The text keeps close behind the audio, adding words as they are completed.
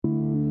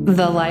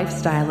The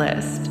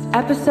Lifestylist,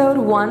 episode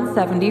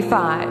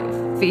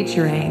 175,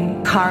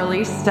 featuring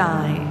Carly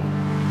Stein.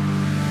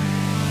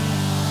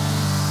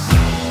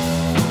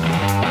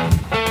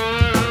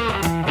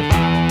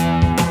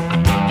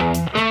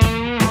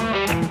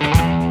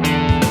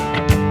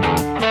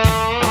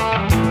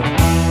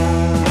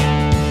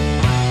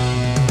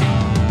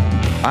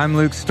 I'm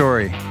Luke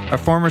Story, a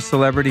former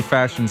celebrity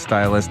fashion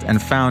stylist and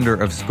founder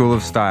of School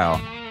of Style.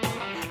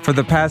 For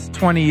the past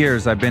 20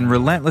 years, I've been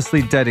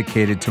relentlessly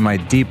dedicated to my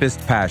deepest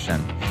passion,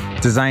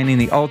 designing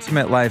the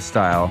ultimate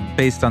lifestyle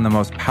based on the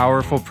most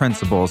powerful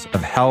principles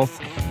of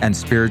health and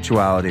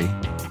spirituality.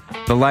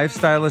 The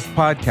Lifestylist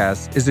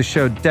Podcast is a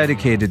show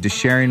dedicated to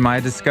sharing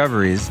my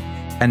discoveries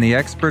and the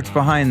experts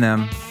behind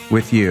them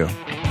with you.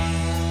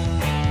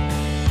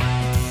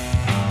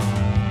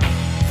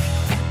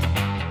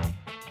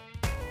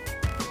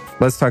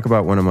 Let's talk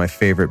about one of my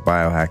favorite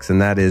biohacks,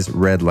 and that is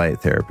red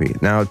light therapy.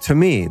 Now, to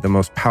me, the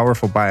most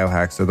powerful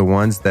biohacks are the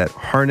ones that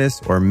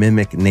harness or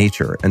mimic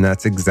nature, and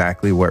that's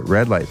exactly what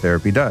red light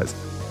therapy does.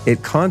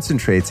 It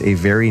concentrates a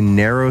very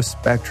narrow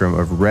spectrum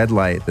of red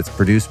light that's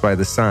produced by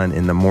the sun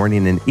in the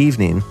morning and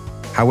evening.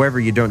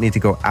 However, you don't need to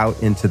go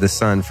out into the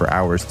sun for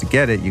hours to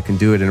get it. You can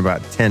do it in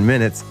about 10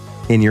 minutes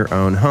in your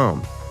own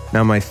home.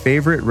 Now, my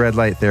favorite red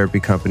light therapy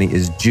company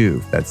is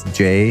Joovv. That's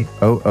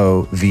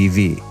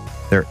Joovv.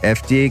 They're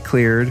FDA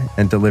cleared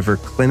and deliver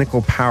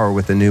clinical power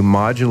with a new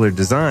modular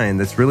design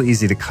that's really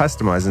easy to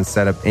customize and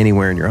set up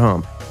anywhere in your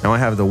home. Now, I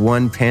have the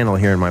one panel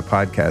here in my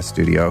podcast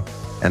studio,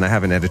 and I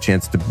haven't had a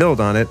chance to build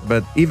on it,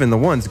 but even the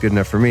one's good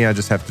enough for me. I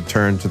just have to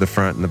turn to the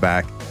front and the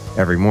back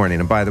every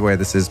morning. And by the way,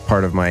 this is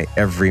part of my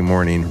every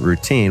morning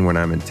routine when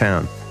I'm in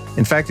town.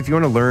 In fact, if you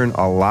want to learn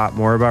a lot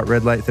more about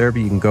red light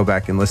therapy, you can go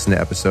back and listen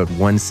to episode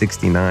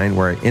 169,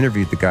 where I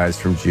interviewed the guys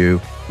from Joovv,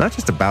 not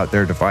just about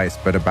their device,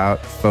 but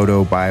about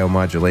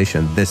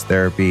photobiomodulation, this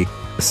therapy,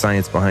 the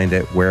science behind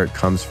it, where it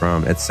comes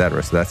from,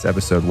 etc. So that's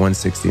episode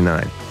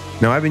 169.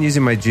 Now, I've been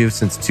using my Joovv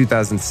since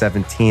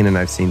 2017, and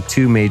I've seen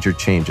two major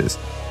changes.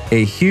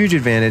 A huge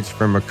advantage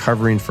from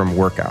recovering from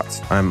workouts.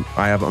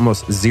 I have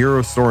almost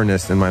zero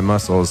soreness in my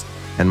muscles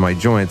and my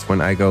joints when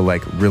I go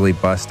like really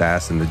bust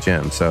ass in the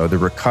gym. So the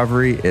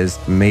recovery is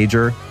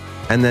major.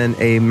 And then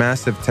a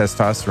massive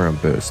testosterone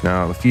boost.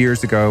 Now, a few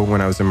years ago when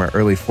I was in my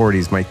early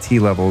 40s, my T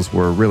levels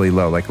were really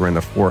low, like around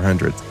the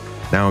 400s.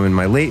 Now I'm in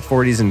my late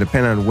 40s, and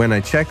depending on when I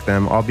check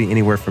them, I'll be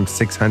anywhere from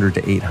 600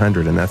 to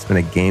 800. And that's been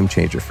a game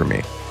changer for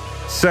me.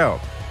 So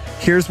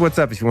here's what's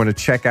up if you want to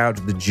check out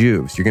the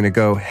Joovvs. You're going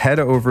to head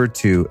over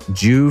to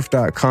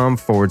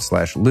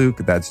joovv.com/Luke.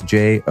 That's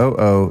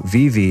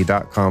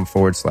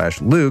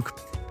JOOVV.com/Luke.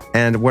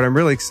 And what I'm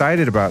really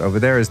excited about over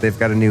there is they've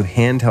got a new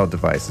handheld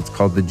device. It's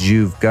called the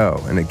Joovv Go,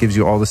 and it gives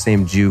you all the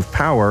same Joovv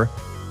power,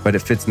 but it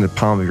fits in the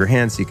palm of your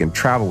hand so you can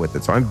travel with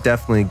it. So I'm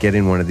definitely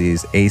getting one of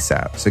these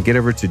ASAP. So get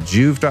over to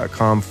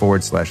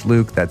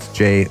joovv.com/Luke. That's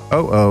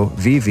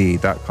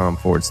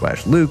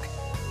JOOVV.com/Luke.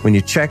 When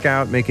you check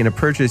out making a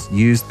purchase,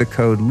 use the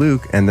code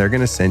Luke, and they're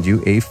going to send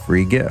you a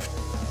free gift.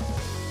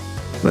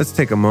 Let's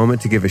take a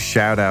moment to give a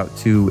shout out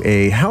to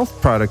a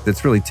health product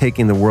that's really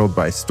taking the world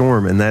by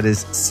storm, and that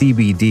is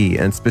CBD.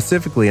 And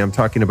specifically, I'm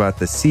talking about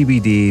the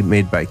CBD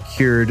made by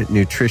Cured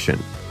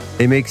Nutrition.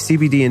 They make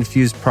CBD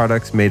infused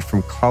products made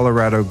from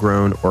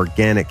Colorado-grown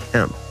organic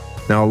hemp.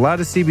 Now, a lot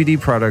of CBD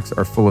products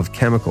are full of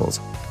chemicals.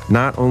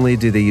 Not only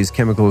do they use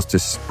chemicals to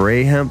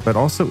spray hemp, but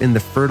also in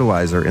the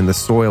fertilizer, in the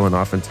soil, and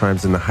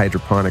oftentimes in the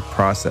hydroponic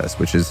process,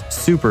 which is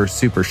super,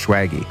 super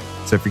swaggy.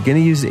 So if you're going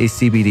to use a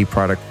CBD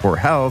product for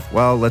health,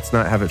 well, let's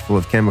not have it full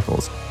of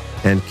chemicals.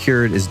 And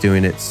Cured is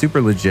doing it super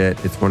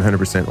legit. It's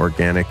 100%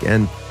 organic.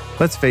 And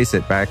let's face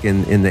it, back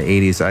in the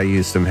 80s, I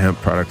used some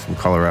hemp products from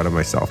Colorado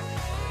myself,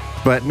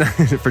 but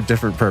for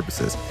different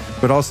purposes.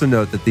 But also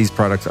note that these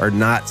products are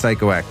not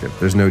psychoactive.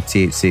 There's no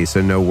THC,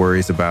 so no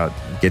worries about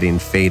getting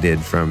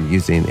faded from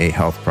using a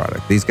health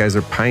product. These guys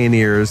are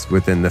pioneers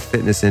within the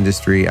fitness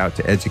industry, out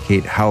to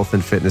educate health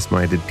and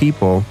fitness-minded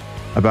people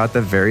about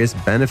the various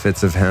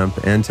benefits of hemp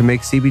and to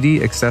make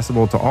CBD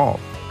accessible to all.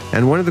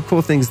 And one of the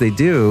cool things they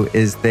do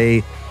is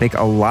they make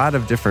a lot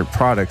of different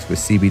products with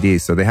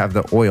CBD. So they have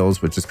the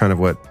oils, which is kind of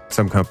what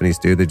some companies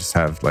do. They just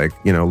have like,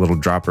 a little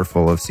dropper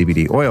full of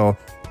CBD oil.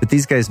 But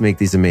these guys make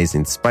these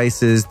amazing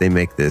spices. They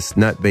make this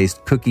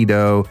nut-based cookie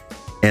dough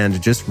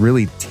and just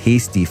really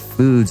tasty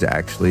foods,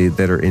 actually,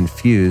 that are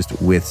infused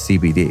with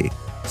CBD.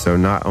 So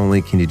not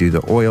only can you do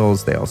the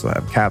oils, they also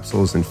have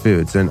capsules and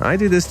foods. And I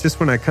do this just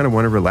when I kind of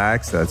want to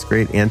relax. That's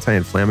great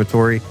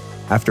anti-inflammatory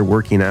after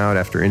working out,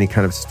 after any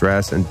kind of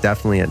stress, and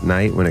definitely at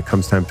night when it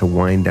comes time to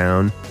wind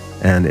down.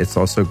 And it's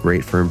also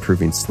great for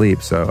improving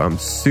sleep. So I'm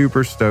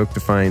super stoked to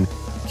find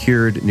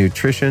Cured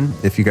Nutrition.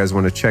 If you guys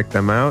want to check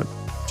them out,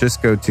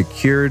 just go to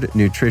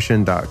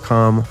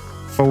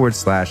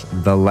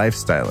curednutrition.com/The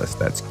Lifestylist.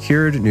 That's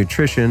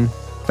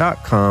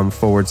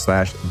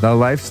curednutrition.com/The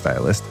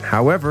Lifestylist.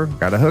 However,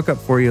 got a hookup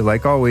for you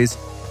like always.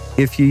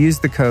 If you use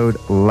the code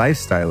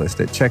Lifestylist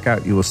at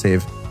checkout, you will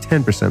save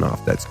 10%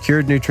 off. That's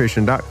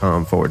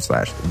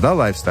curednutrition.com/The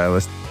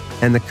Lifestylist,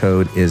 and the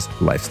code is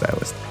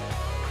Lifestylist.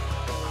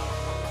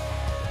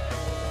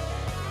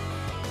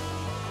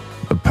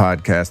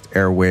 podcast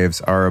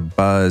airwaves are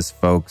abuzz,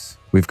 folks.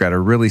 We've got a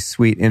really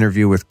sweet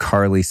interview with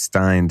Carly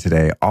Stein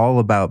today, all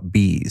about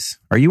bees.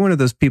 Are you one of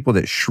those people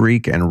that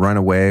shriek and run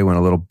away when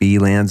a little bee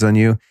lands on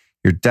you?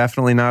 You're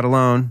definitely not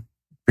alone,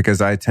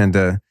 because I tend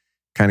to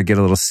kind of get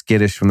a little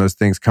skittish when those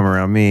things come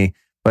around me.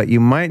 But you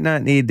might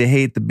not need to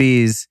hate the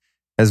bees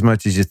as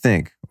much as you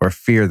think or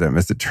fear them.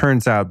 As it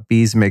turns out,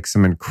 bees make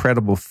some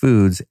incredible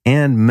foods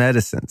and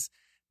medicines.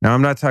 Now,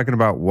 I'm not talking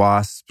about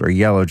wasps or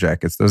yellow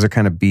jackets. Those are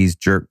kind of bees'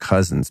 jerk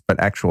cousins, but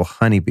actual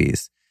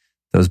honeybees.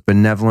 Those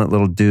benevolent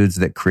little dudes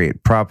that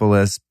create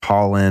propolis,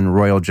 pollen,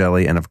 royal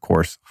jelly, and of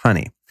course,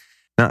 honey.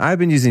 Now, I've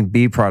been using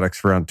bee products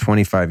for around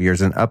 25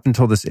 years, and up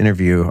until this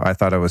interview, I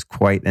thought I was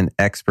quite an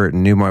expert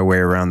and knew my way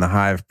around the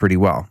hive pretty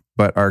well.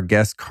 But our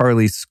guest,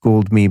 Carly,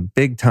 schooled me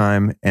big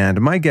time, and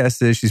my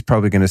guess is she's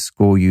probably going to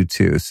school you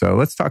too. So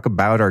let's talk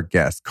about our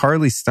guest.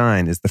 Carly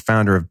Stein is the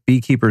founder of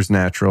Beekeepers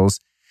Naturals.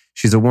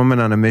 She's a woman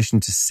on a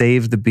mission to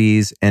save the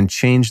bees and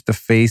change the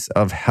face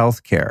of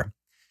healthcare.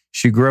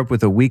 She grew up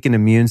with a weakened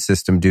immune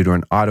system due to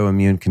an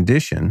autoimmune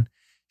condition.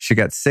 She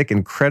got sick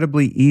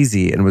incredibly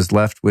easy and was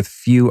left with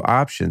few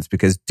options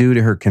because due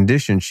to her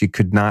condition, she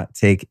could not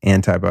take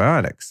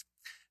antibiotics.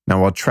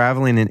 Now, while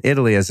traveling in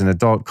Italy as an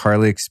adult,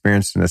 Carly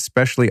experienced an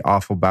especially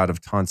awful bout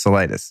of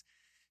tonsillitis.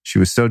 She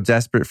was so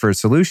desperate for a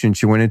solution,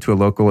 she went into a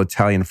local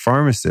Italian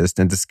pharmacist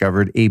and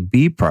discovered a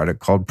bee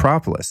product called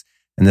propolis.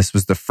 And this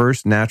was the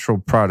first natural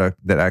product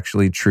that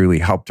actually truly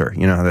helped her.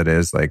 You know how that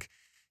is? Like,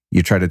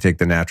 you try to take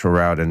the natural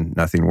route and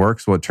nothing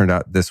works. Well, it turned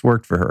out this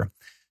worked for her.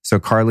 So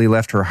Carly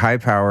left her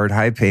high-powered,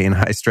 high-paying,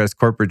 high-stress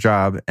corporate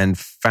job and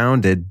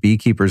founded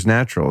Beekeepers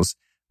Naturals,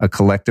 a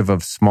collective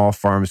of small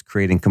farms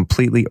creating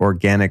completely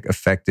organic,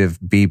 effective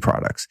bee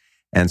products.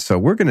 And so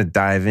we're going to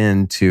dive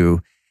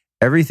into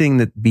everything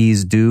that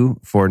bees do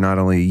for not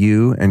only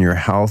you and your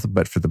health,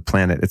 but for the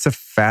planet. It's a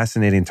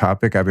fascinating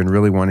topic. I've been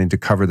really wanting to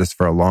cover this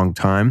for a long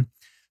time.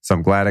 So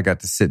I'm glad I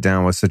got to sit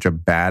down with such a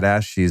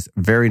badass. She's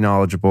very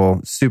knowledgeable,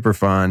 super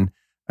fun,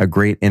 a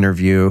great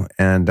interview,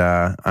 and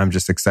I'm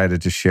just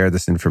excited to share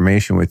this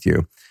information with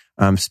you.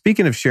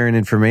 Speaking of sharing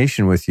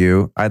information with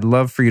you, I'd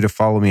love for you to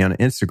follow me on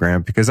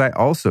Instagram because I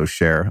also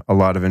share a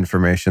lot of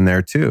information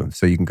there too.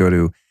 So you can go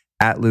to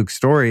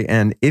 @LukeStory,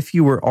 and if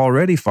you were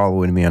already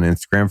following me on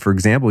Instagram, for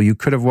example, you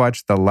could have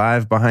watched the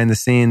live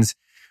behind-the-scenes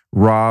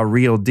raw,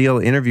 real deal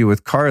interview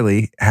with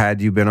Carly had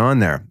you been on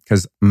there.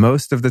 Because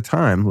most of the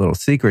time, little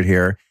secret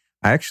here,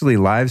 I actually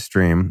live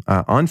stream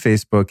on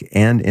Facebook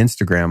and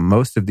Instagram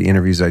most of the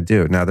interviews I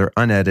do. Now, they're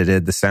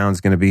unedited. The sound's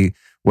going to be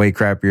way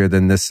crappier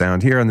than this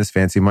sound here on this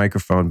fancy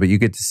microphone, but you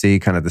get to see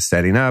kind of the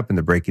setting up and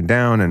the breaking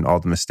down and all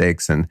the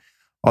mistakes and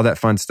all that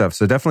fun stuff.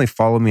 So definitely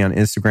follow me on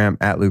Instagram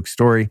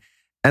 @LukeStory.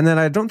 And then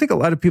I don't think a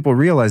lot of people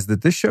realize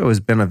that this show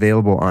has been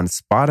available on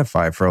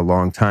Spotify for a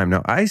long time.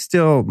 Now, I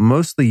still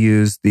mostly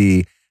use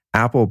the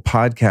Apple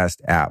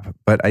Podcast app,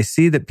 but I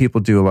see that people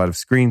do a lot of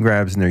screen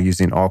grabs and they're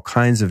using all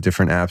kinds of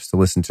different apps to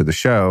listen to the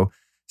show.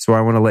 So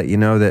I want to let you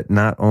know that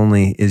not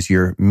only is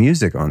your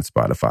music on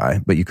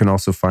Spotify, but you can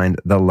also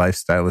find the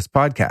Lifestylist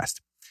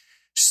podcast.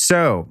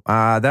 So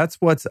that's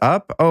what's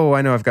up. Oh,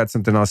 I know I've got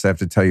something else I have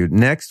to tell you.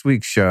 Next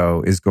week's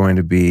show is going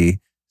to be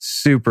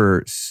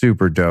super,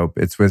 super dope.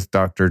 It's with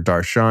Dr.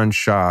 Darshan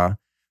Shah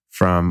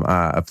from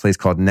a place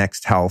called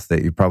Next Health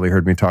that you probably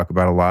heard me talk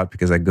about a lot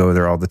because I go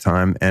there all the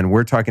time. And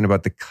we're talking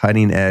about the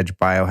cutting edge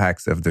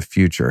biohacks of the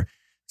future.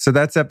 So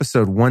that's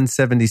episode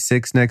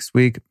 176 next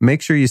week.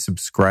 Make sure you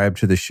subscribe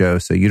to the show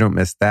so you don't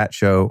miss that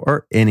show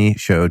or any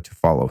show to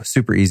follow.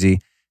 Super easy.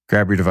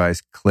 Grab your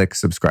device, click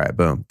subscribe.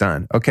 Boom,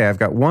 done. Okay, I've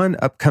got one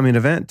upcoming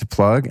event to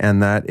plug,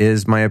 and that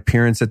is my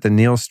appearance at the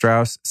Neil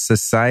Strauss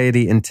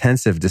Society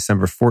Intensive,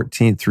 December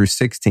 14th through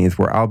 16th,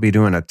 where I'll be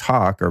doing a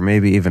talk or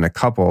maybe even a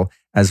couple,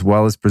 as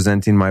well as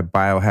presenting my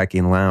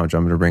biohacking lounge.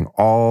 I'm going to bring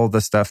all the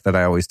stuff that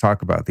I always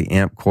talk about, the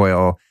AMP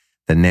coil,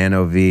 the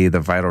Nano V, the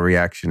Vital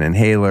Reaction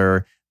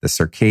Inhaler, the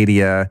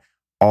Circadia,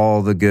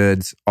 all the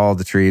goods, all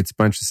the treats,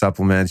 bunch of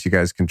supplements you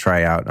guys can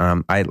try out.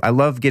 I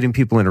love getting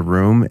people in a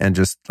room and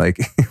just like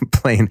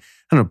playing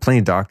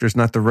doctor's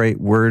not the right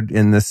word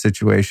in this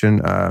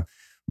situation,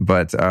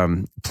 but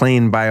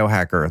playing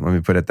biohacker, let me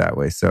put it that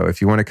way. So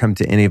if you want to come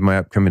to any of my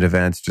upcoming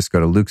events, just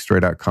go to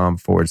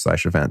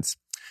lukestory.com/events.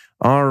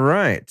 All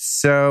right.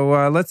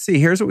 So let's see.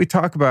 Here's what we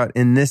talk about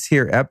in this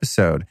here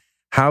episode.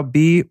 How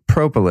bee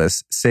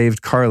propolis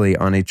saved Carly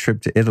on a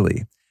trip to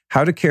Italy.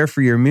 How to care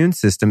for your immune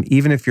system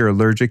even if you're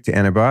allergic to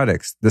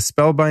antibiotics. The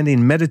spellbinding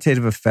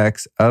meditative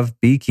effects of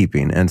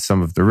beekeeping and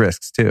some of the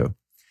risks too.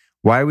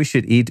 Why we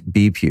should eat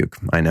bee puke.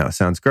 I know,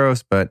 sounds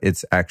gross, but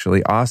it's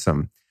actually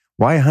awesome.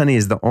 Why honey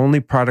is the only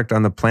product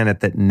on the planet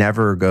that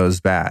never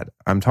goes bad.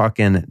 I'm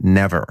talking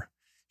never.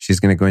 She's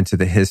going to go into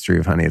the history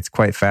of honey. It's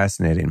quite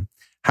fascinating.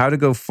 How to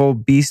go full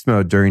beast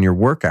mode during your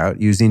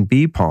workout using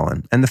bee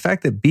pollen. And the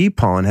fact that bee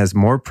pollen has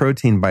more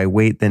protein by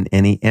weight than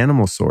any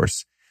animal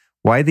source.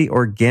 Why the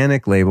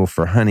organic label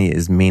for honey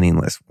is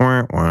meaningless.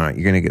 You're going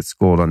to get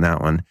schooled on that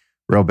one.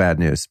 Real bad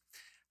news.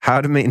 how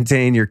to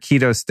maintain your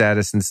keto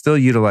status and still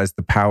utilize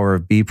the power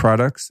of bee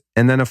products,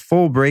 and then a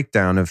full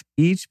breakdown of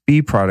each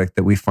bee product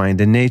that we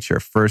find in nature.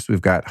 First,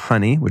 we've got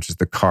honey, which is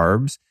the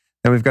carbs.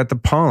 Then we've got the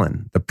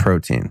pollen, the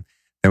protein.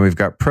 Then we've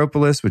got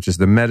propolis, which is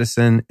the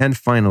medicine. And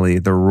finally,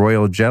 the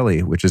royal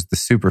jelly, which is the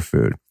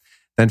superfood.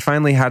 Then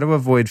finally, how to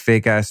avoid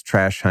fake-ass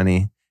trash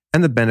honey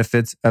and the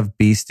benefits of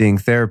bee sting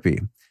therapy.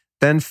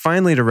 Then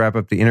finally, to wrap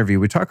up the interview,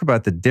 we talk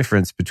about the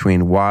difference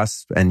between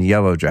wasps and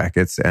yellow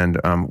jackets and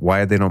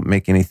why they don't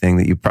make anything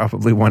that you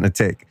probably want to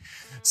take.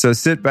 So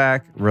sit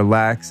back,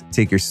 relax,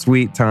 take your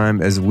sweet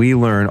time as we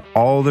learn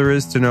all there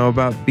is to know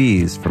about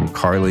bees from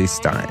Carly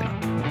Stein.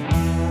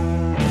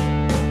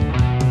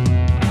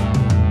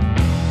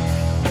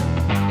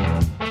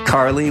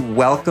 Carly,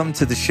 welcome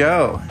to the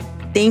show.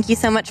 Thank you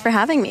so much for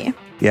having me.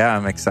 Yeah,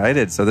 I'm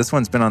excited. So this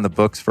one's been on the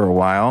books for a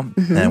while,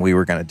 and we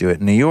were going to do it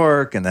in New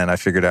York. And then I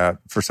figured out,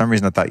 for some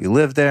reason, I thought you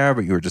lived there,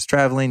 but you were just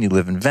traveling. You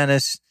live in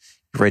Venice,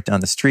 right down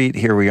the street.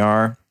 Here we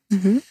are.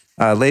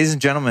 Ladies and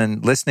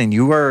gentlemen, listening,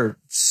 you are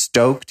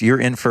stoked. You're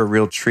in for a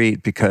real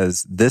treat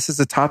because this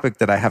is a topic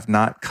that I have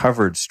not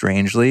covered,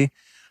 strangely.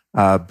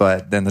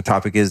 But then the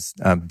topic is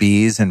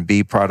bees and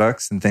bee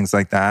products and things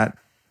like that.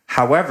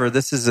 However,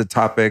 this is a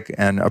topic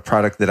and a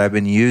product that I've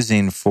been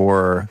using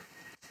for,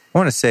 I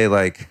want to say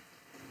like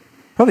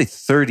probably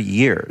 30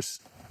 years.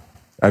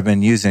 I've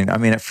been using,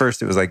 at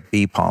first it was like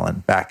bee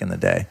pollen back in the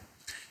day.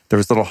 There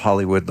was little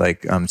Hollywood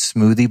like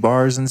smoothie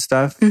bars and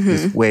stuff.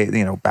 This way,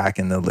 back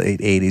in the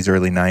late 80s,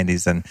 early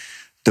 90s. And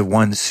the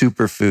one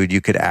superfood you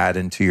could add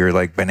into your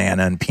like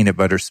banana and peanut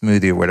butter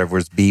smoothie or whatever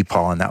was bee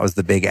pollen. That was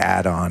the big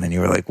add-on. And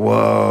you were like,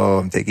 whoa,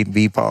 I'm taking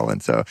bee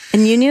pollen. So,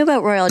 and you knew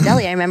about royal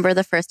jelly. I remember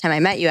the first time I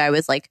met you, I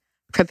was like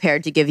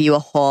prepared to give you a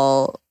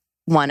whole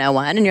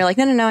 101. And you're like,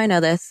 no, I know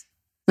this.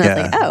 And I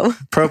was like, oh.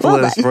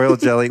 Propolis, royal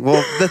jelly.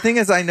 Well, the thing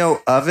is, I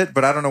know of it,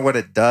 but I don't know what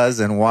it does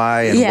and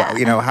why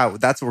and how.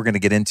 That's what we're going to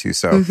get into.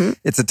 So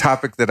it's a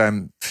topic that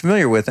I'm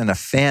familiar with and a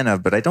fan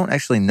of, but I don't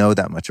actually know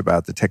that much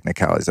about the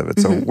technicalities of it.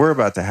 So we're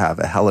about to have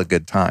a hella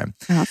good time.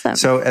 Awesome.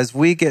 So as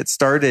we get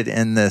started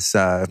in this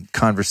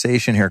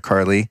conversation here,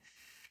 Carly,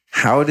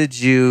 how did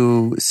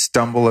you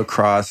stumble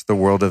across the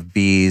world of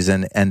bees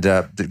and end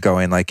up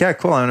going like, yeah,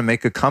 cool, I'm going to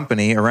make a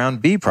company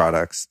around bee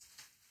products?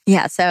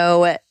 Yeah,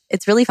 so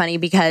it's really funny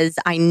because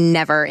I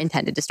never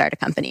intended to start a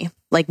company,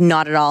 like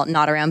not at all,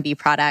 not around bee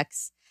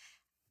products.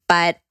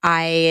 But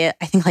I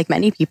think like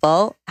many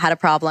people had a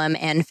problem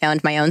and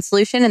found my own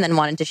solution and then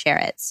wanted to share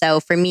it. So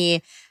for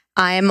me,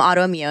 I'm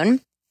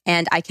autoimmune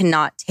and I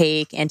cannot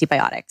take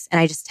antibiotics. And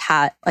I just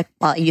I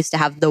used to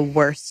have the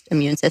worst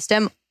immune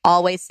system,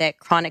 always sick,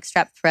 chronic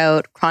strep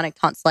throat, chronic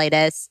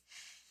tonsillitis.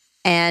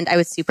 And I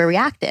was super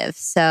reactive.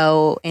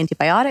 So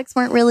antibiotics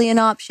weren't really an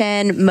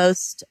option.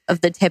 Most of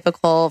the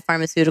typical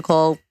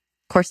pharmaceutical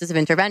courses of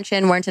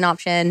intervention weren't an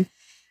option.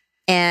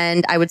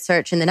 And I would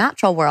search in the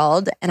natural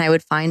world and I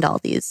would find all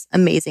these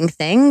amazing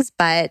things,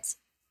 but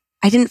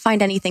I didn't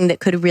find anything that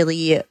could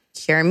really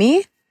cure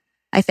me.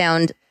 I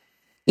found,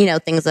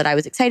 things that I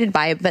was excited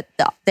by, but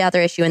the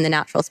other issue in the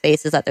natural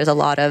space is that there's a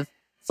lot of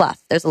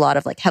fluff. There's a lot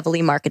of like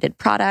heavily marketed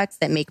products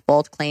that make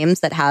bold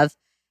claims that have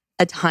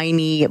a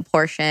tiny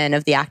portion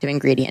of the active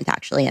ingredient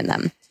actually in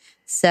them.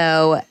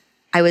 So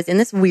I was in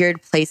this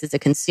weird place as a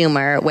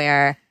consumer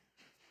where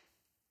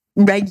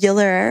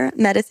regular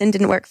medicine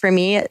didn't work for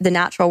me. The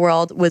natural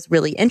world was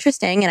really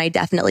interesting and I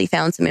definitely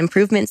found some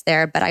improvements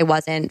there, but I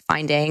wasn't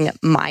finding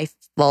my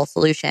full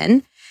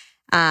solution.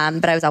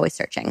 But I was always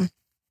searching.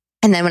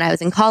 And then when I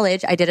was in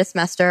college, I did a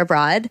semester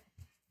abroad.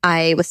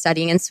 I was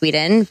studying in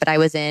Sweden, but I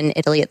was in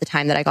Italy at the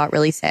time that I got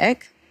really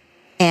sick.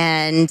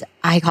 And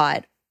I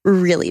got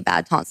really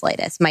bad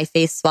tonsillitis. My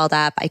face swelled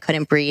up. I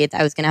couldn't breathe.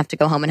 I was going to have to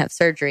go home and have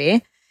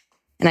surgery.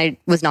 And I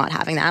was not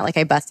having that. Like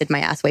I busted my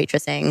ass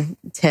waitressing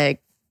to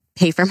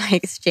pay for my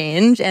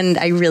exchange. And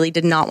I really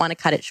did not want to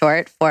cut it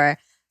short for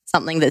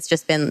something that's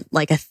just been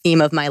like a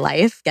theme of my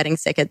life, getting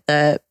sick at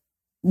the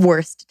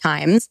worst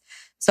times.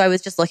 So I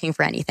was just looking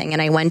for anything.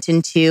 And I went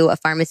into a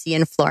pharmacy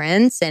in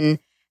Florence and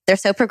they're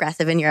so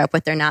progressive in Europe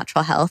with their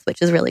natural health,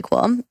 which is really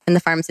cool. And the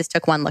pharmacist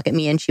took one look at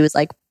me and she was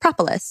like,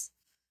 propolis.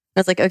 I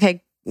was like,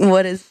 okay,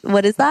 what is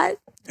that?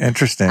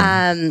 Interesting.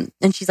 And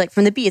she's like,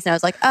 from the bees. And I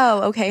was like,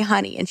 oh, okay,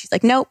 honey. And she's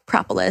like, nope,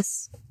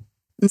 propolis.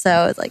 And so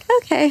I was like,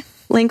 okay,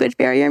 language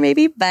barrier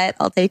maybe, but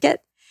I'll take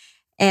it.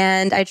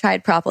 And I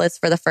tried propolis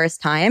for the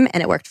first time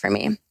and it worked for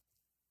me.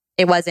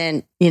 It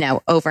wasn't,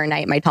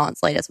 overnight my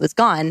tonsillitis was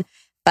gone,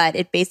 but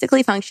it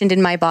basically functioned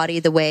in my body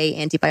the way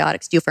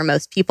antibiotics do for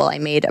most people. I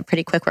made a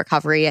pretty quick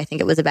recovery. I think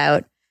it was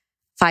about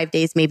 5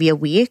 days, maybe a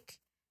week.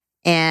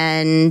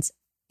 And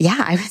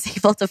yeah, I was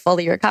able to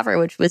fully recover,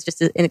 which was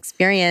just an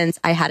experience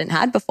I hadn't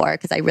had before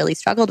because I really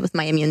struggled with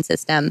my immune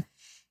system.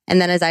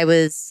 And then as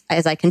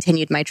I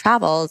continued my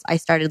travels, I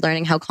started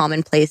learning how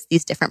commonplace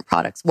these different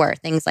products were.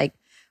 Things like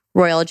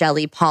royal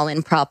jelly,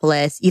 pollen,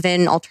 propolis,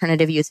 even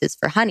alternative uses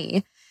for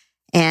honey.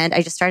 And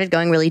I just started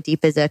going really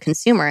deep as a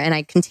consumer. And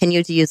I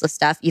continued to use the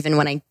stuff even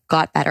when I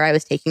got better. I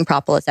was taking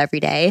propolis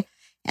every day.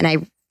 And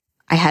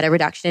I had a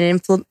reduction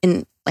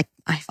in I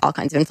have all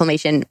kinds of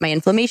inflammation. My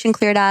inflammation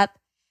cleared up.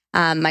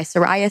 My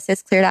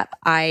psoriasis cleared up.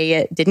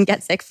 I didn't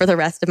get sick for the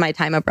rest of my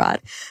time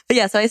abroad. But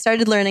yeah, so I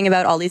started learning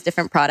about all these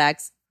different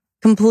products,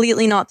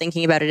 completely not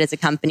thinking about it as a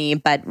company,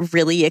 but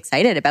really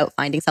excited about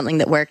finding something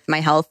that worked. My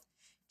health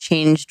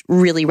changed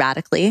really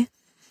radically.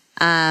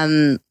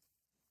 And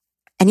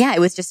yeah, it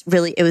was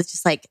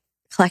just like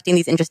collecting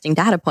these interesting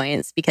data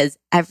points because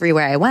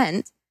everywhere I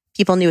went,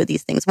 people knew what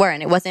these things were.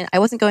 And I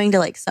wasn't going to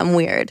like some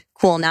weird,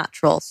 cool,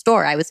 natural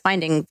store. I was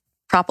finding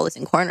propolis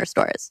in corner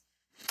stores.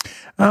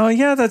 Oh,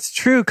 yeah, that's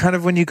true. Kind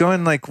of when you go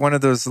in like one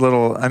of those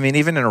little, I mean,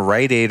 even in a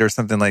Rite Aid or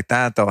something like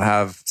that, they'll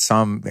have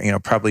some,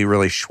 probably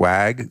really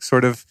swag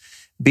sort of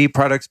bee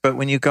products. But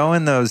when you go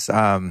in those,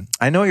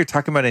 I know what you're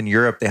talking about in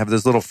Europe, they have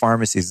those little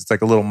pharmacies. It's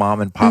like a little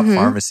mom and pop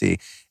pharmacy.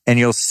 And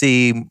you'll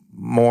see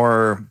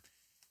more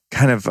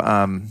kind of,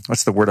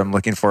 what's the word I'm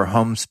looking for?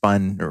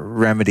 Homespun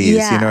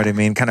remedies, you know what I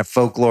mean? Kind of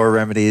folklore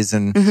remedies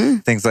and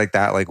things like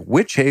that, like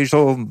witch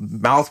hazel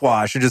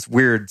mouthwash and just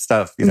weird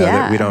stuff,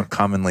 that we don't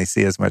commonly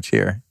see as much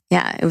here.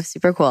 Yeah, it was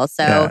super cool.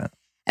 So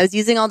I was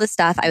using all this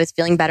stuff. I was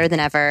feeling better than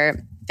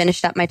ever,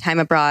 finished up my time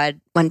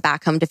abroad, went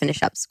back home to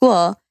finish up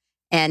school,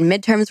 and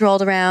midterms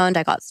rolled around.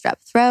 I got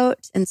strep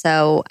throat. And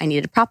so I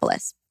needed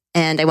propolis.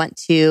 And I went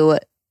to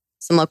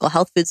some local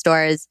health food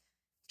stores.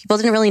 People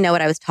didn't really know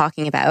what I was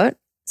talking about.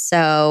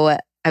 So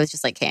I was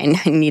just like, okay,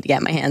 I need to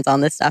get my hands on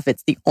this stuff.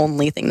 It's the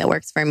only thing that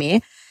works for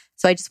me.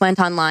 So I just went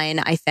online.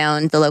 I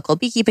found the local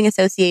beekeeping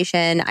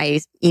association.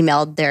 I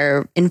emailed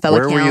their info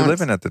account. Where were you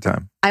living at the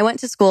time? I went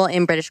to school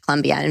in British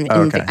Columbia.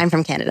 I'm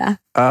from Canada.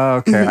 Oh,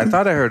 okay. I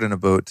thought I heard in a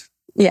boat.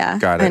 Yeah.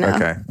 Got it.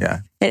 Okay. Yeah.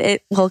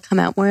 It will come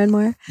out more and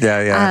more.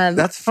 Yeah.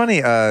 That's funny.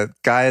 A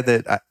guy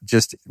that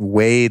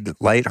Wade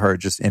Lightheart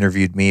just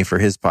interviewed me for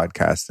his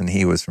podcast, and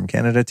he was from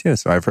Canada too.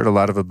 So I've heard a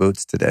lot of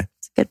aboutes today.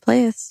 It's a good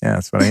place. Yeah,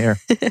 that's what I hear.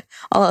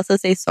 I'll also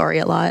say sorry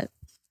a lot.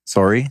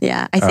 Sorry?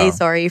 Yeah, I say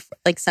sorry.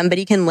 Like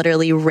somebody can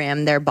literally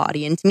ram their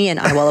body into me and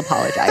I will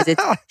apologize.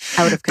 It's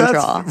out of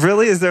control.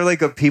 Really? Is there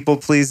like a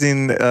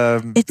people-pleasing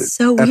it's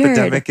so weird.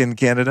 epidemic in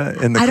Canada,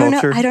 in the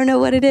culture? I don't know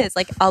what it is.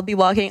 Like I'll be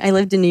walking, I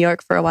lived in New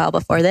York for a while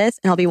before this,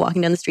 and I'll be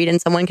walking down the street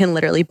and someone can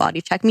literally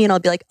body check me and I'll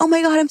be like, oh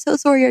my God, I'm so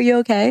sorry. Are you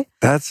okay?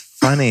 That's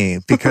funny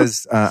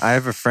because I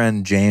have a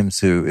friend, James,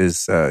 who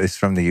is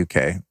from the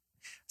UK.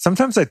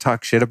 Sometimes I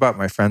talk shit about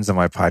my friends on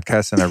my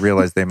podcast and I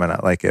realize they might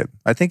not like it.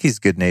 I think he's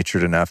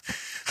good-natured enough.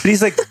 But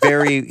he's like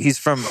he's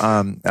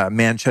from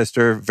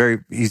Manchester,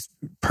 he's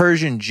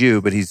Persian Jew,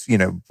 but he's,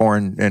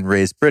 born and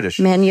raised British.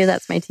 Man,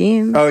 that's my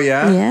team. Oh,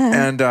 yeah?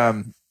 Yeah.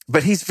 And,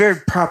 but he's very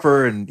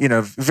proper and,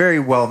 very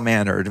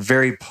well-mannered,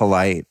 very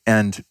polite.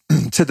 And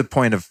to the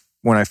point of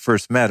when I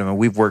first met him, and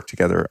we've worked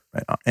together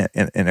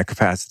in a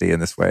capacity in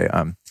this way,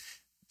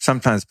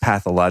 sometimes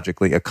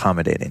pathologically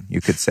accommodating, you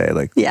could say,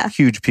 like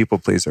huge people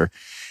pleaser.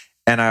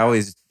 And I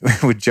always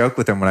would joke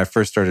with him when I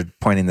first started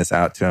pointing this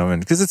out to him,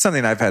 and because it's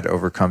something I've had to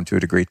overcome to a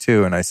degree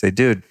too. And I say,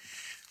 dude,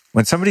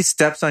 when somebody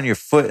steps on your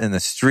foot in the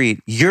street,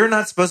 you're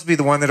not supposed to be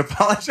the one that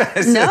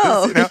apologizes.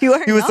 No, you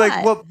are. He was not.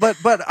 like, well,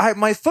 but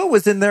my foot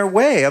was in their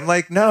way. I'm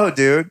like, no,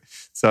 dude.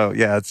 So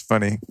yeah, it's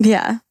funny.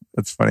 Yeah.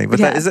 That's funny. But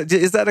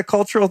is that a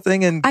cultural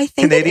thing? And I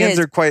think Canadians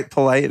are quite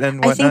polite and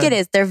whatnot? I think it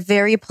is. They're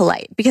very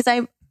polite because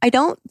I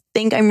don't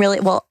think I'm really,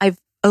 I've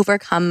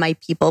overcome my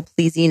people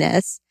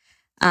pleasiness.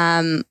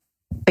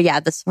 But yeah,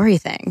 the sorry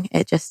thing,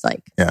 it just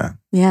like, yeah.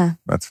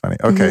 That's funny.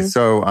 Okay.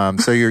 So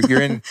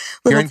you're in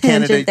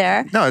Canada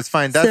there. No, it's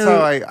fine. That's how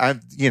I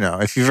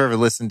if you've ever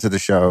listened to the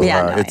show,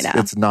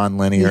 it's a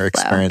non-linear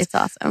experience. It's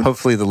awesome.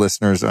 Hopefully the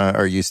listeners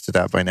are used to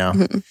that by now.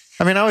 Mm-hmm.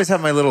 I mean, I always have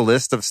my little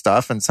list of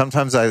stuff, and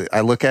sometimes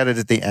I look at it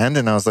at the end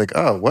and I was like,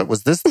 oh, what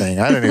was this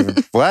thing? I don't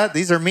even, what?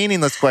 These are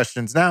meaningless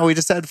questions. Now we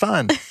just had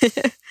fun.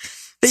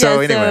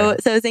 Anyway.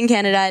 So it's in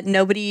Canada.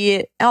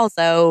 Nobody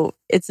also,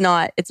 it's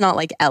not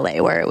like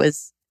LA where it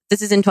was.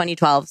 This is in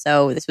 2012,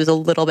 so this was a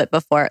little bit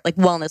before, like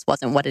wellness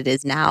wasn't what it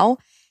is now.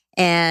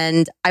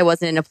 And I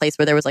wasn't in a place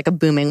where there was like a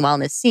booming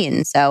wellness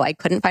scene. So I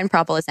couldn't find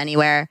propolis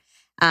anywhere.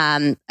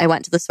 I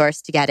went to the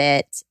source to get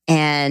it.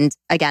 And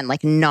again,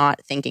 like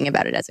not thinking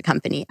about it as a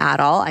company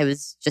at all. I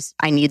was just,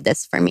 I need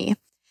this for me.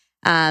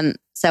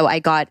 So I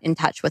got in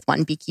touch with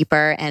one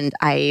beekeeper and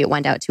I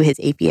went out to his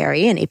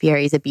apiary, and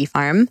apiary is a bee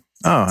farm.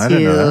 Oh, I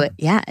didn't know that.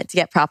 Yeah, to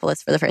get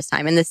propolis for the first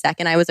time. And the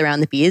second I was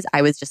around the bees,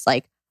 I was just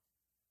like,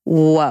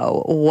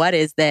 whoa, what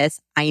is this?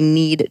 I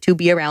need to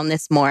be around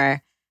this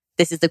more.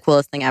 This is the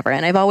coolest thing ever.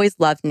 And I've always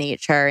loved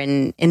nature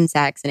and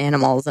insects and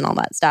animals and all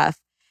that stuff.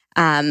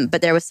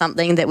 But there was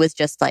something that was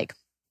just like,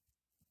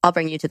 I'll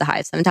bring you to the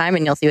hive sometime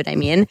and you'll see what I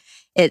mean.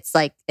 It's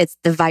like, it's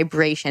the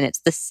vibration.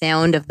 It's the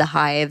sound of the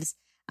hives,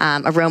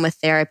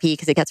 aromatherapy,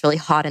 because it gets really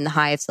hot in the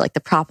hive. So like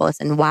the propolis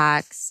and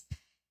wax.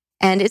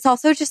 And it's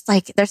also just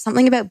like, there's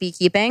something about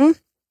beekeeping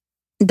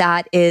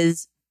that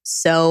is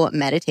so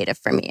meditative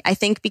for me. I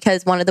think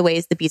because one of the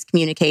ways the bees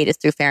communicate is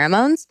through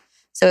pheromones.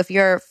 So if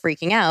you're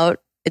freaking out,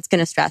 it's going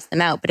to stress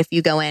them out. But if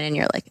you go in and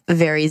you're like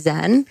very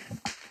zen,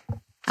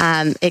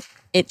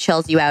 it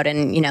chills you out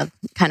and,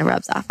 kind of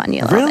rubs off on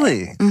you a little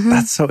Really? bit. Mm-hmm.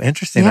 That's so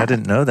interesting. Yeah. I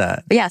didn't know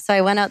that. But yeah, so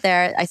I went out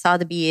there, I saw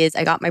the bees,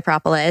 I got my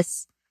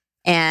propolis,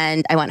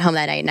 And I went home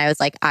that night and I was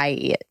like,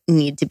 I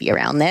need to be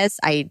around this.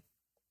 I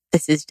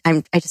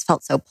just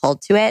felt so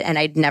pulled to it. And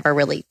I'd never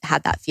really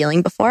had that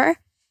feeling before.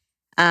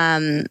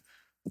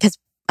 Because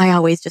I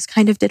always just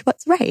kind of did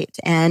what's right.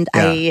 And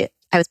I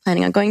was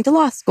planning on going to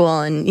law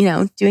school and,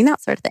 doing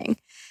that sort of thing.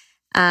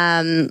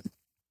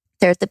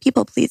 There's the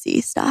people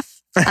pleasy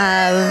stuff.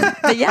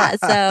 But yeah,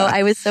 so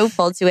I was so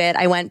pulled to it.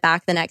 I went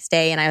back the next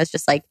day and I was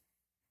just like,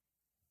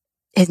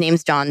 his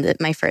name's John,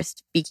 my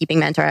first beekeeping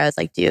mentor. I was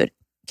like, dude,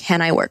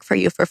 can I work for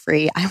you for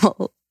free? I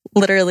will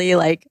literally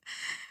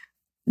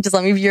just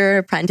let me be your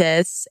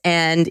apprentice.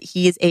 And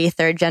he's a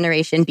 3rd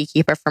generation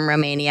beekeeper from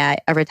Romania,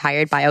 a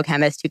retired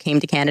biochemist who came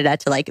to Canada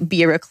to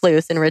be a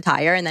recluse and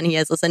retire. And then he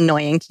has this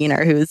annoying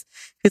keener who's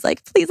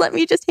like, please let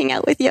me just hang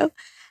out with you.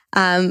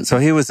 So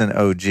he was an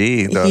OG,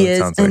 though. He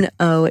is an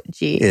OG.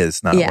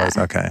 Is, not was.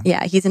 Okay.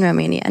 Yeah, he's in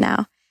Romania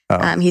now.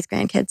 Oh. He's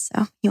grandkids,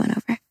 so he went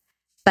over.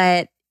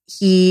 But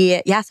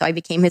so I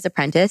became his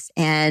apprentice.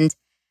 And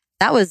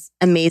that was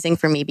amazing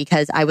for me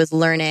because I was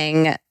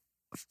learning,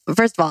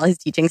 first of all, his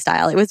teaching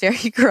style. It was very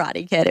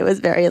Karate Kid. It was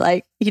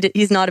very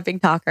he's not a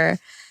big talker.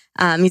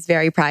 He's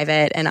very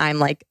private and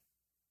I'm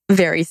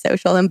very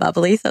social and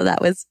bubbly. So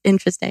that was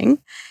interesting.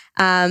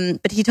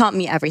 But he taught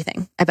me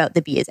everything about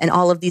the bees and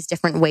all of these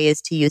different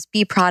ways to use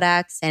bee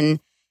products. And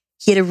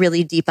he had a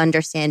really deep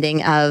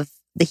understanding of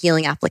the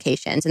healing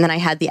applications. And then I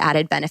had the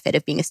added benefit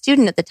of being a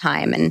student at the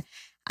time. And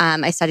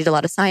I studied a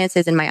lot of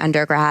sciences in my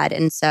undergrad.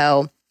 And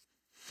so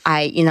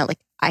I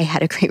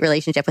had a great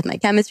relationship with my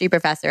chemistry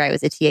professor. I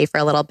was a TA for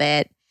a little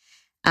bit.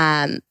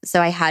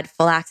 So I had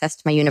full access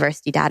to my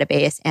university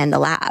database and the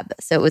lab.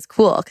 So it was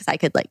cool because I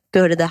could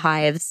go to the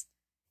hives,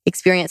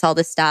 experience all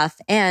this stuff.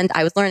 And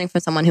I was learning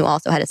from someone who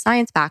also had a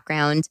science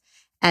background.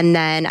 And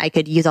then I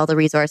could use all the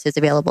resources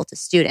available to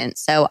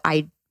students. So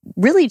I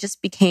really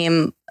just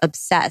became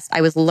obsessed.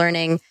 I was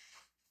learning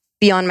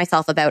beyond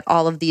myself about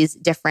all of these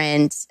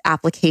different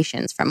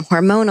applications, from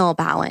hormonal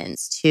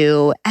balance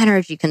to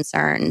energy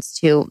concerns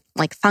to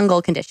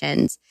fungal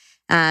conditions.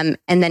 And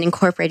then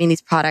incorporating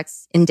these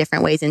products in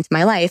different ways into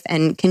my life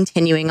and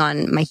continuing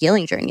on my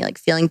healing journey,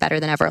 feeling better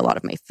than ever. A lot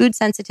of my food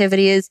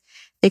sensitivities,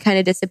 they kind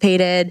of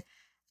dissipated.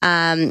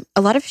 A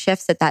lot of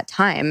shifts at that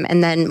time.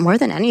 And then more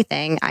than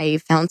anything, I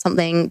found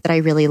something that I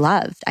really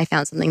loved. I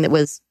found something that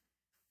was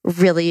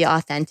really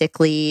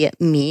authentically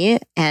me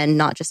and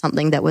not just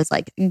something that was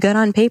good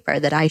on paper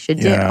that I should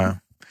do.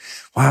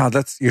 Wow,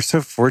 you're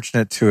so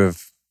fortunate to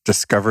have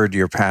discovered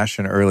your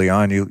passion early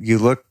on. You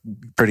look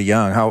pretty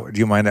young. How do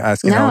you mind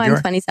asking No, how old you I'm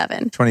are?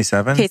 27.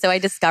 27? Okay, so I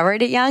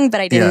discovered it young, but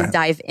I didn't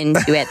dive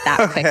into it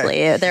that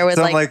quickly. There was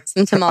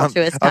some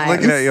tumultuous times. I'm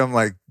looking at you, I'm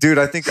like, dude,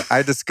 I think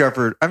I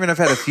discovered, I've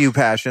had a few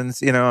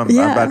passions, I'm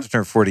about to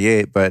turn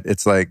 48, but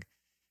it's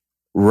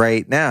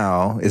right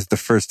now is the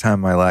first time in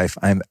my life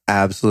I'm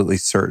absolutely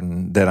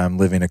certain that I'm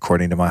living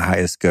according to my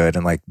highest good.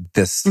 And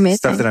this Amazing.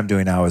 Stuff that I'm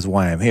doing now is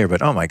why I'm here.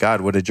 But oh my God,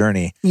 what a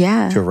journey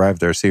to arrive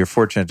there. So you're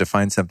fortunate to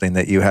find something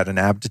that you had an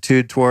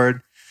aptitude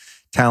toward,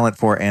 talent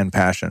for, and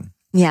passion.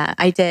 Yeah,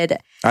 I did.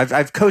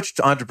 I've coached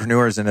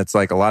entrepreneurs, and it's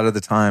a lot of the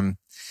time,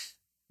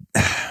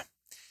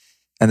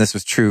 and this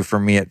was true for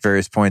me at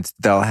various points,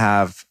 they'll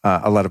have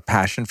a lot of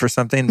passion for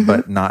something,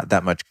 but not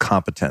that much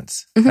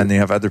competence. And then you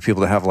have other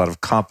people that have a lot of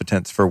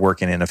competence for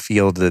working in a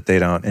field that they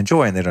don't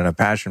enjoy and they don't have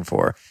passion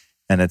for.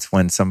 And it's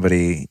when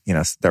somebody,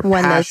 their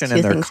passion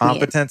and their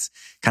competence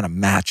kind of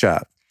match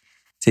up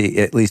to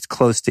at least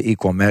close to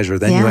equal measure.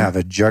 Then you have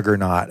a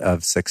juggernaut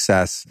of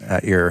success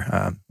at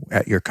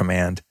your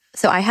command.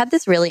 So I had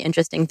this really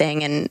interesting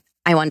thing, and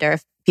I wonder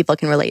if people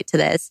can relate to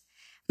this.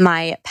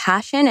 My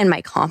passion and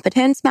my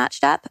competence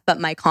matched up,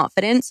 but my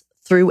confidence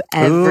threw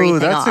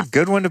everything off. That's a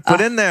good one to put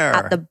in there.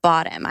 At the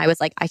bottom, I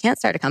was like, I can't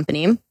start a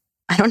company.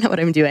 I don't know what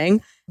I'm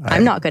doing.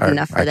 I'm not good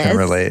enough for this. I can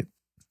relate.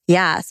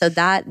 Yeah. So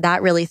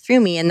that really threw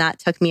me, and that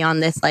took me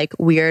on this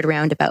weird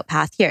roundabout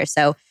path here.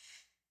 So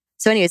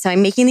anyway, so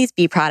I'm making these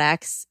bee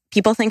products.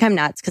 People think I'm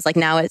nuts because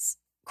now it's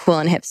cool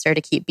and hipster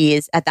to keep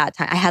bees. At that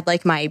time, I had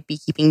my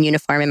beekeeping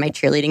uniform and my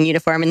cheerleading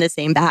uniform in the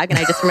same bag. And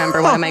I just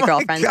remember one of my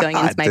girlfriends going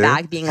into my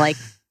bag being like,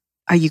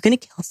 are you going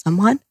to kill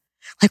someone?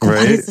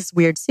 What is this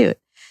weird suit?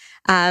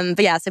 But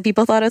yeah, so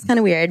people thought it was kind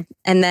of weird.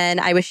 And then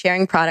I was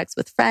sharing products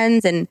with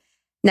friends, and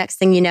next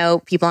thing you know,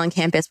 people on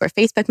campus were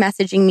Facebook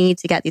messaging me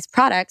to get these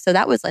products. So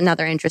that was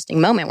another interesting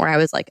moment where I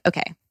was like,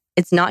 okay,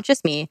 it's not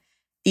just me.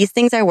 These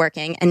things are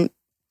working. And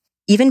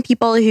even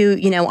people who,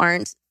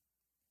 aren't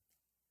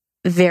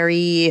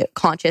very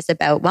conscious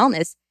about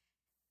wellness,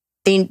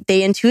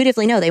 they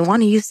intuitively know they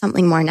want to use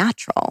something more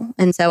natural.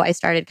 And so I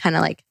started kind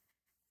of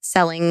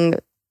selling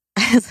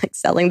I was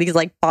selling these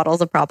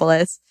bottles of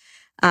propolis.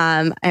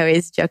 I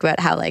always joke about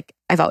how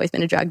I've always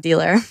been a drug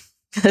dealer.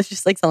 I was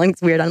just selling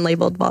these weird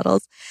unlabeled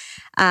bottles.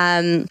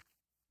 And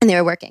they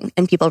were working,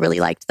 and people really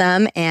liked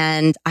them.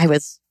 And it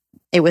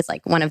was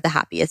one of the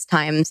happiest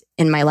times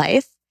in my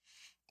life.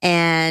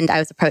 And I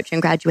was approaching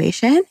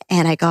graduation,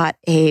 and I got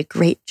a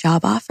great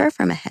job offer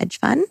from a hedge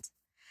fund.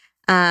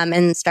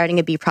 And starting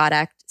a bee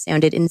product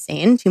sounded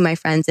insane to my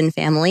friends and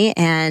family.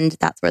 And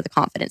that's where the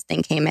confidence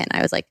thing came in.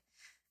 I was like,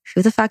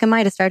 who the fuck am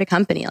I to start a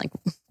company? Like,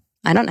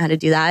 I don't know how to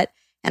do that.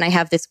 And I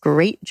have this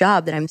great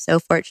job that I'm so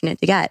fortunate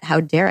to get. How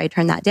dare I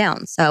turn that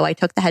down? So I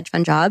took the hedge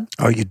fund job.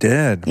 Oh, you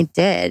did? I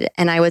did.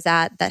 And I was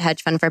at that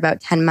hedge fund for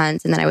about 10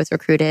 months. And then I was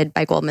recruited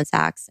by Goldman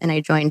Sachs and I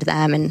joined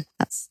them. And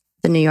that's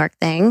the New York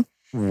thing.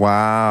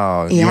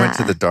 Wow. You went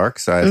to the dark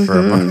side for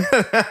a moment.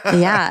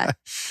 Yeah.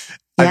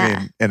 I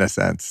mean, in a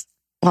sense.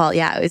 Well,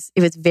 yeah,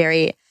 it was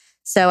very,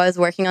 so I was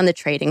working on the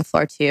trading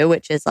floor too,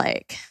 which is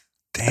like,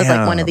 I was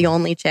like one of the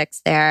only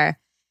chicks there.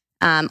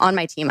 On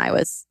my team, I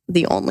was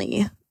the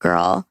only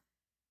girl.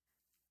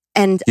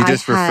 And you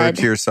just referred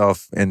to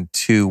yourself in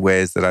two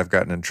ways that I've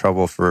gotten in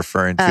trouble for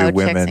referring to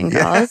women. Chicks and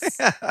girls.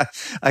 Yeah.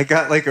 I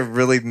got like a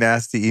really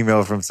nasty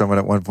email from someone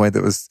at one point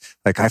that was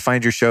like, I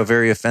find your show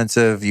very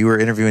offensive. You were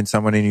interviewing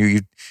someone and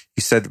you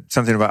said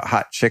something about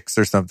hot chicks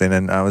or something.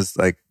 And I was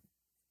like,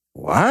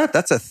 what?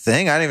 That's a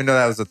thing? I didn't even know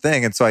that was a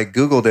thing. And so I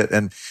Googled it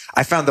and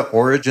I found the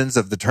origins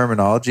of the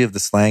terminology of the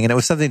slang. And it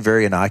was something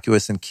very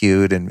innocuous and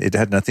cute. And it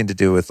had nothing to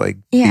do with like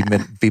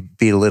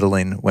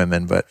belittling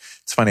women. But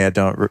it's funny, I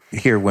don't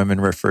hear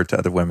women refer to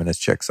other women as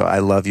chicks. So I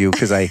love you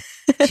because I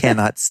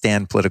cannot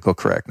stand political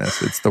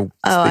correctness.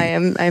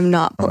 I'm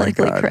not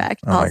politically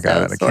correct. Oh my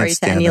God. Sorry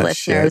to any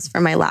listeners for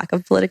my lack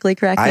of politically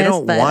correctness. I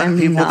don't want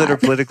people that are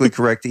politically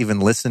correct to even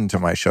listen to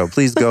my show.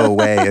 Please go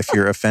away if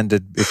you're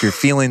offended. If your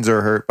feelings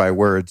are hurt by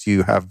words,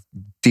 you have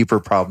deeper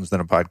problems than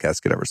a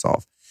podcast could ever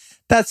solve.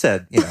 That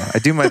said, I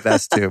do my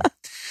best to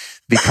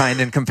be kind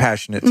and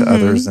compassionate to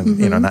others and,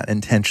 not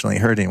intentionally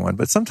hurt anyone.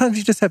 But sometimes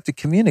you just have to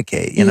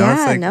communicate, it's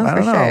like, I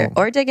don't know. Sure.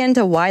 Or dig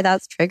into why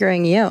that's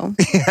triggering you.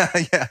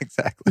 Yeah,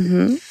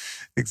 exactly.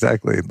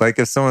 Exactly. Like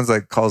if someone's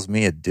like calls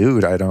me a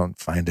dude, I don't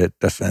find it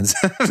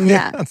offensive.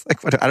 Yeah. It's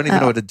like, I don't even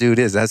know what a dude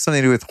is. It has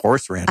something to do with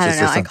horse ranches I don't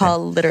know. or something. I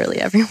call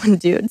literally everyone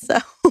dude, so.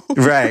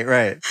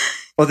 Right.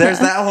 Well, there's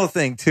that whole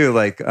thing too.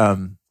 Like,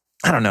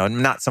 I don't know,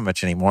 not so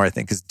much anymore, I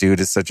think, because dude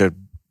is such a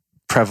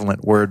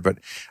prevalent word. But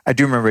I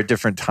do remember at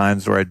different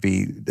times where I'd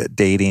be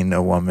dating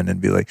a woman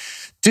and be like,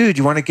 dude,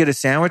 you want to get a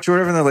sandwich or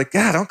whatever? And they're like,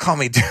 yeah, don't call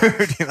me dude.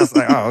 I was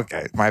like, oh,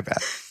 okay, my bad.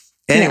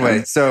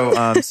 Anyway,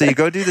 so you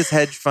go do this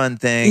hedge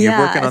fund thing. You're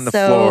working on the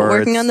floor.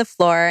 Working on the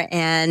floor.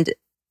 And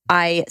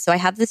I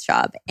have this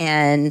job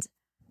and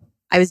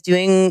I was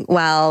doing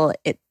well.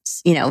 It's,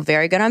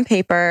 very good on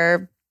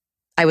paper.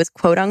 I was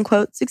quote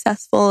unquote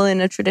successful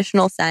in a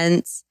traditional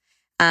sense.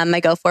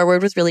 My go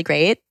forward was really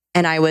great.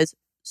 And I was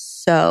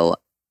so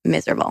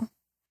miserable.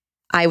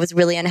 I was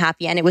really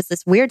unhappy. And it was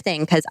this weird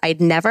thing because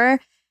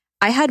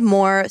I had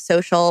more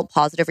social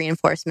positive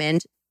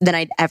reinforcement than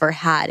I'd ever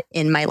had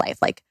in my life.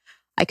 Like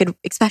I could,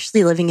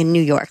 especially living in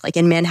New York, like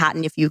in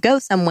Manhattan, if you go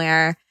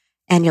somewhere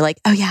and you're like,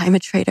 oh yeah, I'm a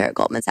trader at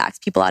Goldman Sachs,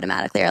 people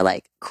automatically are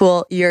like,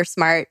 cool, you're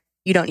smart.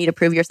 You don't need to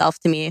prove yourself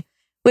to me,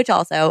 which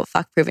also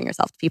fuck proving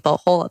yourself to people,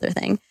 whole other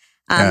thing.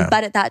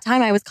 But at that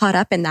time I was caught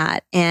up in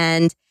that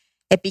and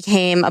it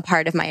became a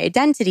part of my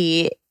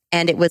identity.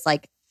 And it was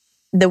like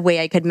the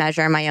way I could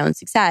measure my own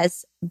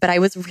success, but I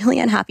was really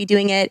unhappy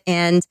doing it.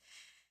 And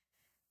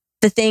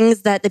the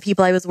things that the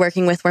people I was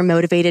working with were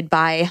motivated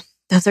by,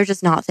 those are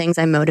just not things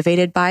I'm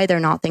motivated by. They're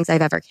not things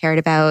I've ever cared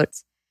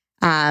about.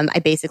 I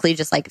basically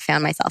just like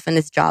found myself in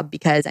this job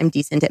because I'm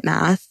decent at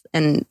math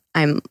and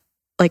I'm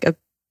like a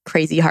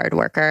crazy hard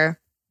worker.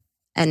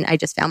 And I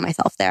just found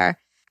myself there.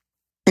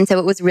 And so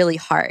it was really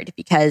hard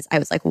because I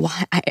was like,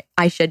 why?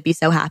 I should be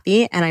so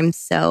happy. And I'm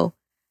so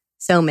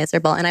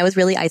miserable. And I was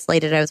really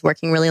isolated. I was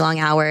working really long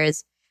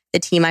hours. The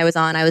team I was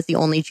on, I was the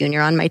only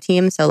junior on my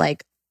team. So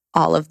like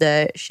all of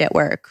the shit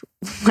work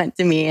went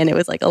to me. And it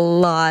was like a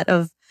lot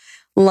of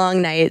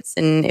long nights.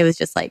 And it was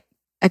just like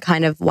a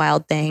kind of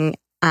wild thing.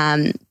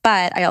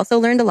 But I also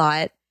learned a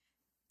lot.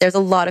 There's a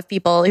lot of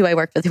people who I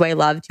worked with who I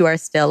loved who are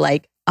still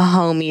like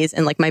homies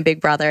and like my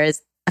big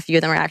brothers. A few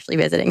of them are actually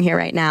visiting here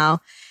right now.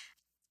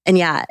 And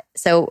yeah,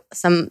 so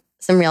some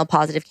real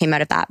positive came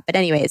out of that. But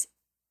anyways,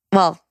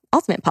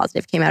 ultimate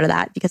positive came out of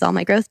that because all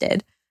my growth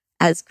did,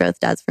 as growth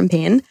does from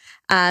pain.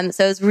 So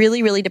I was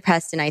really, really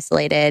depressed and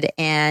isolated.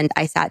 And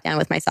I sat down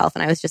with myself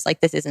and I was just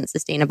like, this isn't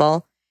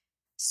sustainable.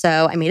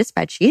 So I made a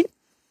spreadsheet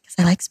because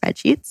I like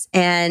spreadsheets.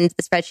 And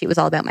the spreadsheet was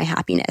all about my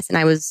happiness. And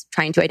I was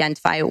trying to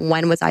identify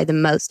when was I the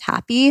most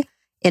happy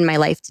in my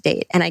life to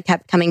date. And I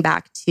kept coming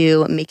back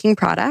to making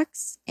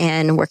products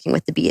and working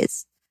with the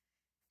bees.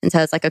 And so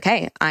I was like,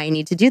 okay, I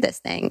need to do this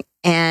thing.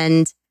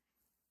 And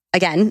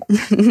again,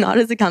 not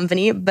as a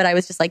company, but I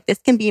was just like, this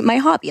can be my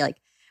hobby. Like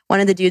one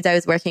of the dudes I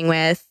was working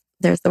with,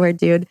 there's the word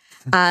dude,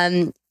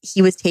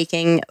 he was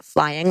taking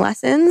flying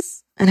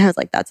lessons. And I was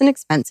like, that's an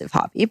expensive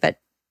hobby, but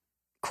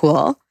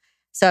cool.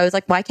 So I was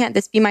like, why can't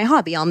this be my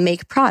hobby? I'll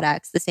make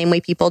products the same way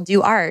people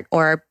do art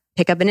or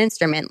pick up an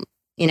instrument.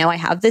 I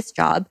have this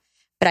job,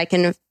 but I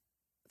can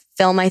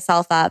fill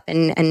myself up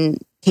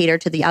and cater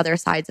to the other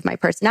sides of my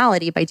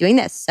personality by doing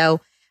this. So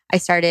I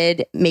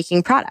started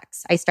making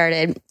products.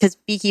 Because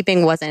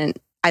beekeeping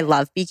I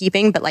love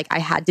beekeeping, but like I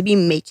had to be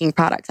making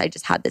products. I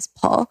just had this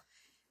pull.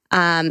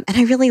 And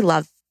I really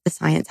love the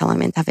science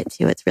element of it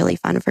too. It's really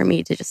fun for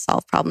me to just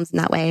solve problems in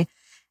that way.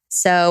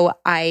 So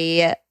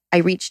I I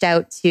reached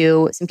out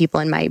to some people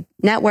in my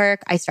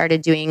network. I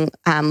started doing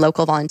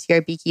local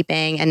volunteer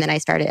beekeeping. And then I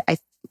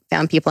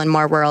found people in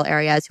more rural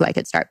areas who I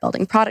could start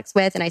building products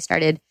with. And I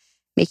started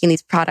making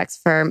these products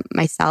for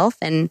myself.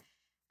 And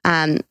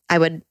I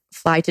would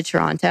fly to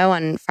Toronto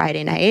on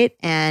Friday night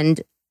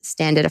and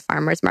stand at a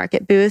farmer's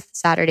market booth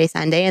Saturday,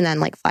 Sunday, and then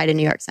like fly to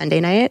New York Sunday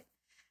night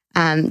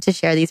to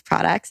share these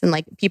products. And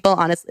like people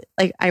honestly,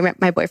 like I remember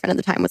my boyfriend at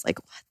the time was like,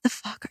 what the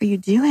fuck are you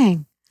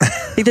doing?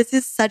 Like, this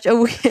is such a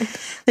weird,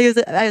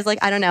 I was like,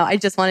 I don't know. I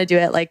just want to do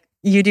it. Like,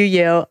 you do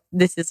you.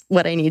 This is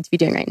what I need to be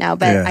doing right now.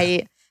 But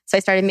I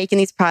started making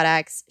these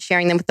products,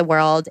 sharing them with the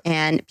world,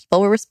 and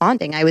people were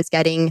responding. I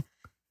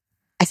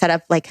set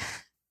up like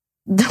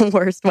the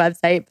worst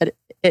website, but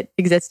it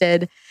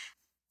existed.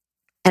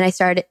 And I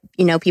started,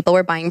 people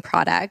were buying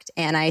product,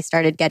 and I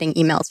started getting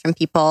emails from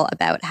people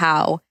about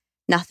how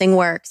nothing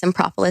works and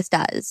propolis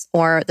does.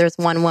 Or there's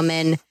one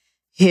woman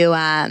who,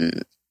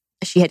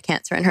 she had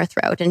cancer in her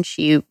throat, and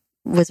she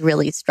was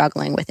really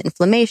struggling with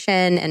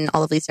inflammation and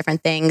all of these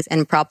different things.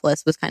 And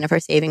propolis was kind of her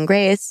saving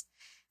grace.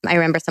 I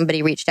remember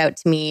somebody reached out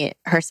to me.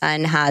 Her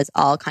son has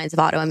all kinds of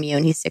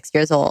autoimmune. He's 6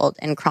 years old,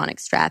 and chronic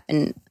strep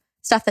and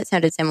stuff that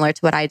sounded similar to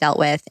what I dealt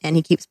with. And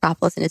he keeps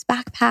propolis in his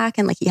backpack,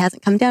 and like he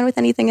hasn't come down with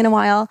anything in a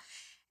while.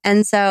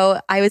 And so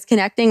I was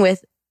connecting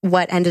with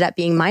what ended up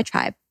being my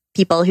tribe,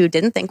 people who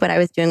didn't think what I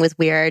was doing was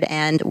weird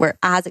and were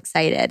as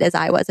excited as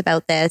I was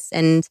about this.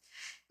 And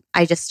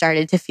I just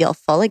started to feel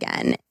full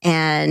again.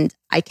 And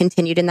I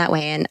continued in that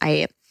way. And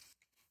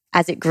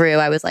as it grew,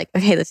 I was like,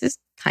 okay, this is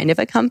kind of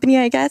a company,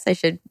 I guess. I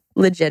should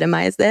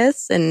legitimize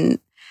this. And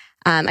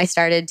I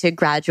started to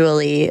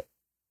gradually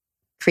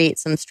create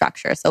some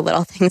structure. So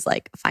little things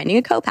like finding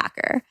a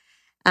co-packer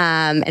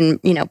and,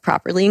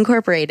 properly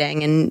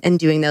incorporating and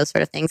doing those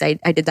sort of things. I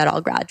did that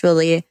all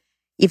gradually.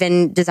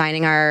 Even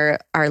designing our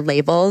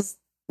labels,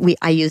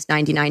 I used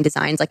 99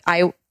 designs. Like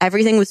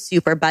everything was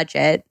super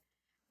budget.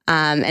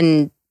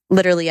 And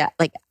literally,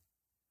 like,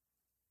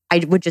 I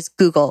would just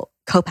Google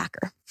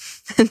co-packer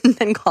and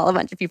then call a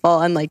bunch of people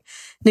and like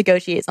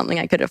negotiate something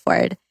I could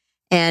afford,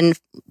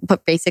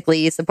 but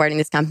basically supporting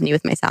this company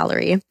with my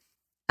salary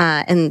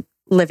and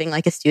living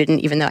like a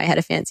student, even though I had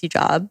a fancy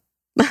job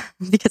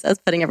because I was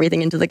putting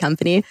everything into the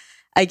company.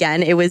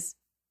 Again, it was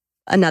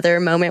another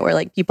moment where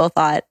like people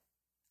thought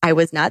I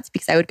was nuts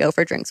because I would go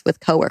for drinks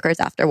with coworkers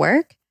after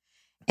work.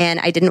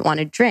 And I didn't want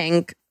to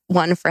drink,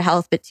 one, for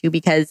health, but two,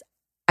 because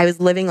I was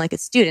living like a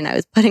student. I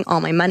was putting all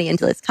my money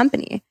into this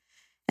company.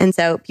 And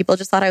so people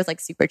just thought I was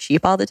like super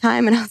cheap all the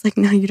time. And I was like,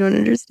 no, you don't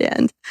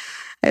understand.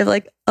 I have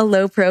like a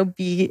low pro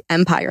B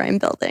empire I'm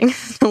building.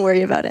 Don't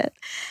worry about it.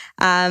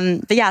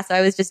 But yeah, so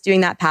I was just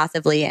doing that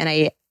passively.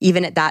 And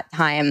even at that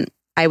time,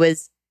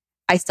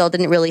 I still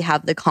didn't really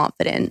have the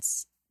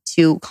confidence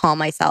to call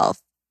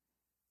myself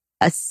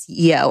a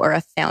CEO or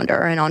a founder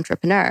or an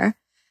entrepreneur.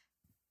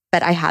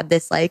 But I had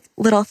this like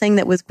little thing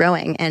that was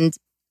growing. And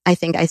I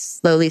think I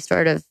slowly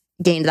sort of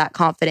gained that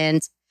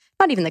confidence.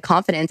 Not even the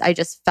confidence. I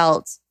just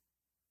felt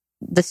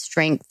the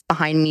strength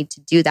behind me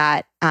to do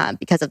that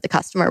because of the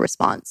customer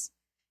response.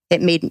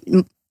 It made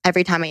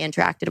every time I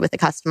interacted with a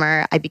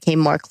customer, I became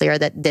more clear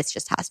that this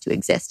just has to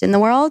exist in the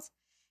world.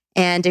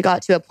 And it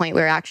got to a point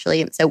where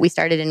so we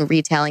started in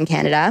retail in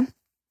Canada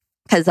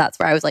because that's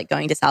where I was like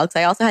going to sell. Because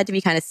I also had to be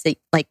kind of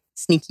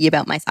sneaky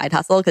about my side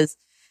hustle because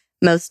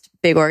most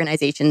big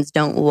organizations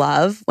don't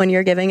love when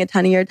you're giving a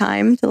ton of your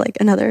time to like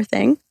another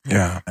thing.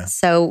 Yeah.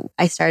 So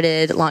I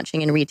started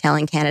launching in retail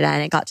in Canada,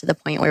 and it got to the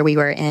point where we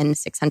were in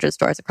 600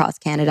 stores across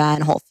Canada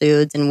and Whole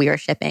Foods, and we were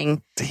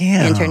shipping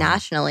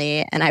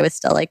internationally. And I was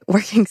still like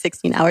working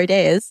 16-hour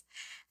days.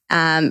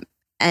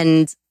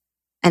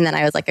 And then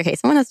I was like, okay,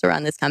 someone has to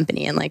run this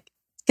company, and like,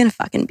 it's going to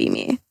fucking be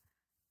me.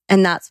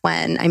 And that's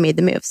when I made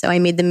the move. So I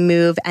made the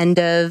move end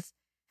of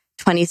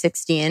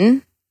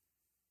 2016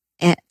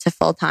 to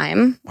full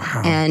time.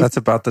 Wow. And that's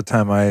about the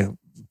time I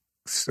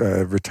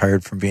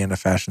retired from being a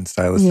fashion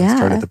stylist and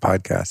started the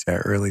podcast. Yeah,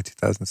 early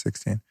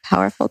 2016.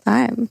 Powerful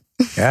time.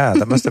 Yeah,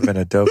 that must have been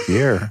a dope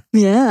year.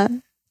 Yeah.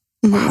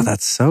 Mm-hmm. Wow,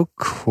 that's so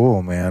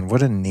cool, man.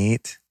 What a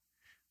neat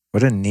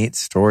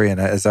story. And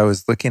as I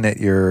was looking at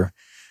your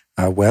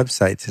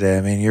website today,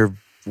 I mean, your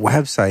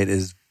website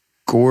is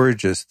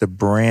gorgeous. The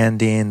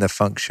branding, the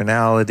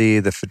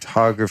functionality, the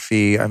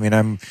photography. I mean,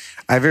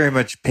 I very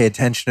much pay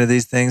attention to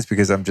these things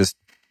because I'm just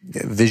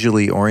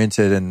visually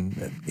oriented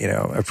and,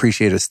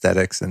 appreciate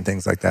aesthetics and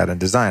things like that and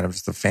design. I'm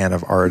just a fan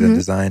of art and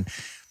design,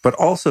 but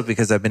also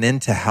because I've been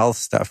into health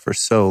stuff for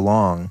so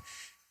long,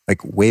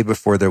 like way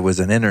before there was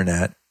an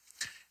internet.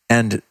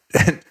 And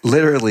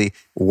literally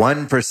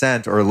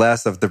 1% or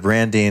less of the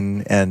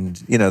branding and,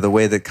 the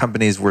way that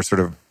companies were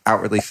sort of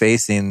outwardly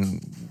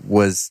facing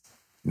was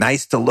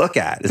nice to look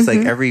at. It's like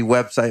every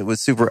website was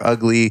super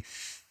ugly.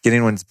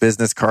 Getting one's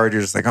business card,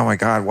 you're just like, oh my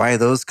God, why are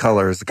those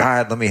colors?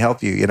 God, let me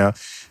help you,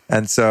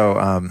 And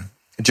so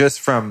just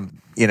from,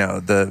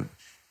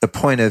 the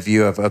point of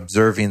view of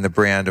observing the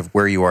brand of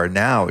where you are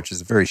now, which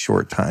is a very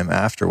short time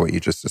after what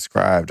you just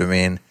described. I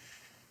mean,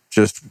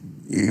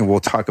 we'll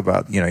talk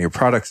about, your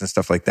products and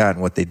stuff like that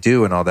and what they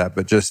do and all that,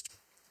 but just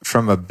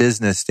from a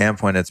business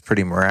standpoint, it's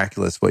pretty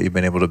miraculous what you've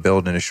been able to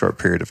build in a short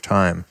period of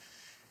time.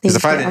 Because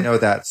if I didn't know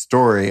that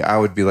story, I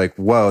would be like,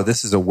 whoa,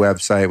 this is a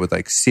website with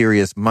like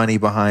serious money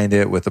behind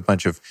it, with a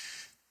bunch of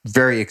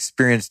very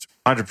experienced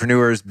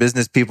entrepreneurs,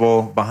 business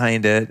people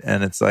behind it.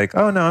 And it's like,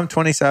 oh no, I'm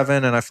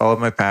 27 and I followed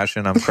my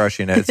passion. I'm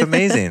crushing it. It's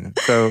amazing.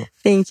 So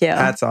thank you.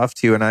 Hats off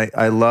to you. And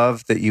I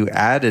love that you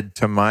added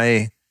to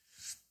my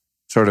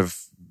sort of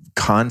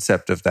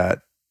concept of that,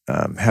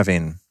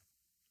 having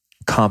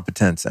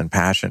competence and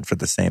passion for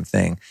the same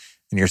thing.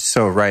 And you're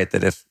so right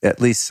that if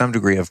at least some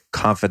degree of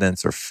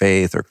confidence or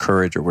faith or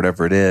courage or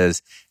whatever it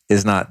is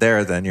not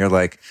there, then you're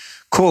like,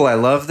 cool, I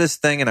love this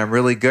thing and I'm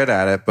really good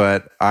at it,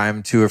 but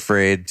I'm too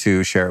afraid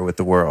to share it with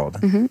the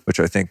world, which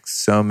I think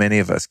so many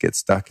of us get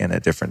stuck in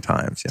at different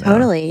times. You know?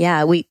 Totally.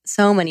 Yeah.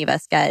 So many of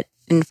us get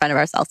in front of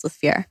ourselves with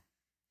fear.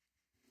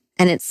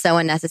 And it's so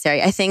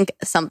unnecessary. I think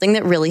something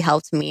that really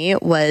helped me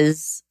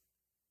was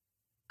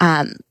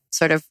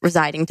sort of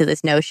residing to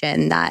this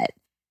notion that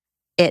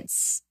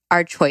it's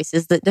our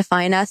choices that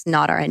define us,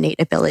 not our innate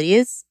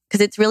abilities.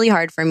 Because it's really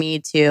hard for me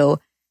to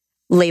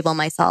label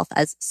myself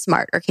as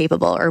smart or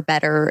capable or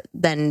better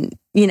than,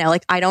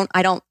 like I'm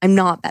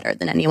not better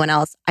than anyone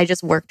else. I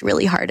just worked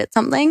really hard at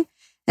something.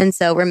 And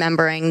so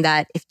remembering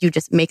that if you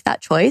just make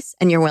that choice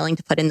and you're willing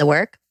to put in the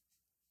work,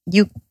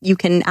 you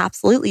can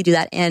absolutely do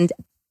that and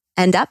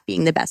end up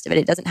being the best of it.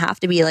 It doesn't have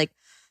to be like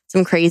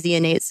some crazy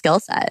innate skill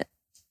set.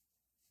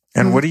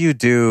 And what do you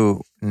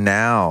do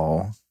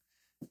now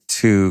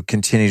to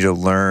continue to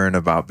learn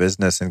about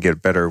business and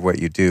get better at what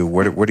you do?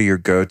 What are your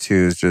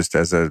go-tos just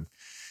as a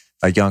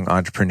young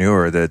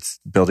entrepreneur that's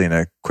building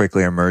a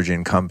quickly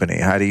emerging company?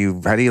 How do you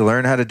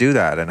learn how to do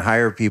that and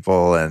hire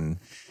people and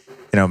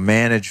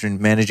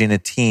managing a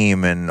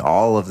team and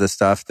all of the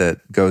stuff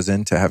that goes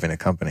into having a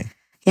company?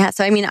 Yeah,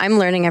 so I'm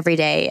learning every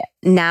day.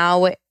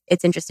 Now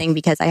it's interesting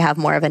because I have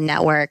more of a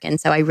network, and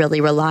so I really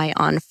rely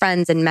on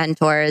friends and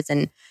mentors,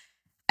 and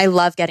I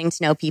love getting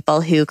to know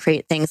people who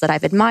create things that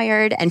I've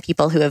admired and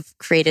people who have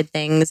created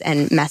things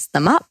and messed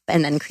them up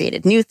and then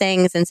created new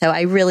things. And so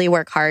I really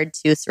work hard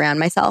to surround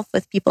myself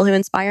with people who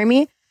inspire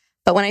me.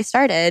 But when I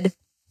started,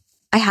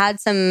 I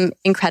had some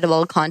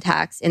incredible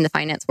contacts in the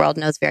finance world,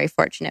 and I was very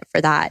fortunate for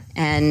that.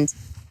 And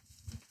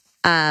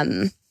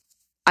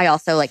I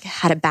also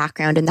had a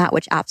background in that,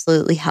 which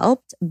absolutely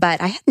helped.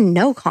 But I had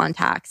no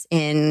contacts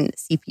in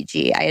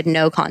CPG. I had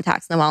no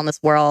contacts in the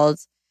wellness world.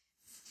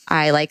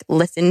 I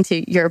listened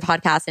to your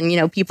podcast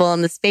and, people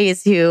in the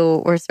space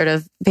who were sort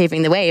of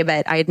paving the way,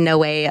 but I had no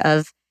way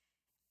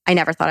I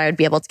never thought I would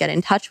be able to get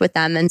in touch with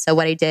them. And so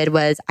what I did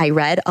was I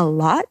read a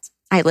lot.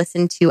 I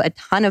listened to a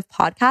ton of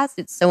podcasts.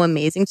 It's so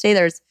amazing today.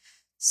 There's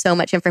so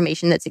much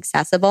information that's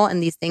accessible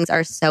and these things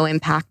are so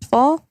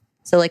impactful.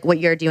 So what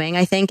you're doing,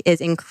 I think, is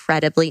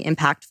incredibly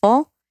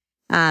impactful.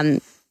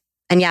 And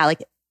yeah,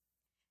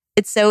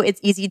 it's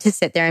easy to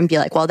sit there and be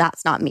like, well,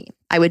 that's not me.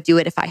 I would do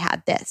it if I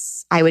had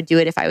this. I would do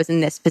it if I was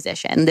in this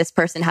position. This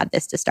person had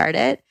this to start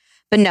it.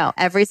 But no,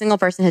 every single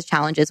person has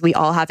challenges. We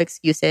all have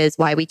excuses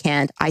why we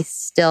can't. I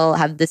still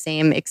have the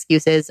same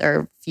excuses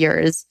or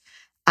fears.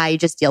 I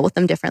just deal with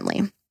them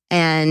differently.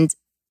 And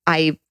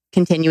I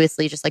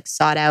continuously just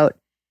sought out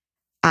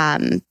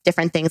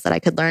different things that I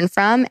could learn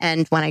from.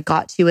 And when I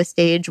got to a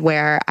stage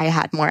where I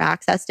had more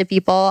access to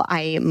people,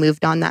 I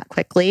moved on that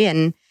quickly.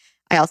 And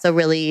I also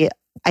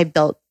I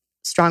built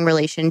strong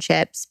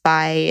relationships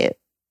by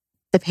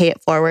the pay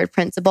it forward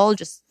principle,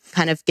 just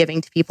kind of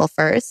giving to people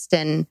first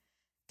and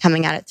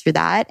coming at it through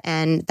that.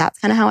 And that's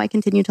kind of how I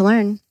continue to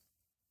learn.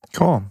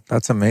 Cool.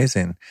 That's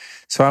amazing.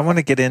 So I want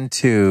to get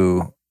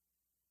into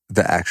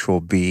the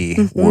actual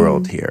bee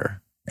world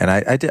here. And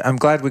I'm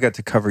glad we got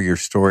to cover your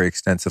story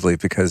extensively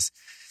because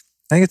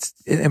I think it's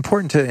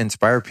important to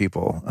inspire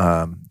people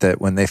that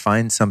when they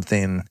find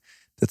something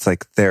that's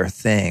their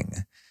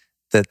thing,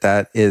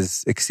 that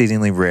is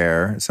exceedingly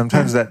rare.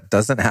 Sometimes that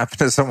doesn't happen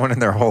to someone in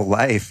their whole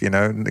life.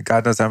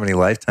 God knows how many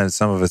lifetimes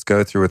some of us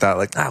go through without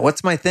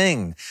what's my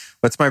thing?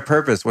 What's my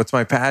purpose? What's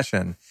my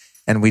passion?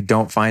 And we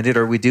don't find it,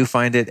 or we do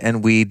find it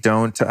and we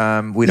don't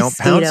pounce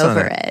on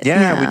it.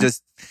 Yeah,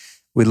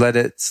 we let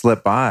it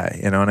slip by,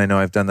 and I know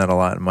I've done that a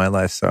lot in my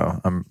life.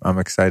 So I'm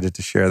excited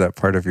to share that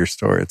part of your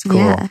story. It's cool.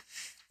 Yeah.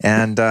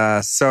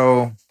 And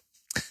so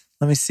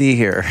let me see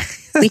here.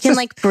 We can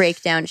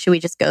break down. Should we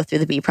just go through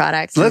the bee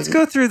products? Let's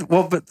go through.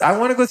 But I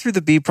want to go through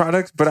the bee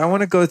products, but I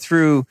want to go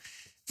through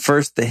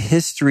first the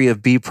history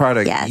of bee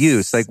product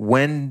use.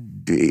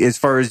 When, as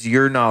far as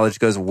your knowledge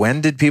goes,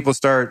 when did people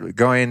start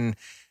going,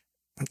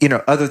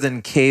 other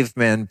than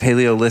cavemen,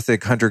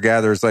 Paleolithic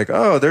hunter-gatherers,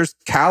 oh, there's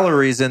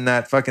calories in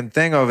that fucking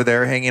thing over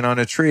there hanging on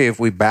a tree. If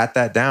we bat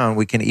that down,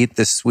 we can eat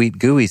this sweet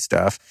gooey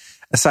stuff.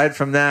 Aside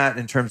from that,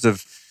 in terms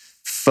of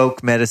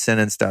folk medicine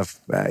and stuff,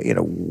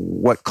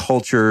 what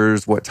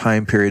cultures, what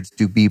time periods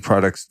do bee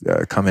products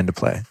come into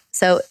play?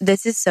 So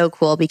this is so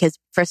cool because,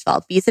 first of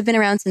all, bees have been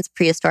around since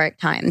prehistoric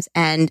times,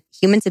 and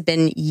humans have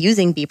been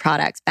using bee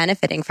products,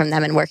 benefiting from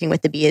them and working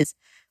with the bees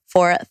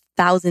for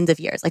thousands of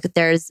years.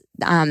 There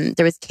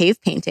was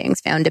cave paintings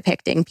found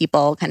depicting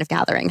people kind of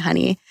gathering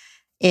honey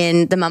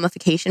in the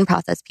mummification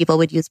process, people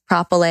would use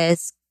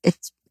propolis.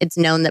 It's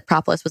known that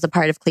propolis was a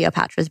part of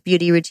Cleopatra's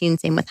beauty routine,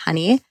 same with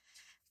honey.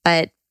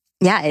 But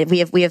yeah,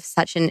 we have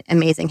such an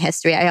amazing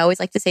history. I always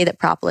like to say that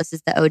propolis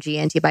is the OG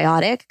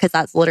antibiotic because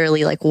that's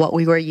literally like what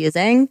we were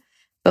using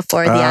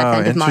before the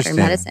advent of modern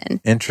medicine.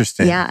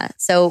 Interesting. Yeah.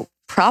 So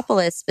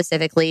propolis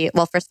specifically,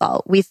 well, first of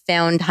all, we've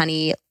found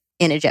honey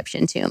in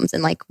Egyptian tombs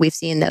and like we've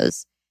seen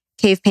those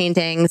cave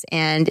paintings,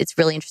 and it's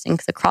really interesting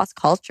because across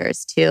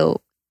cultures too,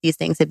 these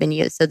things have been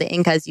used. So the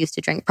Incas used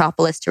to drink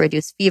propolis to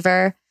reduce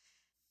fever.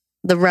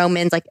 The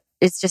Romans, like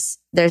there's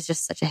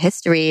just such a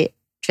history.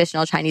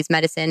 Traditional Chinese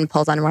medicine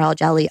pulls on royal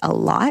jelly a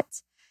lot.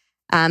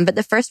 But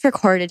the first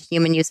recorded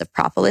human use of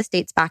propolis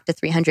dates back to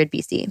 300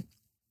 BC.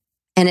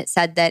 And it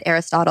said that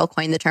Aristotle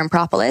coined the term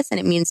propolis, and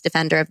it means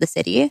defender of the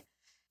city.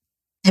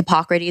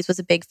 Hippocrates was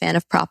a big fan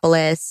of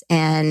propolis.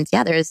 And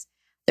yeah, there's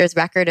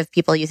record of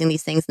people using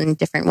these things in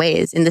different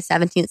ways. In the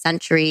 17th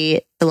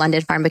century, the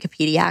London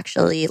Pharmacopoeia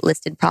actually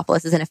listed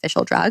propolis as an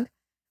official drug,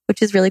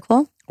 which is really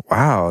cool.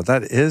 Wow,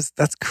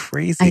 that's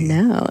crazy. I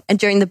know. And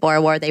during the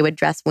Boer War, they would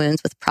dress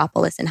wounds with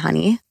propolis and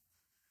honey.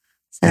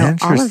 So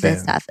all of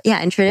this stuff.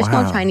 Yeah, in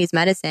traditional Chinese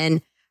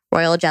medicine,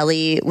 royal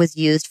jelly was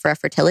used for a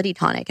fertility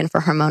tonic and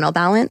for hormonal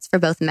balance for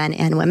both men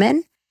and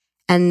women.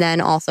 And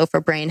then also for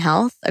brain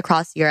health.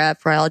 Across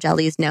Europe, royal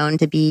jelly is known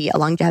to be a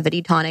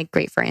longevity tonic,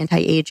 great for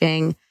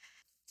anti-aging.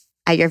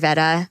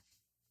 Ayurveda,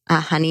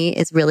 honey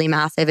is really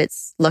massive.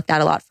 It's looked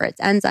at a lot for its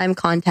enzyme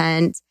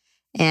content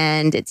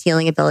and its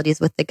healing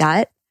abilities with the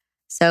gut.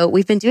 So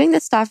we've been doing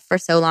this stuff for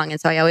so long.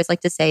 And so I always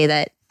like to say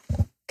that,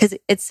 because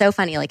it's so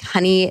funny, like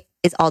honey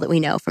is all that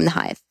we know from the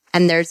hive.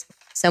 And there's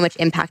so much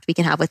impact we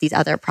can have with these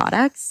other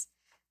products.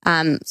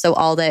 So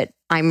all that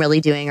I'm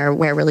really doing, or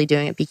we're really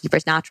doing at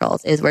Beekeepers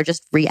Naturals, is we're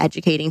just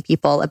re-educating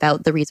people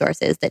about the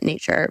resources that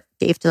nature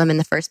gave to them in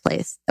the first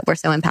place that were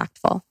so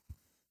impactful.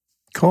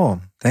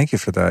 Cool. Thank you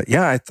for that.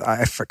 Yeah,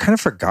 I kind of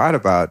forgot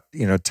about,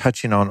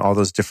 touching on all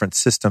those different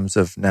systems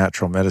of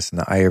natural medicine,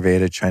 the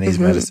Ayurveda, Chinese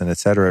medicine, et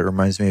cetera. It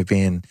reminds me of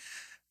being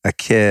a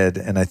kid.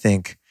 And I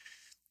think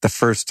the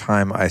first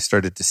time I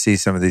started to see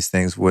some of these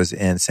things was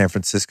in San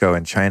Francisco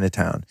in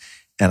Chinatown.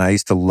 And I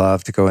used to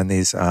love to go in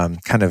these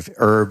kind of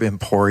herb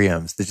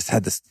emporiums. They just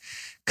had this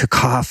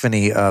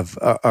cacophony of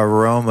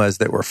aromas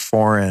that were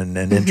foreign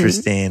and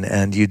interesting.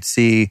 And you'd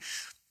see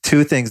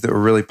two things that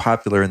were really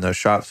popular in those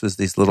shops was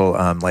these little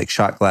like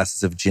shot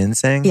glasses of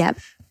ginseng. Yep.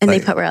 And they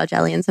put royal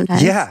jelly in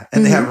sometimes. Yeah.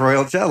 And they have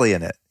royal jelly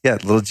in it. Yeah.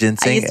 Little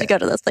ginseng. I used to go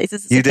to those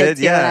places as you a kid did?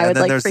 too, Yeah. and I would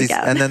then like there's freak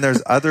out. And then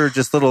there's other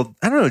just little,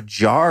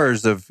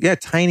 jars of,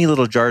 tiny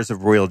little jars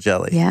of royal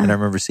jelly. Yeah. And I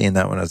remember seeing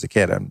that when I was a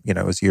kid.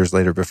 It was years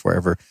later before I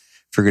ever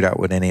figured out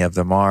what any of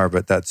them are,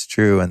 but that's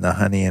true. And the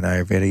honey and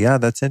Ayurveda, yeah,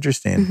 that's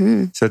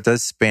interesting. So it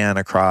does span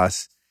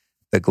across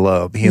the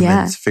globe.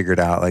 Humans figured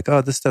out like,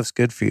 oh, this stuff's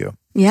good for you.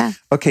 Yeah.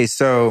 Okay,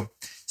 so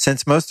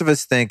since most of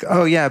us think,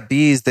 oh yeah,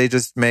 bees, they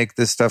just make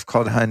this stuff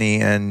called honey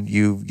and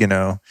you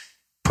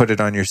put it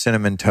on your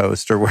cinnamon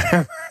toast or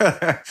whatever.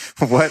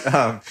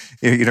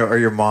 Or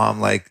your mom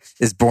like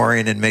is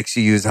boring and makes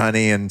you use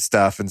honey and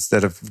stuff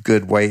instead of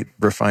good white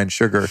refined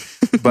sugar.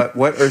 But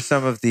what are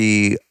some of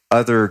the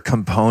other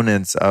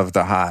components of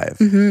the hive?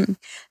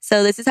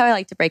 So this is how I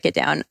like to break it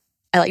down.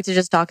 I like to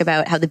just talk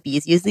about how the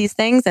bees use these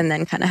things and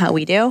then kind of how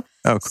we do.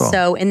 Oh, cool.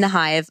 So in the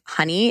hive,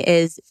 honey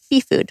is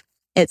bee food.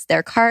 It's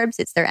their carbs.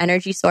 It's their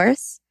energy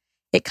source.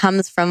 It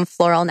comes from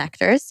floral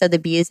nectars. So the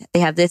bees, they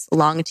have this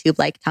long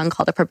tube-like tongue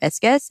called a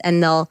proboscis,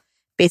 and they'll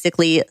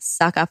basically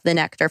suck up the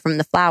nectar from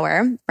the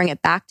flower, bring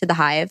it back to the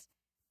hive,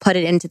 put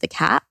it into the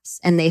caps,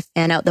 and they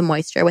fan out the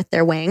moisture with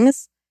their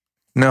wings.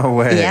 No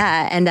way.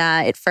 Yeah, and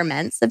it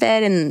ferments a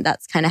bit, and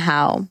that's kind of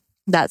how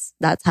that's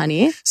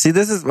honey. See,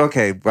 this is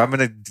okay. I'm going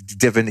to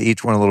dip into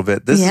each one a little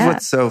bit. This is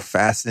what's so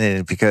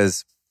fascinating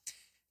because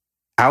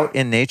out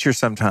in nature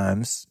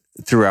sometimes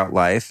throughout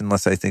life,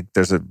 unless I think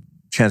there's a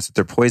chance that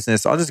they're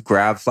poisonous, I'll just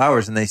grab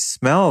flowers and they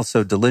smell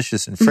so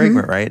delicious and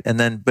fragrant, right? And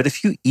then, but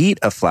if you eat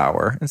a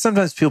flower, and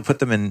sometimes people put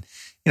them in,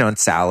 in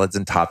salads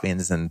and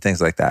toppings and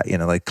things like that,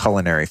 like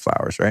culinary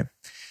flowers, right?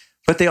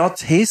 But they all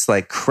taste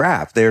like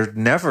crap. They're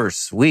never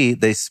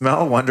sweet. They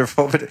smell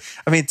wonderful. But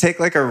take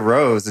like a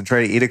rose and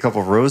try to eat a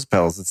couple rose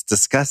petals. It's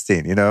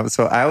disgusting,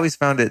 So I always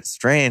found it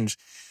strange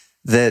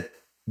that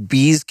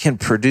bees can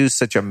produce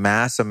such a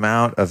mass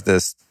amount of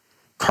this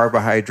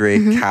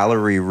carbohydrate,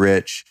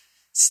 calorie-rich,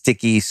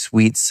 sticky,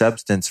 sweet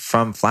substance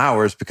from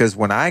flowers. Because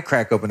when I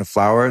crack open a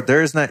flower,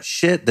 there's not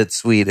shit that's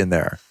sweet in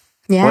there.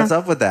 Yeah. What's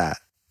up with that?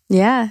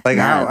 Yeah. Like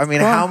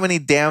how many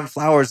damn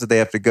flowers do they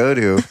have to go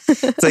to?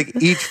 It's like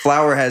each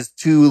flower has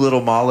 2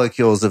 little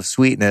molecules of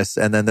sweetness,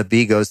 and then the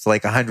bee goes to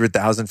like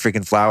 100,000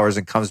 freaking flowers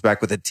and comes back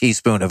with a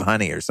teaspoon of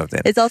honey or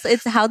something.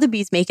 It's how the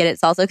bees make it.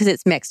 It's also because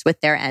it's mixed with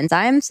their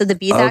enzymes. So the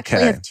bees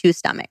actually have 2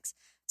 stomachs.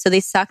 So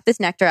they suck this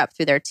nectar up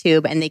through their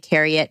tube and they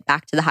carry it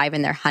back to the hive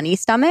in their honey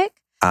stomach.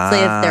 So they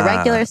have their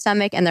regular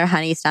stomach and their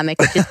honey stomach,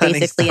 which is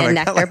basically a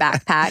nectar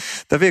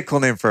backpack. That'd be a cool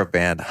name for a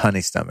band,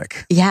 Honey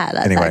Stomach. Yeah,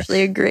 that's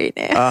actually a great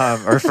name.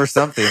 Or for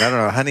something. I don't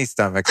know, Honey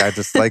Stomach. I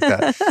just like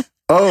that.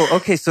 Oh,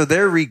 okay. So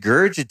they're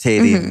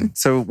regurgitating.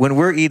 So when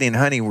we're eating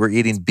honey, we're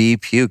eating bee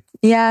puke.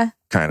 Yeah.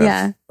 Kind of.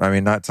 Yeah. I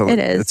mean, not to. It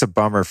is. It's a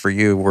bummer for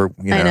you.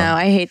 I know.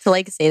 I hate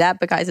to say that,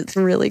 but guys, it's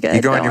really good.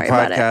 You go on your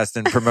podcast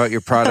and promote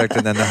your product,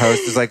 and then the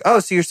host is like, "Oh,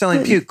 so you're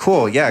selling puke?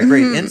 Cool, yeah,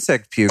 great.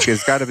 Insect puke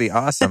has got to be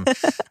awesome."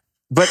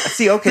 But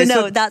see, okay, but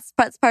no, that's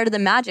part of the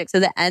magic. So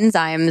the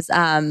enzymes,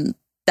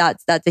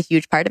 that's a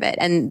huge part of it,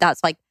 and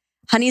that's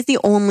honey is the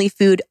only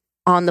food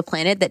on the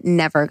planet that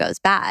never goes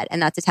bad,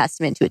 and that's a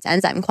testament to its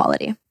enzyme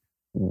quality.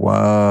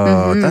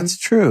 Whoa, that's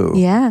true.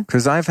 Yeah,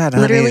 because I've had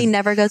honey literally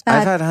never goes bad.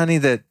 I've had honey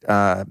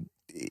that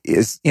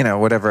is,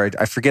 whatever.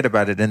 I forget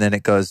about it, and then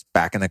it goes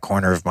back in the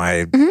corner of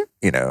my,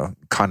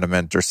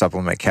 condiment or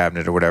supplement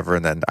cabinet or whatever,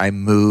 and then I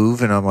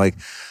move, and I'm like,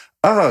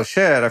 oh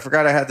shit, I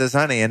forgot I had this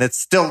honey, and it's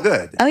still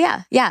good. Oh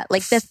yeah, yeah.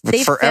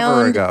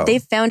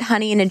 They've found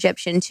honey in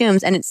Egyptian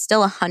tombs, and it's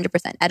still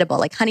 100%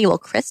 edible. Honey will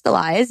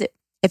crystallize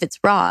if it's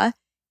raw.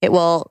 It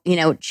will,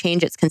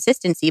 change its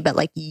consistency, but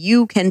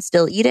you can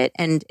still eat it,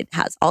 and it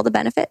has all the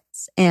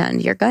benefits,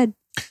 and you're good.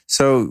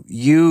 So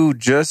you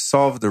just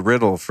solved the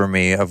riddle for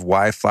me of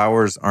why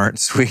flowers aren't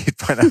sweet,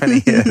 but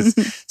honey is.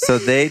 So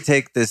they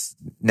take this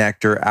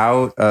nectar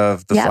out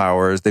of the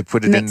flowers, they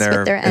put it in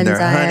their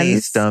honey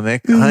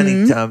stomach,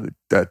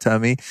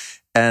 tummy,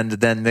 and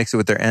then mix it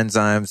with their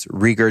enzymes,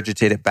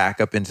 regurgitate it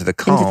back up into the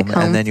comb,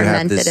 and then you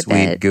have this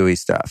sweet, gooey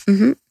stuff.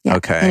 Yeah,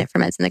 okay, and it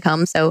ferments in the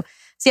comb. So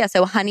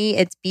honey,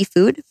 it's bee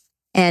food,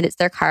 and it's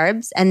their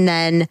carbs, and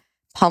then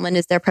pollen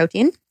is their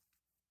protein.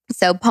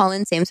 So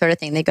pollen, same sort of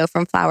thing. They go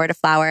from flower to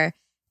flower.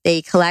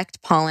 They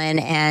collect pollen,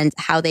 and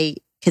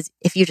because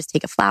if you just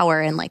take a flower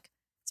and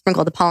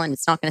sprinkle the pollen,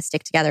 it's not going to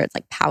stick together. It's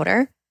like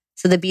powder.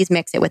 So the bees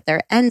mix it with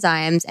their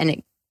enzymes,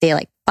 and they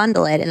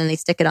bundle it, and then they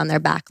stick it on their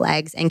back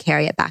legs and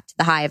carry it back to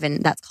the hive.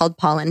 And that's called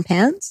pollen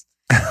pants.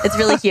 It's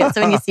really cute.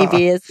 So when you see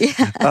bees,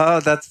 oh,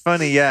 that's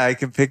funny. Yeah, I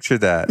can picture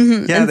that.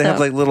 Yeah, they have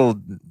little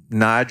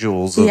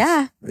nodules.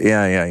 Yeah.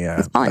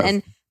 It's pollen.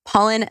 And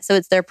pollen, so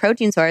it's their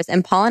protein source,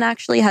 and pollen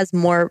actually has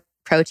more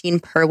protein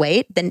per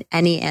weight than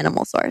any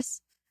animal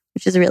source,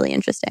 which is really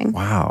interesting.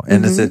 Wow.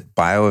 And is it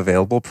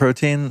bioavailable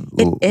protein?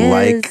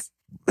 Like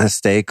a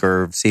steak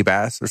or sea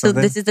bass or something?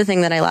 So this is the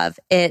thing that I love.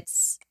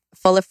 It's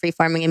full of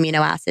free-forming amino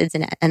acids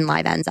and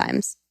live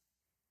enzymes.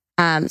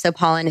 So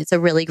pollen, it's a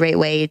really great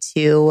way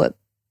to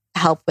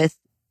help with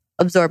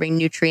absorbing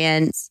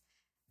nutrients,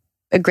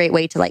 a great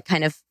way to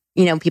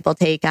people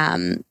take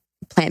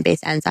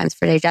plant-based enzymes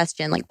for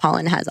digestion.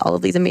 Pollen has all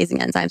of these amazing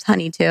enzymes,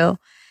 honey too.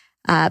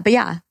 But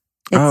yeah.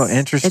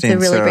 Interesting. It's a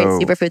really great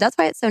superfood. That's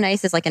why it's so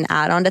nice as an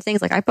add-on to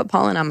things. I put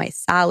pollen on my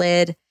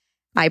salad.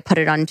 I put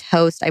it on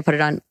toast. I put it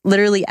on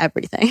literally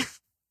everything.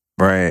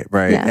 Right.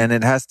 Yeah. And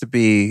it has to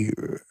be,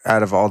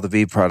 out of all the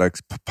bee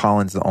products,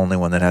 pollen's the only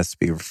one that has to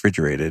be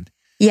refrigerated.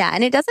 Yeah,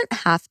 and it doesn't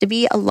have to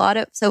be. A lot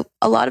of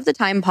the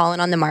time, pollen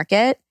on the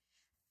market,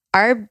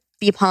 our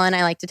bee pollen,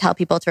 I like to tell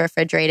people to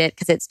refrigerate it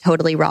because it's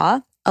totally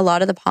raw. A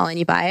lot of the pollen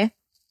you buy,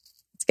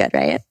 it's good,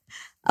 right?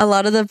 A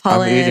lot of the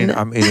pollen.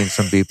 I'm eating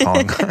some bee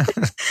pollen.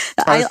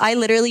 I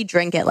literally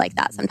drink it like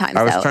that sometimes.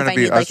 I was trying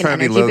to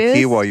be low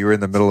key while you were in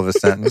the middle of a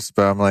sentence,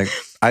 but I'm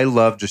I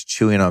love just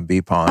chewing on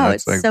bee pollen. Oh,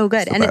 it's so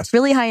good. And it's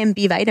really high in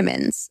B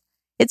vitamins.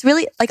 It's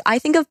really, I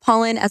think of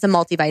pollen as a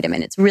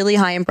multivitamin. It's really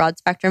high in broad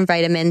spectrum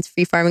vitamins,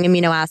 free-forming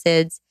amino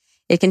acids.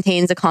 It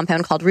contains a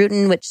compound called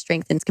rutin, which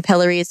strengthens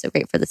capillaries, so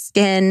great for the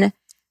skin.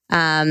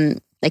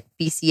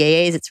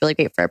 BCAAs, it's really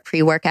great for a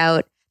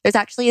pre-workout. There's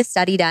actually a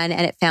study done,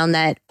 and it found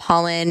that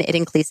pollen, it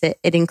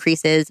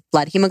increases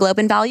blood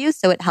hemoglobin values.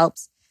 So it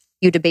helps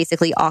you to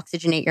basically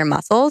oxygenate your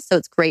muscles. So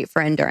it's great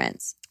for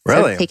endurance.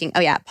 Really?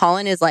 So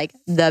pollen is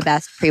the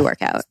best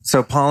pre-workout.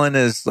 So pollen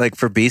is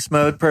for beast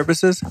mode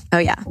purposes? Oh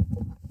yeah.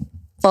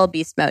 Full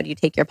beast mode, you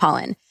take your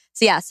pollen.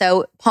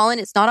 So pollen,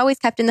 it's not always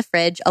kept in the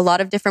fridge. A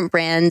lot of different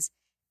brands,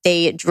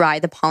 they dry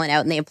the pollen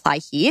out and they apply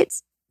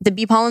heat. The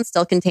bee pollen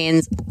still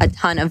contains a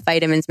ton of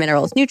vitamins,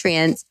 minerals,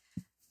 nutrients,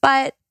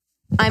 but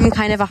I'm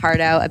kind of a hard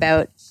out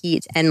about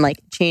heat and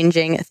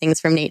changing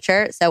things from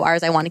nature. So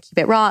ours, I want to keep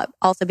it raw,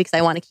 also because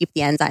I want to keep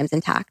the enzymes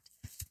intact.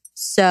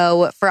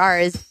 So for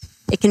ours,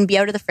 it can be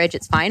out of the fridge.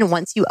 It's fine.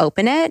 Once you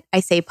open it, I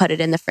say put it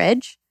in the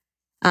fridge.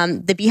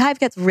 The beehive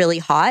gets really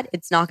hot.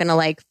 It's not going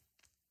to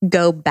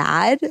go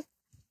bad.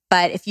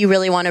 But if you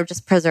really want to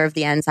just preserve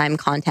the enzyme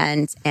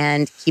content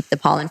and keep the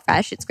pollen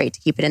fresh, it's great to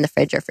keep it in the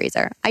fridge or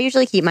freezer. I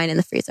usually keep mine in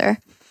the freezer.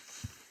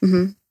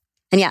 And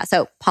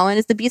so pollen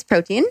is the bee's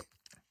protein.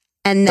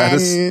 And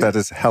then that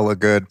is hella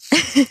good.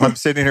 I'm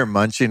sitting here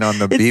munching on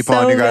the bee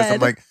pollen, you guys.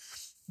 Good. I'm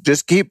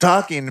just keep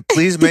talking.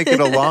 Please make it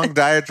a long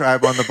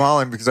diatribe on the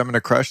pollen because I'm going to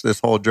crush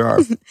this whole jar.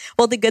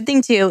 Well, the good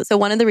thing too, so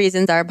one of the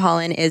reasons our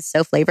pollen is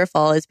so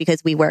flavorful is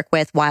because we work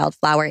with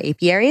wildflower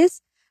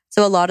apiaries.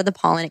 So a lot of the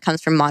pollen, it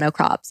comes from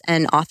monocrops,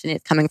 and often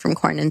it's coming from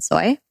corn and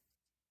soy.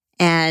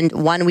 And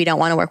one, we don't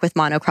want to work with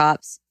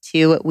monocrops.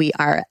 Two, we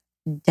are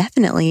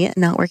definitely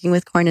not working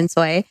with corn and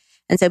soy.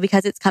 And so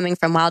because it's coming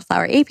from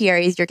wildflower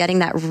apiaries, you're getting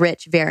that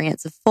rich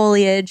variance of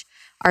foliage.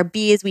 Our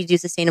bees, we do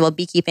sustainable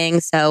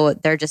beekeeping, so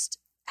they're just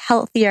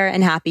healthier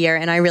and happier.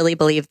 And I really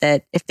believe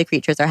that if the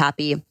creatures are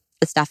happy,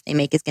 the stuff they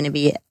make is going to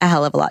be a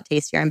hell of a lot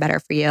tastier and better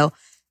for you.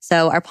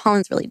 So our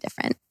pollen's really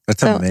different. That's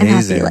so amazing. I'm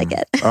happy you like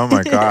it. Oh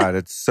my God,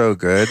 it's so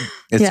good.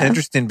 It's Yeah.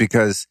 interesting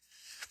because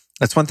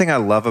that's one thing I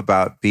love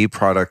about bee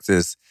products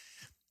is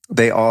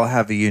they all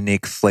have a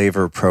unique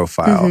flavor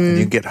profile. And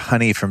you get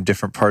honey from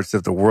different parts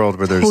of the world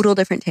where there's Total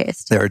different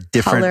taste. there are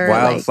different Color,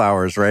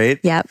 wildflowers, right?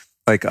 Yep.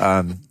 Like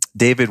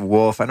David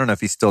Wolf, I don't know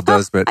if he still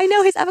does, but I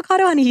know his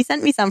avocado honey. He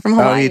sent me some from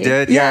Hawaii. oh, he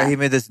did? Yeah, he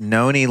made this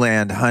Noni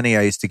Land honey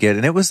I used to get.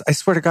 And it was, I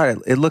swear to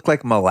God, it looked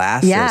like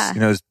molasses. Yeah.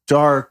 You know, it was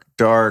dark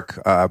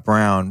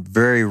brown,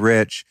 very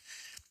rich.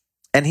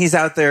 And he's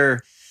out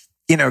there,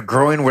 you know,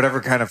 growing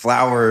whatever kind of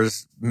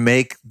flowers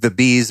make the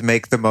bees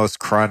make the most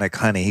chronic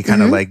honey. He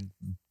kind of like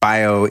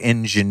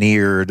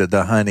bioengineered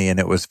the honey and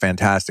it was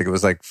fantastic. It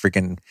was like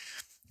freaking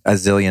 $1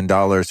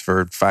 zillion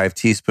for 5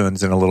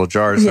 teaspoons in a little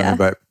jar or something. Yeah.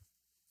 But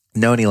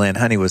Noni Land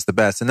honey was the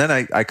best. And then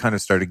I kind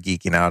of started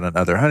geeking out on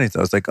other honeys. I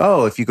was like,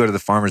 oh, if you go to the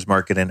farmer's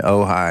market in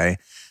Ojai,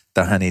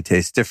 the honey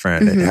tastes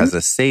different. It has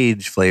a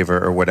sage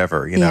flavor or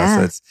whatever, you know? Yeah.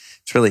 So it's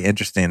really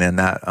interesting. And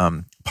that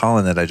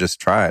pollen that I just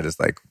tried is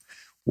like,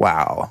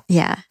 wow.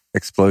 Yeah.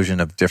 Explosion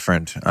of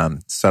different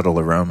subtle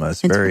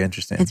aromas. Very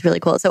interesting. It's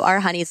really cool. So our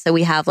honeys, so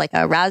we have like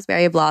a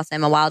raspberry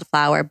blossom, a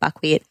wildflower,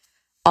 buckwheat,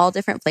 all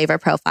different flavor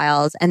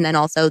profiles. And then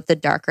also the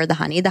darker the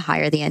honey, the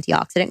higher the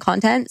antioxidant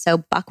content.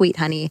 So buckwheat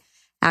honey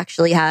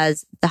actually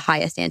has the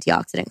highest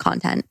antioxidant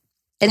content.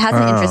 It has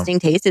an interesting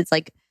taste. It's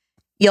like,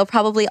 I'll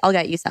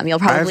get you some. You'll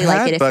probably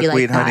like it if you like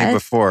buckwheat honey that.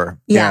 before.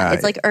 Yeah,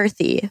 it's like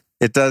earthy.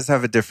 It does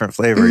have a different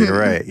flavor. You're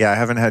right. Yeah, I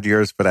haven't had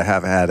yours, but I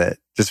have had it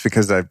just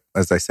because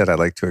as I said, I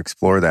like to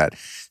explore that.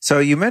 So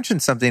you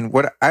mentioned something.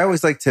 What I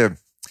always like to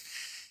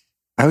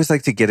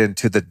get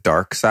into the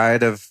dark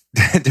side of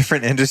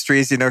different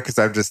industries, you know, because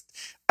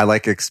I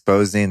like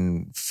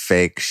exposing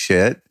fake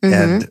shit.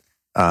 And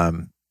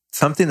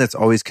something that's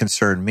always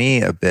concerned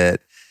me a bit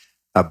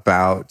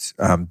about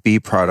bee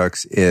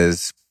products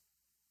is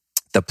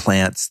the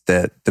plants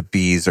that the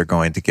bees are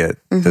going to get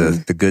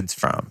the goods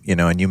from, you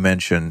know, and you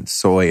mentioned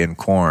soy and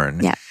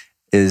corn. Yeah.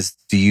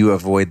 Do you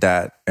avoid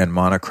that and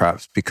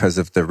monocrops because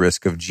of the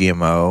risk of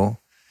GMO,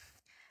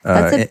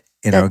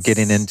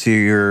 getting into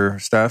your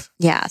stuff?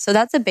 Yeah. So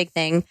that's a big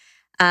thing.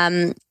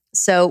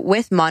 So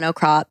with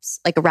monocrops,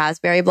 like a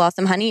raspberry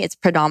blossom honey, it's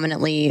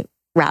predominantly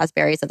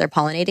raspberries that they're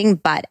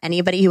pollinating. But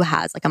anybody who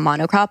has like a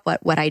monocrop,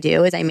 what I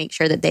do is I make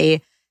sure that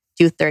they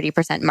do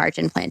 30%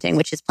 margin planting,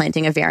 which is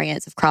planting a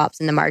variance of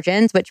crops in the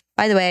margins, which,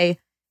 by the way,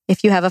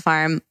 if you have a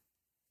farm,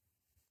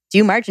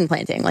 do margin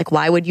planting. Like,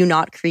 why would you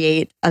not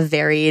create a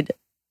varied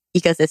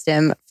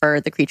ecosystem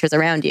for the creatures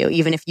around you,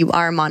 even if you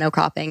are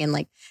monocropping? And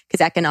like, because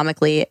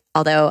economically,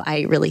 although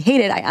I really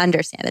hate it, I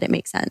understand that it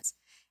makes sense.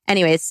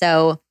 Anyways,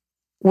 so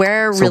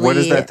what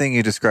is that thing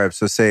you described?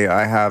 So say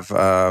I have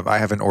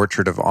an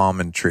orchard of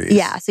almond trees.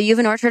 Yeah. So you have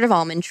an orchard of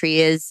almond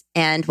trees.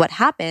 And what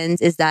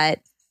happens is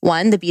that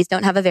one, the bees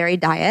don't have a varied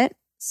diet.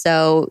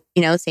 So,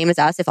 you know, same as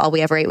us, if all we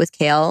ever ate was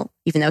kale,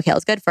 even though kale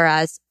is good for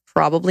us,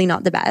 probably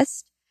not the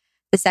best.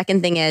 The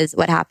second thing is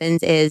what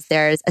happens is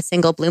there's a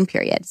single bloom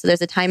period. So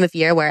there's a time of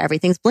year where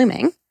everything's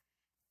blooming.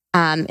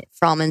 For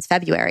almonds,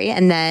 February.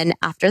 And then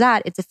after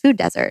that, it's a food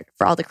desert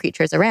for all the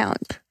creatures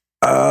around.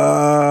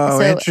 Oh,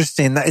 so,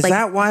 interesting. Is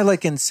that why,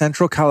 like in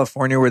Central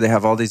California, where they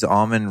have all these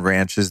almond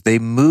ranches, they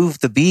move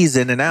the bees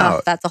in and out?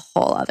 Oh, that's a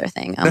whole other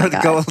thing. Oh my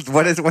God.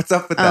 What's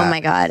up with that? Oh my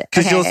God.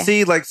 Because you'll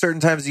see, like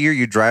certain times of year,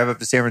 you drive up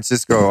to San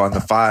Francisco on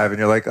the 5, and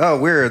you're like, oh,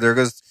 there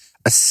goes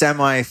a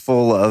semi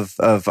full of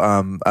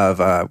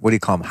what do you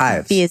call them?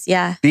 Hives. Bees,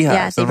 yeah.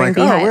 Beehives. Yeah, I'm like,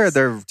 oh, where?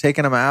 They're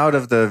taking them out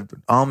of the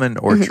almond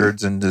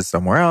orchards into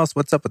somewhere else.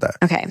 What's up with that?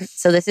 Okay,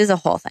 so this is a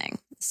whole thing.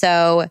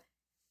 So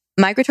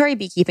migratory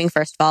beekeeping,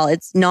 first of all,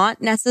 it's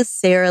not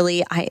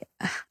necessarily, I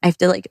have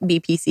to like be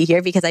PC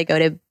here because I go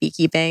to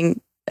beekeeping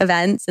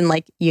events and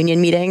like union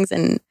meetings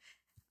and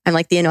I'm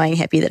like the annoying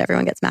hippie that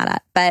everyone gets mad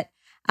at. But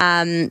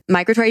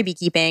migratory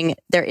beekeeping,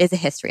 there is a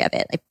history of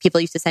it. Like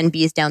people used to send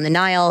bees down the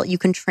Nile. You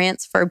can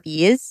transfer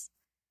bees,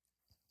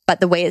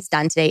 but the way it's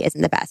done today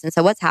isn't the best. And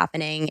so what's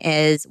happening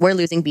is we're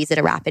losing bees at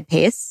a rapid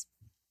pace.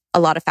 A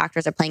lot of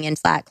factors are playing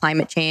into that.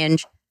 Climate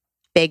change,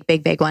 big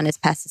one is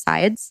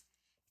pesticides.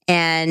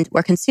 And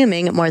we're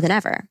consuming more than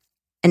ever.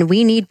 And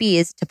we need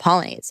bees to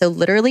pollinate. So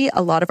literally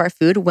a lot of our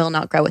food will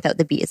not grow without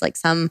the bees. Like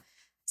some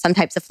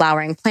types of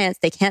flowering plants,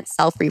 they can't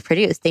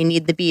self-reproduce. They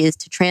need the bees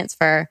to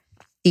transfer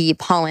the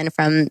pollen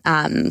from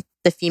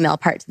the female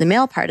part to the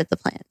male part of the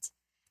plant.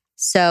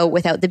 So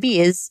without the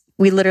bees,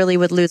 we literally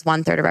would lose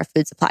 1/3 of our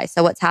food supply.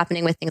 So what's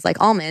happening with things like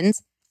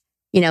almonds,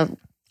 you know,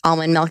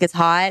 almond milk is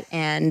hot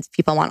and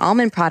people want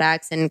almond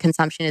products and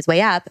consumption is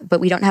way up, but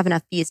we don't have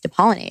enough bees to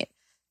pollinate.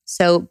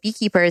 So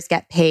beekeepers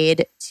get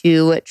paid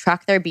to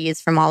truck their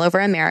bees from all over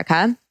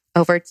America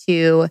over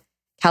to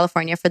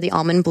California for the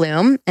almond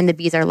bloom. And the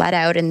bees are let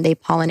out and they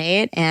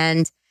pollinate.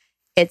 And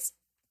it's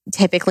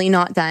typically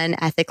not done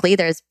ethically.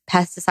 There's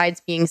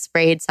pesticides being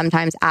sprayed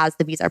sometimes as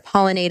the bees are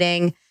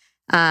pollinating.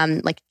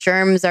 Like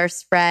germs are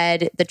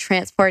spread. The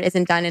transport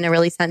isn't done in a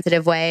really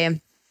sensitive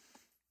way.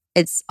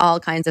 It's all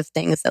kinds of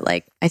things that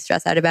like I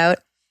stress out about.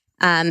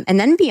 And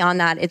then beyond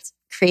that, it's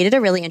created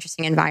a really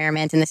interesting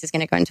environment. And this is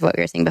going to go into what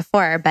we were saying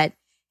before, but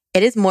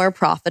it is more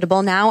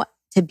profitable now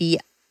to be,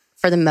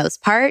 for the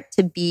most part,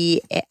 to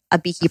be a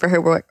beekeeper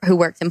who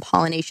works in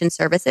pollination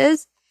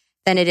services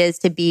than it is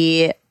to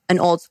be an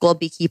old school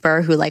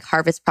beekeeper who like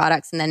harvests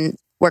products and then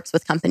works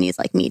with companies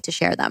like me to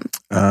share them.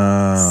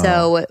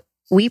 So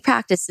we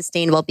practice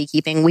sustainable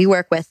beekeeping. We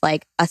work with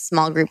like a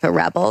small group of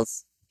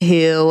rebels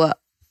who,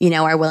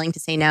 are willing to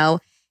say no.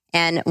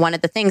 And one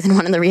of the things and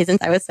one of the reasons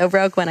I was so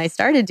broke when I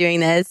started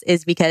doing this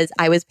is because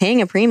I was paying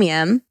a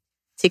premium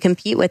to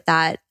compete with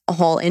that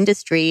whole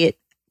industry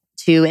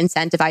to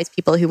incentivize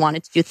people who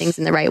wanted to do things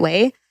in the right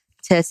way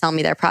to sell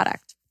me their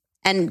product.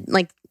 And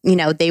like,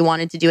 they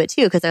wanted to do it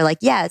too because they're like,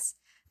 yes,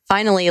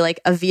 finally like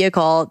a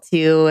vehicle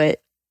to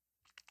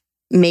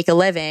make a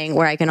living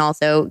where I can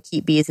also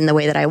keep bees in the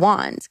way that I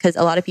want. Because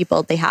a lot of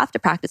people, they have to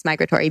practice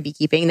migratory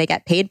beekeeping. They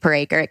get paid per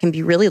acre. It can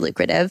be really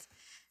lucrative,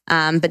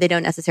 but they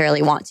don't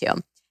necessarily want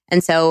to.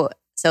 And so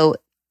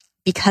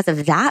because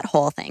of that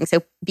whole thing,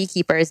 so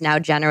beekeepers now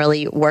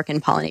generally work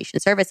in pollination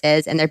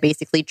services, and they're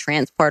basically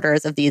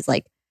transporters of these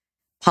like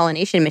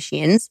pollination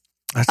machines.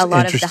 That's a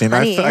lot interesting. Of the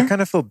honey, I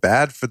kind of feel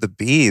bad for the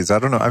bees. I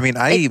don't know. I mean,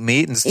 I eat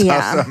meat and stuff.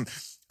 Yeah. So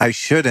I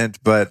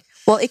shouldn't, but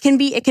well, it can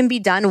be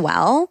done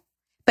well.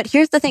 But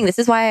here's the thing. This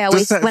is why I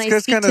always, when I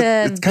speak to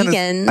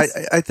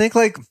vegans, I think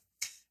like,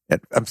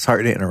 I'm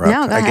sorry to interrupt.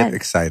 No, go I ahead. get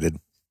excited.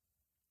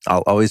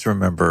 I'll always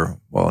remember,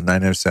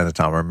 90% of the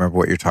time, I remember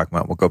what you're talking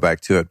about. We'll go back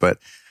to it. But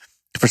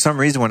for some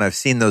reason, when I've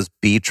seen those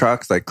bee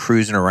trucks like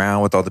cruising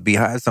around with all the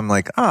beehives, I'm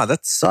like, that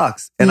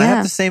sucks. And I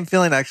have the same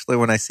feeling actually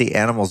when I see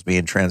animals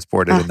being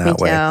transported in that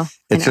way.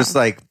 It's just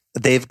like,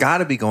 they've got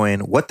to be going,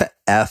 what the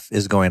F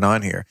is going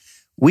on here?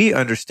 We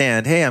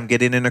understand, hey, I'm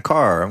getting in a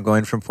car. I'm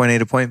going from point A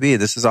to point B.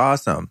 This is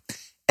awesome.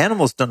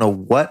 Animals don't know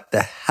what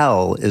the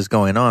hell is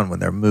going on when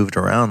they're moved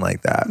around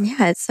like that.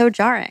 Yeah, it's so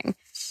jarring.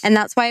 And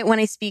that's why when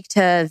I speak to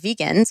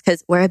vegans,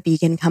 because we're a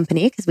vegan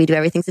company, because we do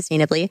everything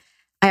sustainably,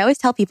 I always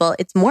tell people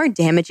it's more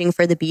damaging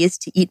for the bees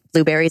to eat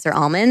blueberries or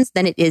almonds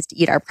than it is to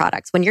eat our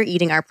products. When you're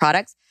eating our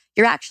products,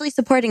 you're actually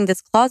supporting this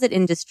closet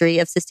industry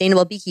of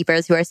sustainable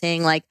beekeepers who are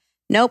saying like,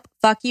 nope,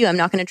 fuck you. I'm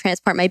not going to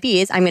transport my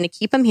bees. I'm going to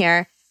keep them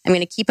here. I'm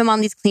going to keep them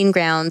on these clean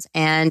grounds,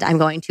 and I'm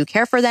going to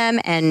care for them.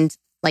 And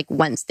like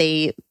once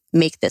they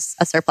make this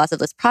a surplus of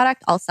this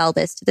product, I'll sell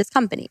this to this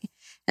company.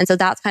 And so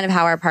that's kind of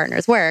how our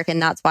partners work.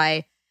 And that's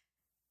why,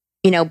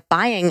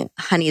 buying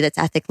honey that's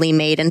ethically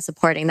made and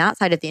supporting that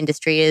side of the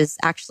industry is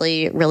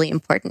actually really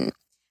important.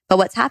 But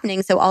what's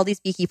happening, so all these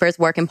beekeepers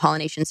work in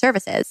pollination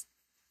services,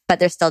 but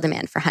there's still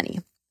demand for honey.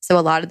 So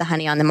a lot of the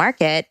honey on the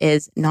market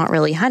is not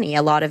really honey.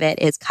 A lot of it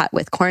is cut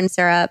with corn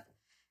syrup.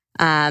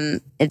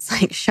 It's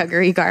like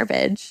sugary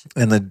garbage.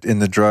 In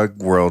the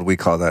drug world, we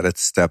call that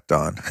it's stepped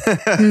on.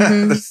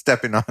 They're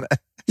stepping on it.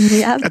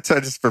 Yeah. I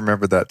just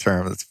remember that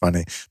term. That's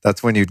funny.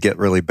 That's when you'd get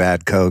really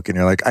bad Coke and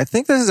you're like, I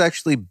think this is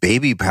actually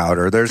baby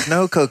powder. There's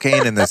no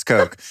cocaine in this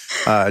Coke.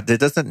 It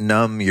doesn't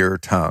numb your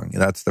tongue.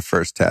 That's the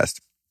first test.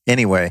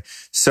 Anyway,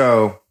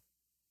 so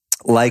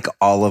like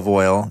olive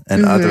oil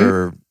and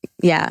other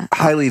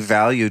highly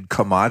valued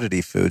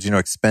commodity foods,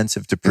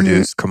 expensive to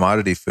produce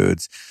commodity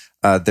foods,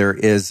 there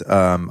is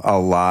a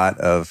lot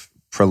of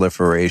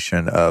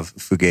proliferation of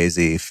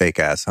fugazi fake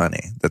ass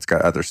honey that's got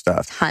other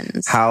stuff.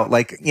 Tons. How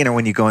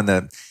when you go in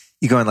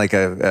like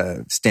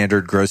a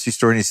standard grocery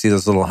store and you see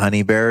those little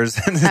honey bears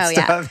and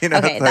stuff. Yeah.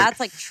 Okay, that's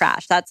like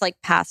trash. That's like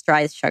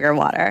pasteurized sugar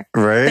water.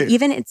 Right. But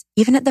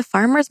even at the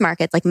farmers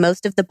markets, like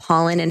most of the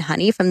pollen and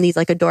honey from these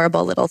like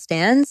adorable little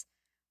stands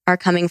are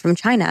coming from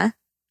China.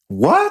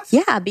 What?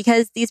 Yeah,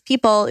 because these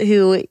people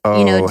who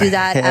do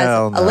that as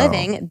a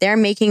living, they're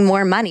making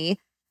more money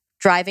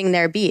driving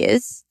their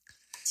bees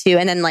to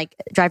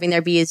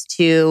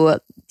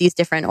these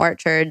different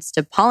orchards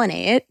to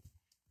pollinate.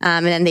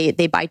 And then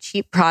they buy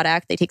cheap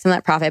product. They take some of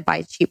that profit,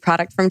 buy cheap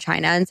product from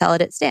China and sell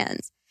it at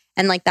stands.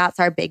 And like, that's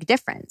our big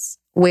difference,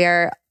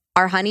 where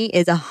our honey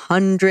is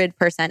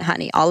 100%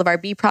 honey. All of our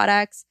bee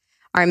products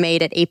are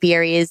made at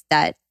apiaries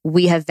that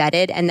we have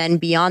vetted. And then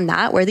beyond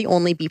that, we're the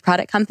only bee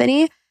product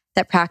company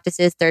that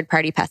practices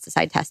third-party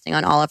pesticide testing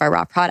on all of our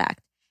raw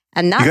product.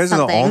 And that's you guys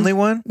are the only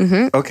one?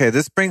 Mm-hmm. Okay,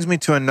 this brings me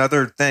to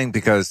another thing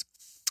because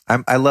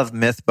I love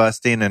myth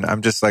busting, and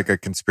I'm just like a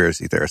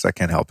conspiracy theorist. I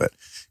can't help it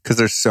because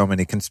there's so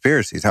many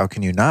conspiracies. How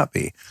can you not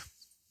be?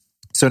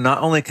 So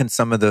not only can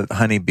some of the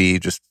honey be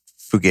just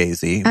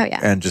fugazi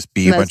and just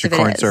be a bunch of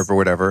corn syrup or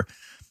whatever.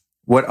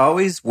 What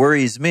always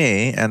worries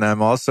me, and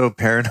I'm also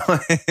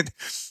paranoid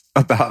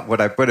about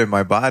what I put in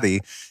my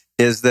body,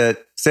 is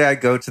that say I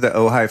go to the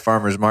Ojai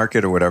Farmers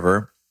Market or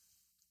whatever,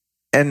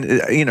 and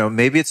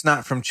maybe it's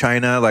not from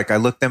China. Like I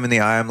look them in the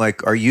eye. I'm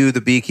like, "Are you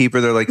the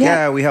beekeeper?" They're like,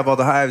 "Yeah, we have all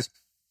the hives."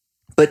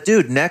 But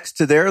dude, next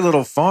to their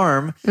little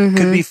farm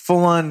could be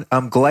full on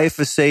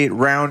glyphosate,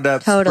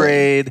 Roundup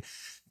sprayed,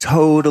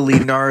 totally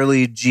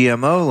gnarly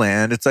GMO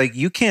land. It's like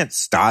you can't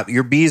stop.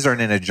 Your bees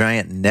aren't in a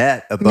giant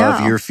net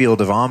above your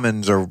field of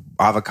almonds or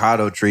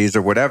avocado trees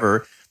or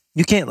whatever.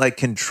 You can't like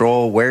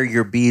control where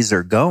your bees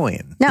are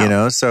going.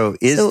 So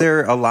is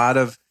there a lot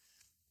of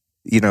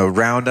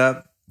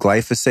Roundup,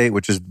 glyphosate,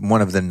 which is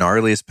one of the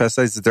gnarliest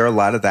pesticides. Is there a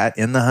lot of that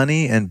in the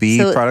honey and bee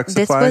product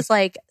supplies? This was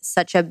like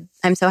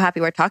I'm so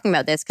happy we're talking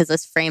about this because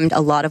this framed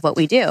a lot of what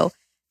we do.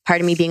 Part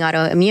of me being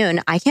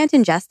autoimmune, I can't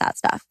ingest that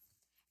stuff.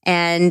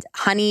 And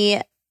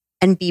honey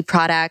and bee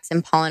products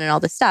and pollen and all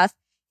this stuff,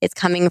 it's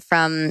coming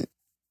from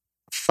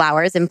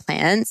flowers and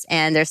plants,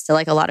 and there's still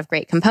like a lot of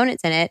great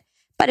components in it.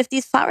 But if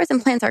these flowers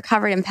and plants are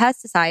covered in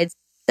pesticides,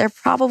 there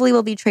probably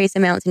will be trace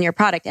amounts in your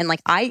product. And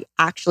like, I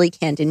actually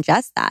can't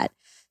ingest that.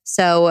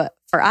 So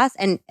for us,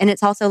 and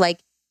it's also like,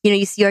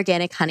 you see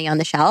organic honey on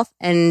the shelf,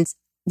 and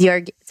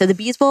so the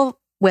bees will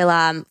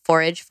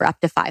forage for up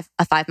to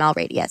a 5-mile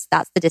radius.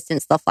 That's the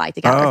distance they'll fly to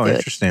gather food,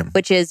 interesting.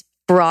 Which is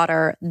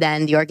broader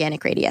than the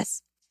organic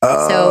radius.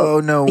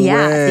 No way.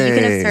 Yeah, so you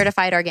can have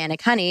certified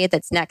organic honey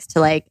that's next to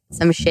like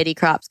some shitty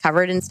crops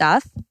covered in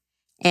stuff.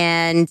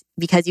 And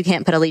because you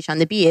can't put a leash on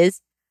the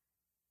bees,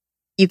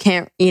 you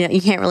can't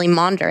really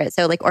monitor it.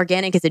 So like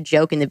organic is a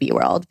joke in the bee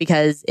world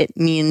because it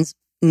means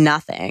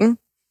nothing.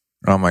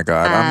 Oh my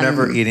God. I'm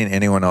never eating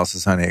anyone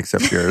else's honey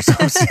except yours.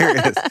 I'm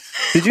serious.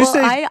 Did you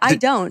say I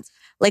don't.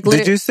 Like,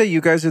 did you say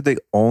you guys are the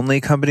only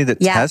company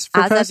that tests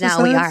for pesticides? As of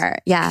now we are.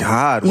 Yeah.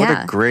 God, what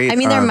a great... I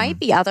mean, there might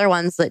be other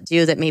ones that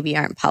do that maybe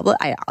aren't public.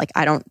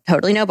 I don't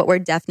totally know, but we're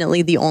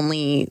definitely the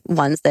only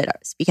ones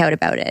that speak out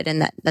about it.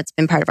 And that's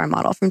been part of our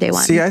model from day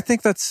one. See, I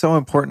think that's so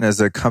important as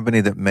a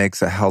company that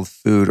makes a health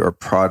food or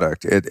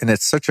product. And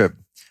it's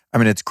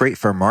it's great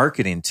for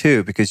marketing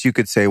too, because you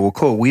could say, well,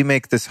 cool, we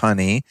make this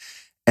honey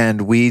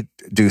and we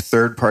do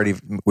third party,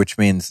 which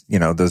means,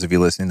 those of you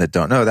listening that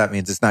don't know, that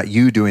means it's not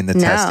you doing the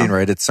testing,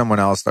 right? It's someone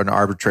else, an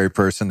arbitrary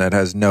person that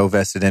has no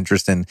vested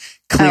interest in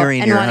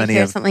clearing your honey. And want to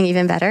hear something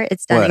even better?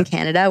 It's done in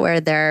Canada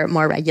where they're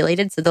more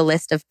regulated. So the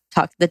list of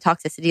the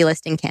toxicity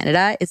list in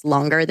Canada is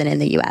longer than in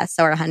the US.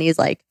 So our honey is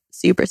like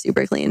super,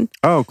 super clean.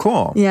 Oh,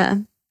 cool. Yeah.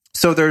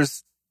 So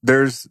there's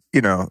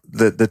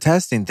the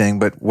testing thing,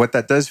 but what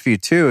that does for you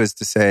too is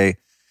to say,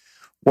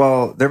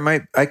 well,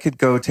 I could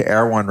go to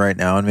Erewhon right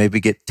now and maybe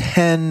get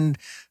 10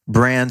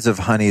 brands of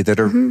honey that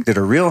are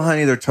real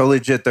honey. They're totally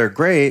legit. They're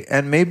great.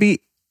 And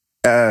maybe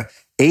 8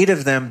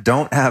 of them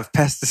don't have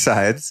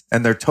pesticides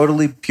and they're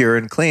totally pure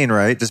and clean,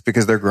 right? Just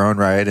because they're grown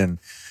right and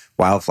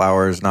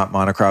wildflowers, not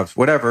monocrops,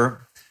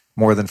 whatever,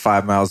 more than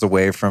 5 miles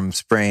away from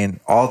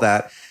spraying, all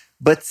that.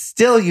 But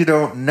still, you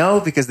don't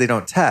know because they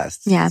don't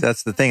test. Yeah. So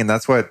that's the thing. And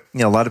that's what,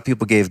 a lot of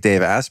people gave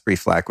Dave Asprey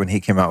flack when he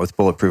came out with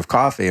Bulletproof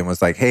Coffee and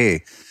was like,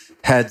 hey,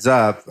 heads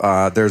up,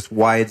 there's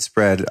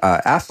widespread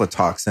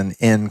aflatoxin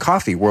in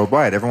coffee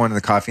worldwide. Everyone in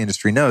the coffee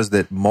industry knows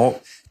that mold,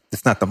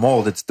 it's not the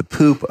mold, it's the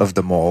poop of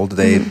the mold.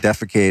 They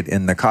defecate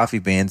in the coffee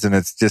beans, and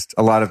it's just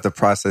a lot of the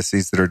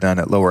processes that are done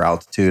at lower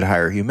altitude,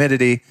 higher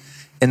humidity.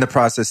 In the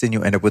process, and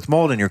you end up with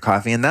mold in your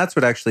coffee, and that's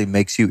what actually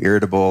makes you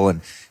irritable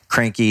and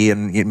cranky,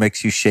 and it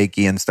makes you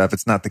shaky and stuff.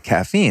 It's not the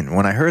caffeine.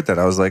 When I heard that,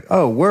 I was like,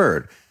 oh,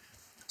 word.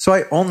 So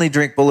I only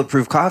drink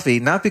Bulletproof coffee,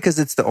 not because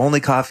it's the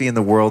only coffee in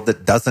the world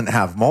that doesn't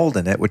have mold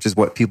in it, which is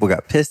what people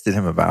got pissed at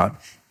him about.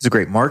 It's a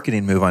great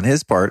marketing move on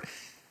his part.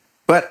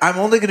 But I'm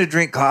only going to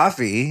drink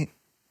coffee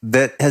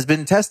that has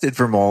been tested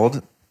for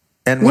mold.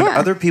 And when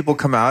other people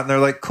come out and they're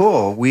like,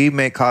 cool, we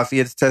make coffee,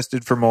 it's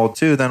tested for mold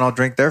too, then I'll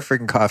drink their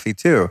freaking coffee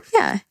too.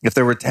 Yeah. If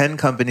there were 10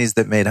 companies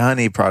that made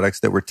honey products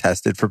that were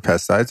tested for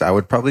pesticides, I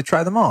would probably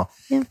try them all.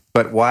 Yeah.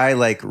 But why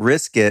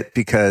risk it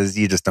because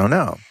you just don't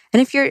know?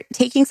 And if you're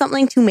taking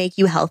something to make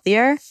you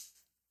healthier,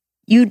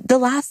 the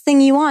last thing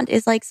you want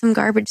is like some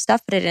garbage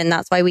stuff put it in.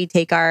 That's why we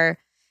take our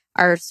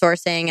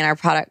sourcing and our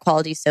product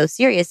quality so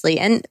seriously.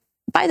 And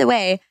by the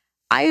way,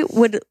 I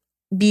would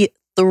be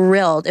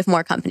thrilled if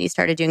more companies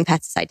started doing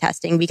pesticide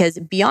testing, because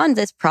beyond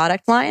this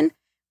product line,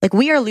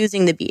 we are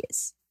losing the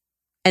bees.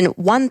 And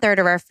 1/3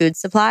 of our food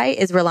supply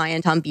is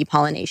reliant on bee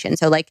pollination.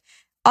 So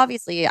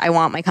obviously I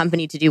want my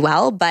company to do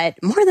well,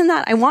 but more than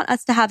that, I want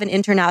us to have an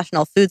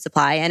international food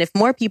supply. And if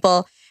more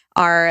people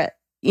are,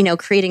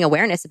 creating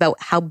awareness about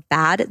how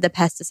bad the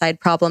pesticide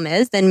problem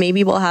is, then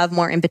maybe we'll have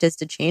more impetus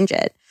to change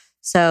it.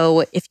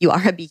 So if you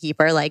are a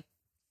beekeeper,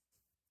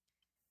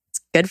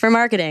 good for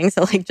marketing.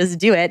 So just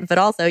do it. But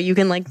also you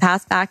can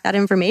pass back that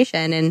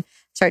information and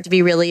start to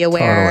be really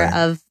aware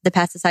of the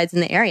pesticides in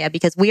the area,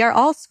 because we are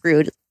all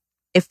screwed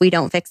if we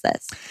don't fix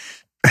this.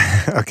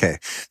 Okay.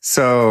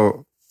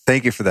 So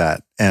thank you for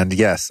that. And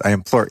yes, I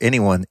implore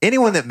anyone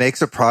that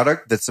makes a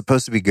product that's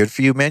supposed to be good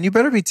for you, man, you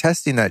better be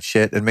testing that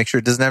shit and make sure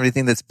it doesn't have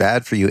anything that's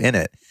bad for you in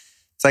it.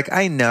 It's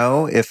I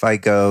know if I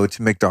go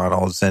to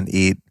McDonald's and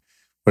eat,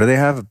 what do they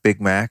have? A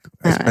Big Mac?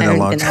 I spend a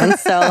long time.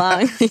 So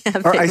long.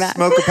 Or I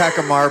smoke a pack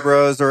of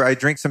Marlboros, or I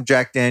drink some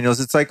Jack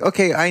Daniels. It's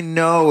okay, I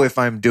know if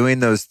I'm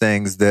doing those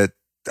things that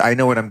I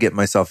know what I'm getting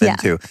myself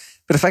into.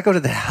 But if I go to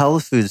the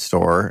health food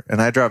store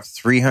and I drop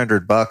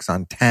 $300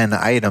 on 10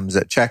 items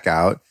at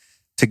checkout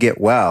to get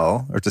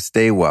well or to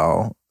stay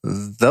well,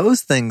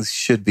 those things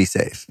should be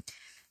safe.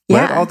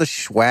 Let all the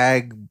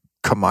swag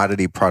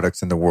commodity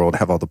products in the world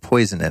have all the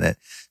poison in it.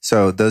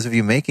 So those of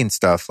you making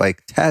stuff,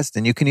 test,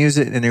 and you can use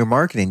it in your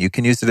marketing. You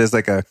can use it as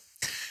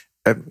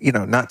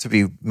not to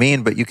be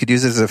mean, but you could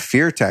use it as a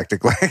fear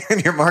tactic, like in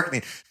your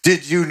marketing.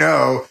 Did you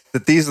know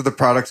that these are the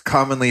products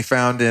commonly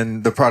found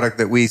in the product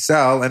that we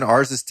sell, and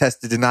ours is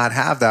tested to not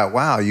have that?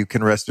 Wow, you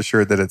can rest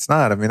assured that it's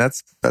not. I mean,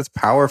 that's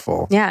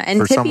powerful. Yeah, and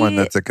for someone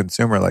that's a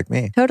consumer like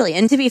me. Totally.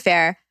 And to be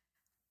fair,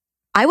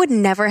 I would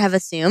never have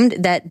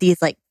assumed that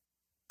these like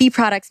bee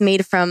products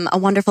made from a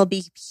wonderful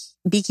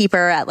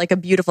beekeeper at like a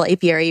beautiful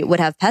apiary would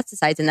have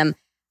pesticides in them.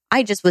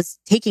 I just was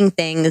taking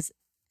things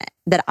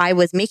that I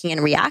was making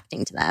and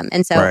reacting to them.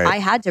 And so I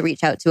had to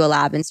reach out to a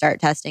lab and start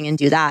testing and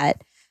do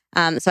that.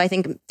 So I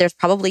think there's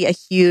probably a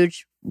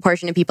huge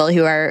portion of people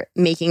who are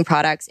making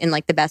products in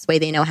like the best way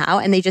they know how,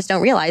 and they just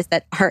don't realize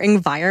that our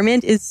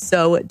environment is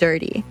so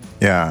dirty.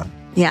 Yeah.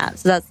 Yeah.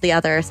 So that's the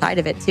other side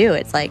of it too.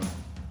 It's like,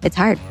 it's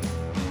hard.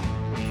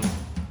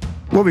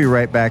 We'll be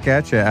right back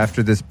at you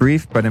after this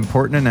brief but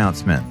important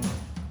announcement.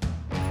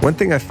 One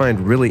thing I find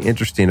really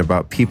interesting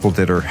about people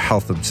that are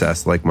health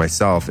obsessed like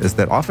myself is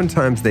that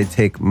oftentimes they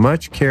take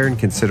much care and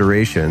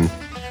consideration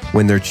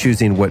when they're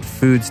choosing what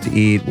foods to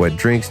eat, what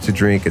drinks to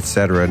drink,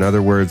 etc. In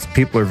other words,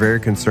 people are very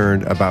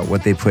concerned about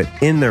what they put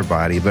in their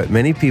body, but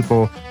many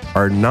people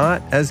are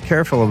not as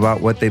careful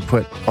about what they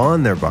put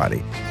on their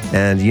body.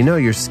 And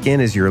your skin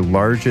is your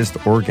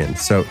largest organ.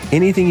 So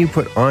anything you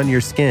put on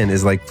your skin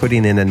is like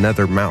putting in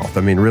another mouth.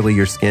 I mean, really,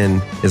 your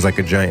skin is like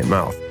a giant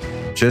mouth.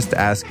 Just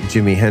ask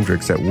Jimi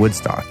Hendrix at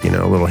Woodstock, a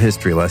little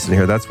history lesson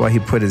here. That's why he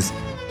put his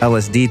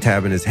LSD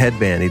tab in his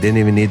headband. He didn't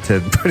even need to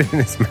put it in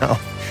his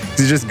mouth.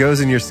 It just goes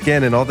in your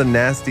skin, and all the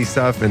nasty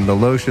stuff and the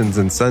lotions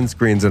and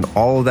sunscreens and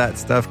all of that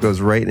stuff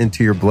goes right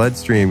into your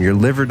bloodstream. Your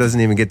liver doesn't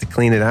even get to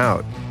clean it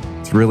out.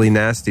 It's really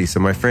nasty.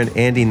 So my friend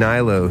Andy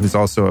Nilo, who's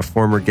also a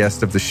former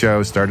guest of the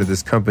show, started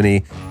this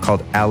company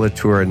called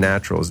Alitura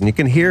Naturals. And you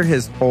can hear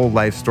his whole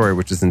life story,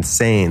 which is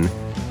insane.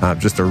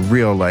 Just a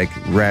real like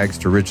rags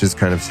to riches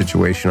kind of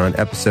situation on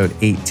episode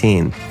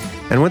 18.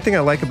 And one thing I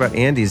like about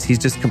Andy is he's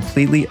just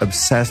completely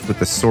obsessed with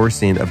the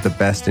sourcing of the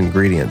best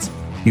ingredients.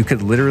 You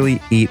could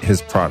literally eat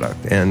his product,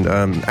 and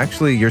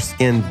actually your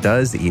skin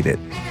does eat it.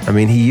 I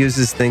mean, he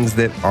uses things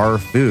that are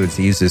foods.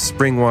 He uses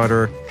spring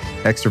water,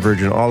 extra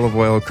virgin olive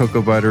oil,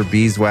 cocoa butter,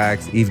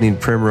 beeswax, evening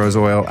primrose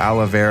oil,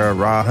 aloe vera,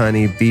 raw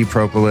honey, bee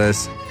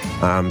propolis,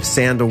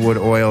 sandalwood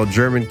oil,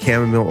 German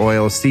chamomile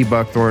oil, sea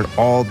buckthorn,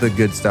 all the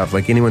good stuff.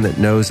 Like anyone that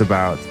knows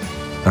about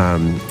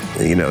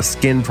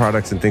skin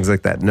products and things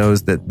like that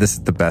knows that this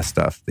is the best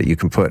stuff that you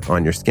can put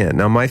on your skin.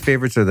 Now, my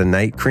favorites are the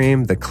night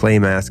cream, the clay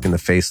mask, and the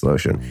face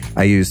lotion.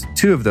 I use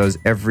 2 of those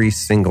every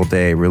single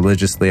day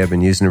religiously. I've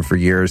been using them for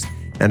years.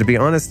 And to be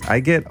honest, I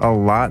get a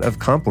lot of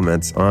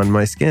compliments on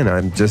my skin.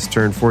 I'm just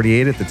turned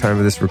 48 at the time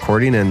of this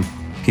recording, and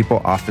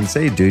people often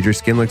say, dude, your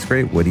skin looks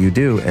great. What do you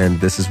do? And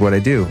this is what I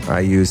do.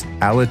 I use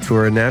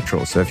Alitura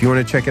Naturals. So if you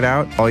want to check it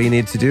out, all you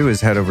need to do is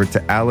head over to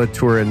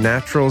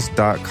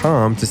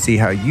alituraturals.com to see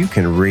how you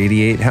can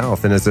radiate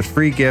health. And as a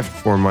free gift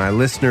for my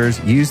listeners,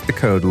 use the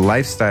code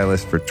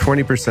LIFESTYLIST for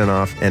 20%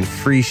 off and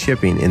free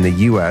shipping in the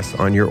U.S.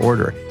 on your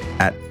order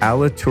at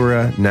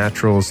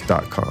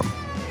alituraturals.com.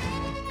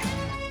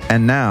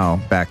 And now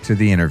back to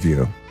the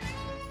interview.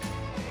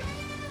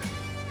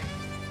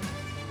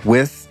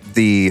 With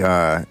the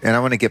and I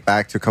want to get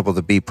back to a couple of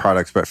the bee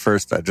products, but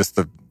first, just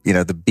the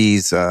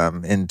bees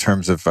in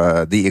terms of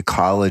the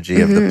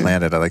ecology of the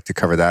planet. I'd like to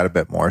cover that a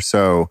bit more.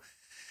 So,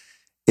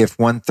 if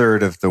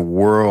 1/3 of the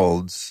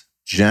world's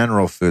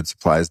general food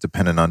supply is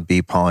dependent on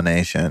bee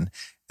pollination,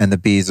 and the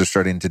bees are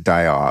starting to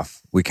die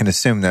off, we can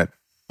assume that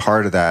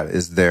part of that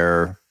is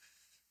their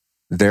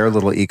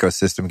little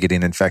ecosystem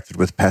getting infected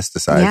with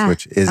pesticides,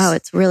 which is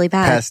it's really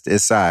bad.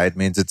 Pesticide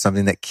means it's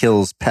something that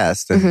kills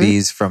pests, and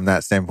bees from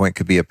that standpoint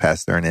could be a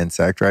pest. They're an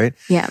insect, right?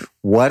 Yeah.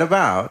 What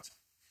about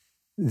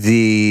do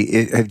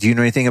you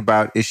know anything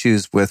about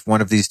issues with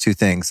one of these 2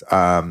 things?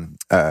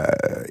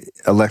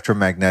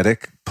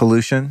 Electromagnetic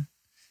pollution,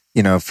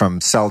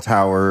 from cell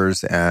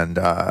towers and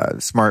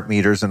smart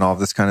meters and all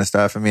this kind of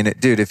stuff. I mean,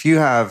 dude, if you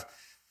have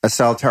a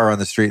cell tower on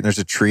the street and there's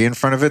a tree in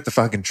front of it, the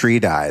fucking tree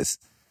dies.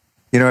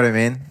 You know what I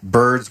mean?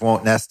 Birds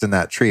won't nest in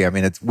that tree. I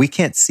mean, we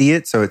can't see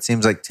it, so it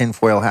seems like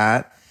tinfoil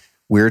hat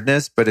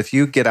weirdness. But if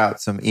you get out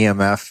some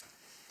EMF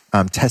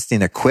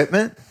testing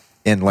equipment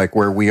in like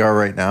where we are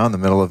right now in the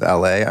middle of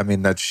LA, I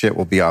mean, that shit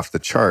will be off the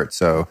chart.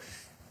 So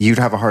you'd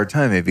have a hard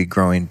time maybe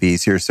growing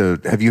bees here. So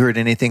have you heard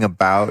anything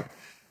about,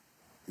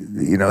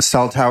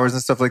 cell towers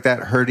and stuff like that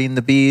hurting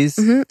the bees?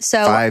 So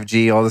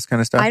 5G, all this kind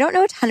of stuff? I don't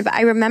know a ton, but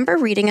I remember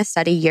reading a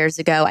study years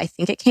ago. I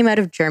think it came out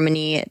of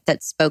Germany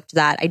that spoke to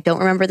that. I don't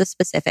remember the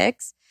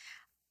specifics.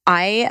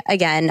 I'm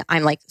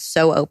like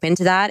so open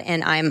to that.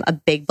 And I'm a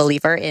big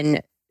believer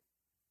in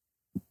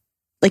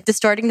like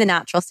distorting the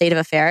natural state of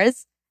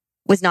affairs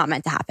was not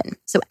meant to happen.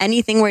 So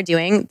anything we're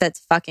doing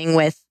that's fucking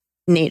with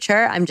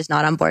nature, I'm just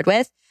not on board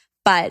with.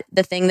 But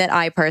the thing that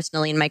I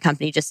personally in my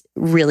company just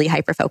really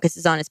hyper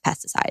focuses on is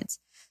pesticides.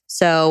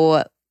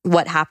 So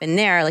what happened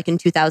there, like in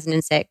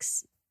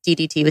 2006,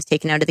 DDT was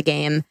taken out of the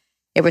game.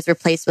 It was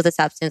replaced with a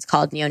substance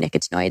called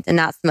neonicotinoids, and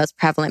that's the most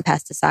prevalent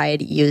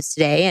pesticide used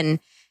today. And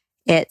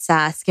It's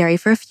scary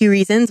for a few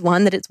reasons.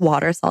 One, that it's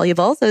water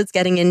soluble, so it's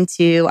getting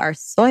into our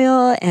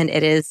soil and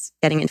it is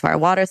getting into our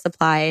water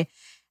supply.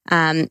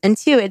 And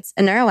two, it's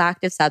a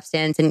neuroactive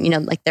substance.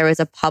 And, like there was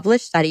a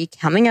published study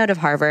coming out of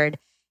Harvard.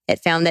 It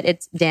found that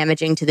it's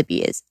damaging to the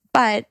bees.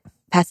 But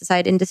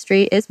pesticide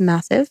industry is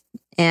massive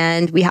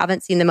and we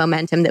haven't seen the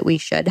momentum that we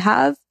should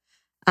have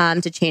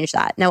to change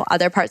that. Now,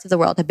 other parts of the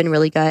world have been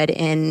really good.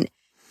 In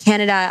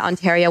Canada,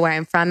 Ontario, where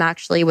I'm from,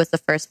 actually was the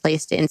first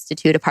place to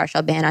institute a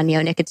partial ban on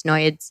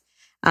neonicotinoids.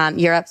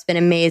 Europe's been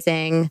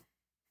amazing.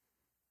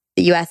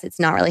 The US, it's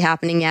not really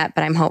happening yet,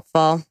 but I'm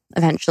hopeful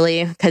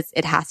eventually because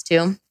it has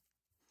to.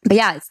 But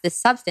yeah, it's this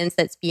substance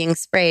that's being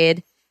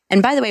sprayed.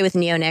 And by the way, with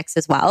neonics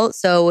as well.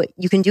 So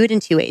you can do it in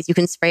two ways. You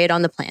can spray it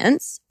on the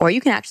plants, or you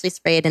can actually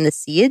spray it in the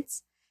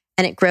seeds,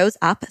 and it grows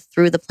up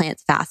through the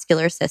plant's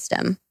vascular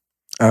system.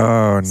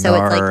 Oh, so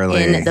gnarly.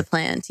 It's like in the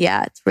plant.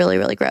 Yeah, it's really,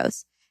 really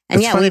gross.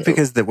 And it's funny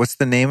because what's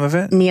the name of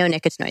it?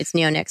 Neonicotinoids,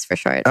 neonics for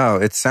short. Oh,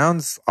 it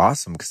sounds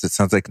awesome because it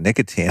sounds like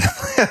nicotine.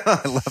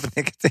 I love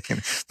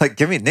nicotine. Like,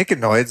 give me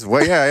nicotinoids.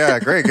 Well, yeah,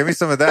 great. Give me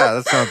some of that.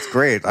 That sounds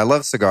great. I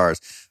love cigars.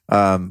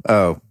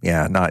 Oh,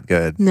 yeah, not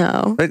good.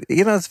 No. But,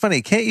 it's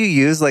funny. Can't you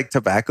use like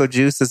tobacco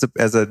juice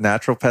as a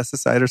natural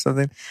pesticide or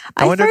something?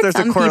 I wonder if there's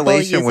a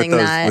correlation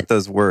with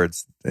those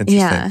words. Interesting.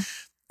 Yeah.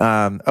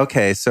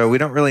 Okay, so we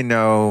don't really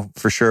know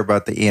for sure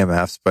about the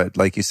EMFs, but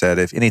like you said,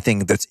 if anything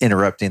that's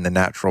interrupting the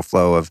natural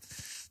flow of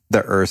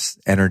the Earth's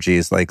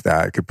energies like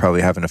that, it could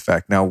probably have an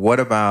effect. Now, what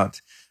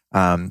about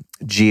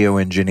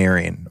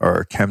geoengineering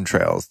or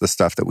chemtrails, the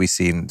stuff that we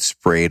see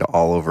sprayed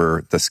all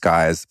over the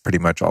skies, pretty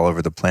much all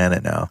over the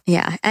planet now?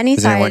 Yeah.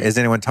 Is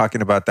anyone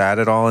talking about that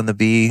at all in the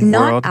bee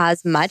world? Not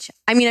as much.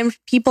 I mean,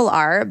 people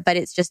are, but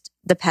it's just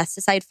the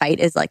pesticide fight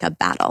is like a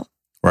battle.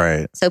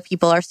 Right. So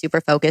people are super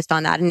focused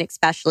on that. And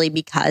especially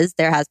because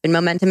there has been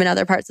momentum in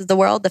other parts of the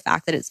world, the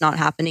fact that it's not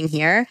happening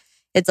here,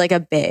 it's like a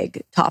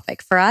big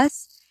topic for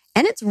us.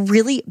 And it's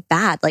really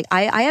bad. Like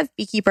I have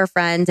beekeeper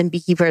friends and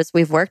beekeepers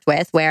we've worked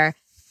with where,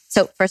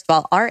 so first of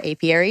all, our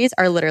apiaries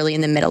are literally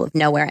in the middle of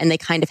nowhere and they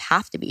kind of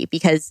have to be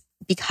because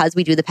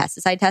we do the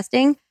pesticide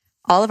testing,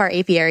 all of our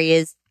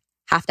apiaries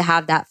have to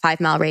have that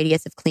 5-mile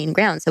radius of clean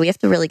ground. So we have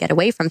to really get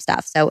away from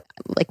stuff. So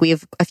like we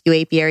have a few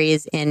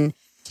apiaries in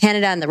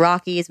Canada and the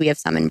Rockies. We have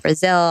some in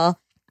Brazil.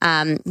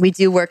 We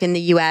do work in the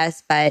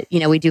US, but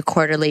we do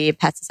quarterly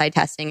pesticide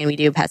testing and we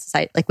do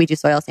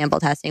soil sample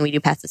testing. We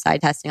do pesticide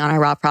testing on our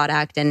raw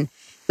product and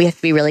we have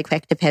to be really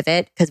quick to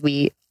pivot because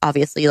we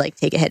obviously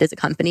take a hit as a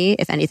company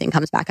if anything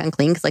comes back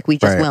unclean because we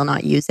just will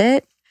not use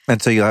it.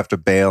 And so you'll have to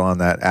bail on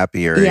that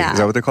apiary. Yeah. Is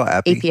that what they're called?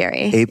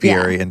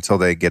 Apiary until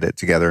they get it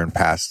together and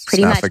pass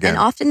pretty stuff much. Again. And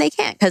often they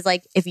can't because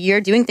if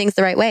you're doing things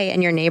the right way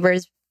and your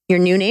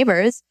new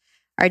neighbors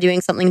are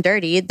doing something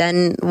dirty,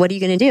 then what are you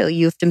going to do?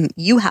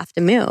 You have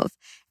to move.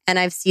 And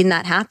I've seen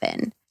that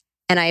happen.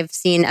 And I've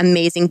seen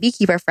amazing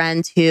beekeeper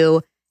friends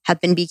who have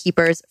been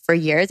beekeepers for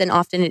years. And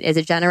often it is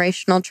a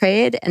generational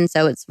trade. And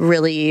so it's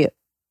really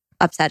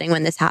upsetting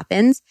when this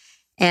happens.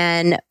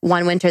 And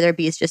one winter, their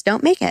bees just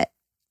don't make it.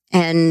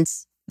 And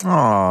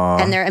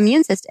their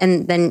immune system.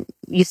 And then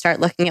you start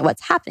looking at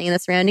what's happening in the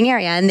surrounding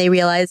area. And they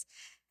realize,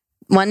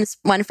 one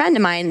friend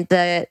of mine,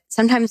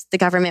 sometimes the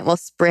government will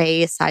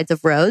spray sides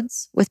of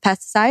roads with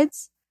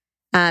pesticides.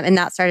 And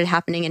that started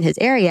happening in his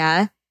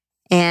area.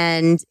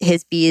 And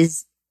his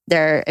bees,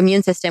 their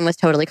immune system was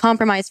totally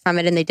compromised from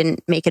it and they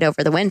didn't make it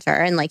over the winter.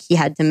 And he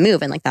had to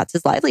move and that's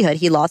his livelihood.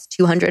 He lost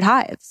 200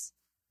 hives.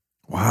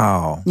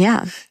 Wow.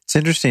 Yeah. It's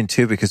interesting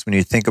too, because when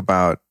you think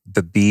about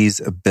the bees'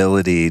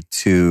 ability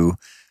to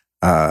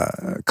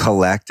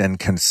collect and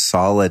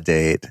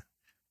consolidate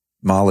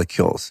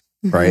molecules,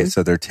 right?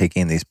 So they're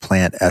taking these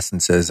plant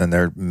essences and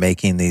they're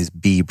making these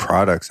bee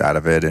products out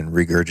of it and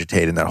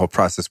regurgitating that whole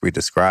process we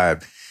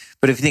described.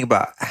 But if you think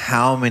about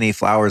how many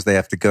flowers they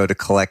have to go to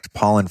collect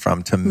pollen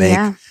from to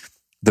make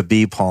the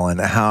bee pollen,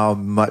 how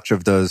much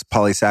of those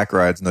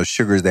polysaccharides and those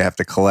sugars they have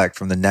to collect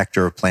from the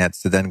nectar of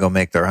plants to then go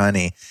make their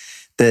honey,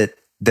 that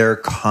they're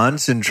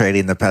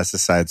concentrating the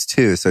pesticides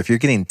too. So if you're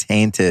getting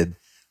tainted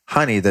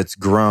honey that's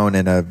grown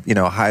in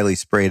a highly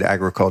sprayed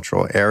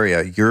agricultural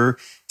area, you're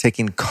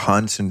taking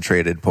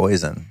concentrated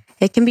poison.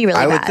 It can be really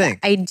bad. I would think.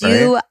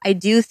 I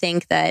do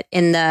think that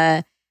in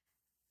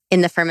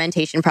the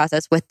fermentation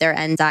process with their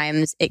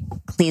enzymes, it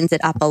cleans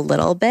it up a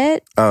little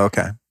bit. Oh,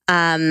 okay.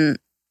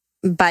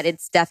 But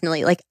it's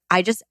definitely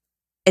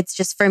it's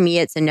just for me,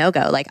 it's a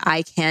no-go.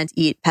 I can't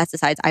eat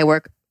pesticides. I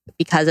work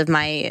because of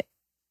my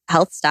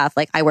health stuff.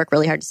 I work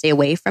really hard to stay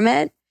away from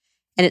it.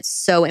 And it's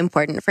so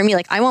important for me.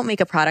 I won't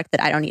make a product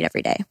that I don't eat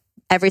every day.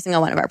 Every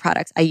single one of our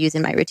products I use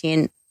in my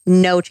routine.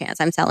 No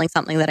chance I'm selling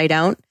something that I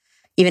don't.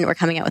 Even we're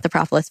coming out with a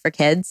propolis for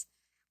kids.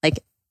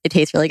 It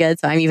tastes really good.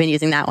 So I'm even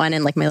using that one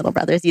and my little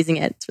brother's using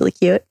it. It's really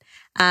cute.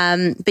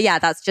 But yeah,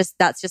 that's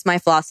just my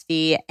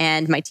philosophy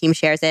and my team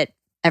shares it.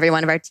 Every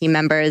one of our team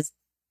members,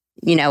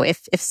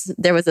 if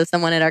there was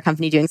someone at our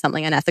company doing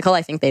something unethical,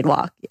 I think they'd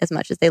walk as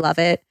much as they love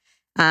it.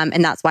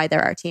 And that's why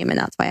they're our team and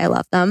that's why I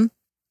love them.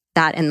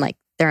 That and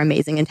they're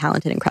amazing and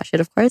talented and crush it,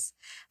 of course.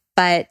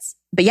 But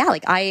yeah,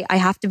 like I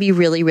have to be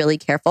really, really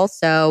careful.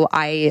 So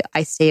I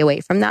stay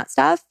away from that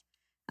stuff.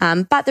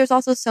 But there's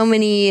also so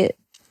many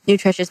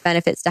nutritious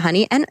benefits to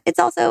honey. And it's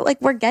also like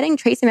we're getting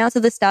trace amounts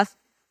of this stuff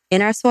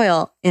in our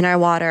soil, in our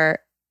water,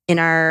 in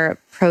our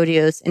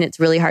produce. And it's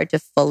really hard to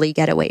fully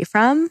get away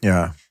from.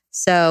 Yeah.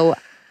 So,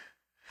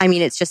 I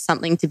mean, it's just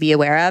something to be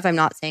aware of. I'm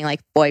not saying like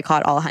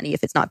boycott all honey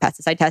if it's not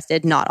pesticide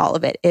tested. Not all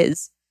of it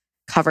is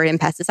covered in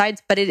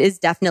pesticides, but it is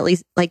definitely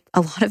like a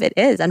lot of it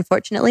is,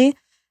 unfortunately.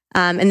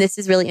 And this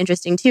is really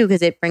interesting too,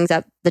 because it brings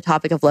up the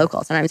topic of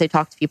local. Sometimes I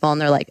talk to people and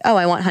they're like, oh,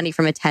 I want honey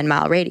from a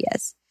 10-mile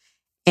radius.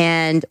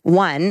 And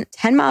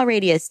 10-mile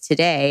radius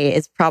today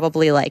is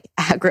probably like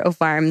agro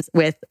farms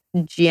with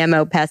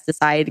GMO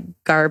pesticide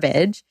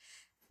garbage.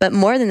 But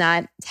more than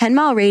that,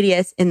 10-mile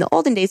radius in the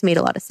olden days made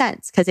a lot of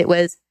sense because it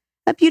was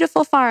a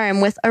beautiful farm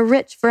with a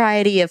rich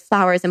variety of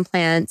flowers and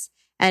plants.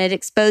 And it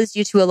exposed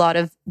you to a lot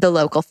of the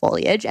local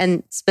foliage.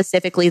 And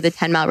specifically, the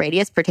 10-mile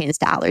radius pertains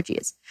to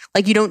allergies.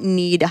 Like you don't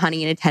need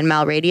honey in a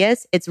 10-mile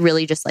radius. It's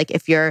really just like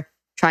if you're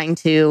trying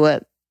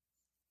to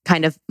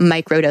kind of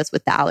microdose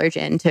with the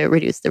allergen to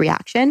reduce the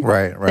reaction.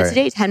 Right. But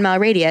today, 10-mile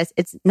radius,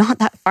 it's not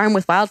that farm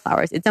with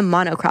wildflowers. It's a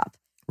monocrop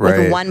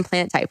with one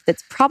plant type.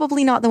 That's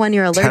probably not the one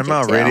you're allergic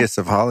 10-mile to. radius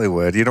of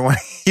Hollywood. You don't want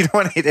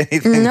to eat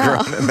anything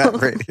grown in that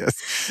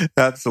radius.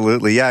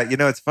 Absolutely. Yeah. You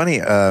know, it's funny.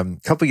 A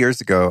couple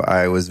years ago,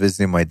 I was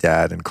visiting my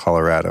dad in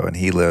Colorado, and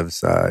he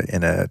lives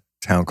in a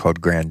town called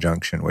Grand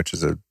Junction, which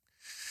is a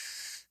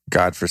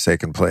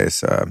godforsaken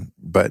place.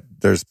 But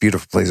there's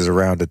beautiful places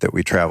around it that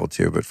we travel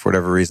to. But for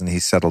whatever reason, he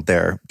settled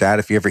there. Dad,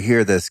 if you ever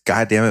hear this,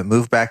 God damn it,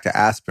 move back to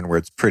Aspen where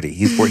it's pretty.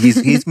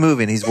 He's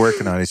moving. He's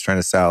working on it. He's trying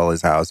to sell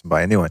his house and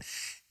buy a new one.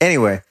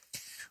 Anyway,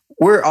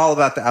 we're all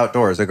about the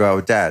outdoors. I go out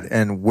with Dad,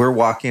 and we're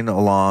walking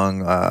along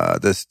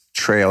this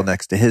trail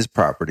next to his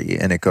property,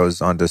 and it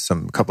goes onto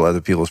a couple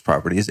other people's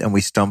properties, and we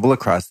stumble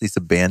across these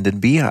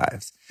abandoned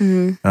beehives.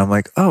 Mm-hmm. And I'm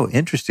like, oh,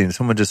 interesting.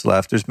 Someone just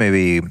left. There's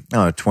maybe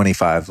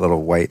 25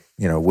 little white,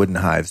 wooden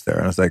hives there.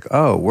 And I was like,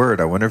 oh,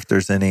 word. I wonder if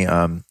there's any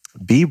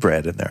bee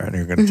bread in there, and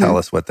you're going to tell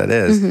us what that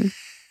is. Mm-hmm.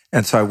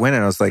 And so I went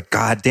and I was like,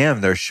 God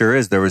damn, there sure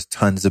is. There was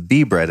tons of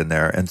bee bread in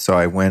there. And so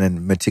I went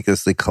and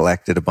meticulously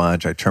collected a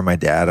bunch. I turned my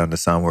dad onto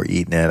some. We're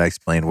eating it. I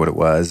explained what it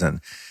was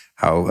and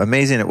how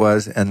amazing it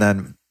was. And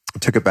then I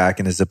took it back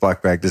in a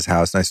Ziploc bag to his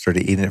house, and I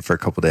started eating it for a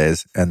couple of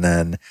days. And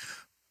then,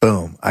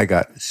 boom, I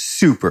got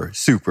super,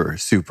 super,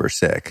 super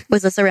sick.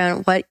 Was this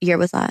around, what year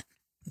was that?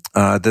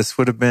 This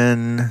would have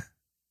been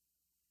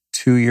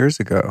 2 years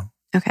ago.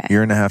 Okay.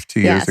 Year and a half, 2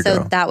 years ago.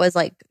 So that was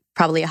like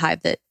probably a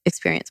hive that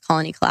experienced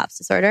colony collapse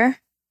disorder.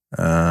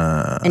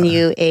 And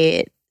you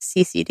ate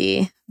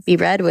CCD bee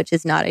bread, which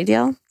is not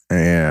ideal.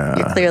 Yeah.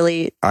 You're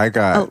clearly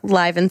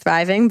alive and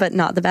thriving, but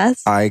not the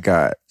best. I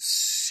got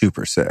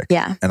super sick.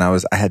 Yeah. And I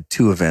had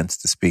 2 events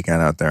to speak on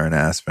out there in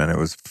Aspen. It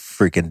was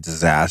freaking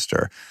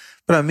disaster.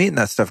 But I'm eating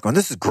that stuff going,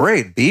 this is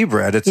great. Bee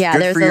bread. It's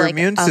good for your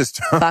immune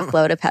system.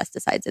 Fuckload of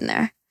pesticides in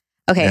there.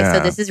 Okay. Yeah. So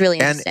this is really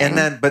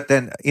interesting. But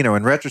then,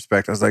 in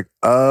retrospect, I was like,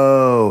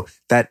 oh,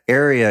 that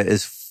area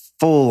is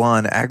full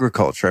on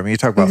agriculture. I mean, you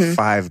talk about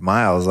 5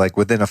 miles, like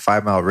within a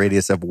 5-mile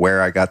radius of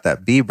where I got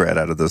that bee bread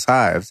out of those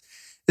hives.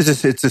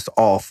 It's just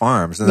all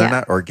farms, and they're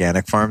not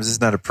organic farms.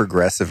 It's not a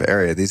progressive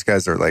area. These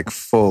guys are like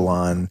full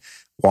on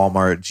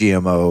Walmart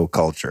GMO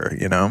culture,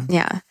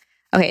 Yeah.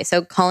 Okay.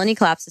 So colony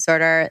collapse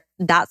disorder,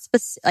 that's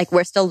like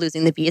we're still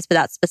losing the bees, but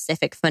that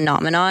specific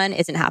phenomenon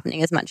isn't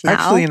happening as much now.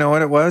 Actually, you know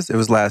what it was? It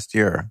was last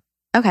year.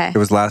 Okay. It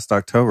was last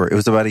October. It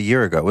was about a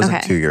year ago. It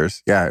wasn't 2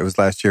 years. Yeah, it was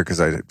last year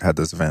because I had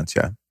those events.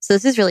 Yeah. So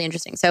this is really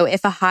interesting. So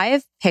if a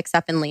hive picks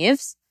up and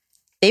leaves,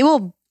 they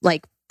will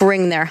like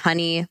bring their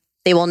honey.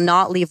 They will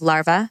not leave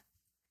larvae.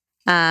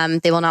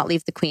 They will not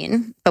leave the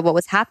queen. But what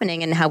was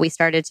happening and how we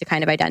started to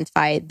kind of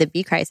identify the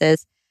bee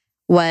crisis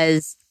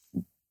was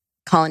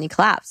colony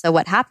collapse. So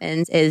what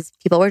happens is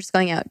people were just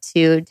going out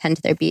to tend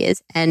to their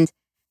bees, and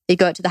they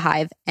go out to the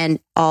hive and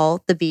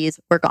all the bees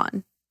were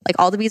gone. Like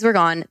all the bees were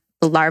gone.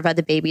 The larvae,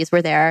 the babies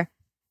were there.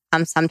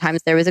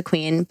 Sometimes there was a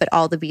queen, but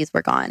all the bees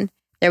were gone.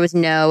 There was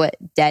no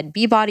dead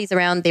bee bodies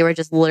around. They were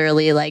just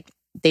literally like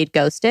they'd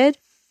ghosted,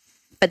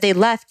 but they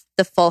left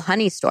the full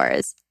honey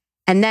stores.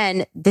 And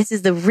then this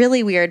is the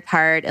really weird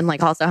part, and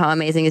like also how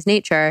amazing is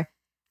nature.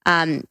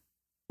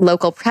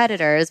 Local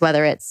predators,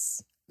 whether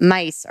it's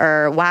mice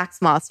or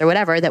wax moths or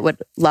whatever, that would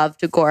love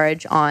to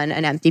gorge on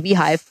an empty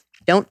beehive,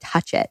 don't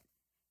touch it.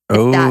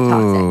 It's that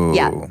toxic.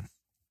 Yeah.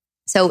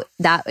 So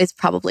that is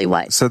probably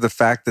what. So the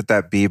fact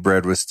that bee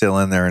bread was still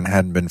in there and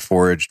hadn't been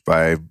foraged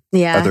by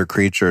other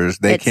creatures,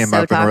 they came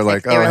up and were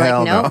like, oh,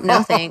 hell no.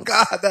 No, thanks.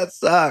 Oh, God, that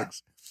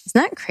sucks.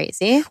 Isn't that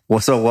crazy? Well,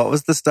 so what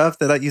was the stuff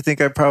that you think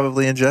I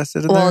probably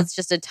ingested in there? Well, it's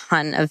just a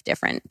ton of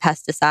different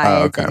pesticides.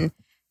 Oh, okay.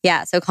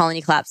 And so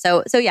colony collapse.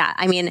 So yeah,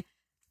 I mean,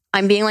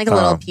 I'm being like a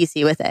little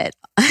PC with it,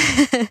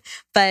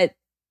 but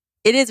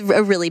it is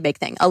a really big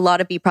thing. A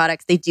lot of bee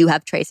products, they do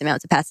have trace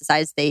amounts of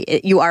pesticides.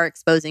 You are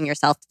exposing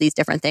yourself to these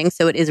different things.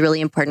 So it is really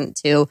important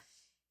to,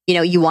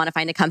 you want to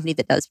find a company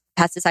that does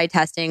pesticide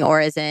testing or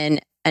is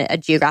in a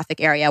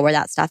geographic area where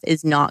that stuff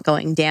is not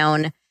going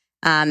down.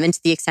 And to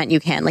the extent you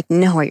can, like,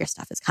 know where your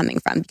stuff is coming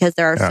from, because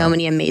there are so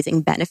many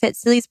amazing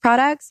benefits to these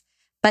products.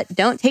 But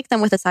don't take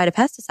them with a side of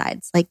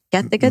pesticides. Like,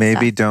 get the good stuff.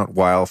 Maybe don't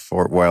wild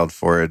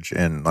forage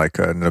in like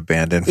an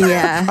abandoned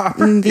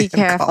be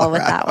careful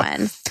with that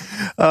one.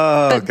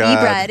 Oh, but God. bee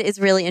bread is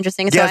really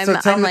interesting.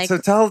 So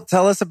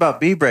tell us about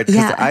bee bread,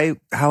 because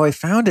how I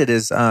found it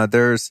is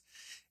there's,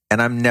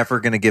 and I'm never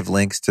going to give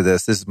links to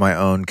this. This is my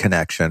own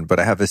connection, but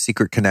I have a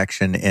secret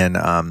connection in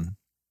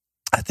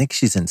I think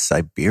she's in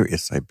Siberia.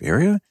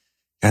 Siberia?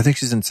 I think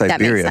she's in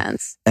Siberia. That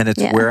makes sense. And it's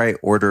where I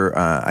order,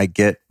 I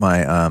get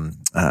my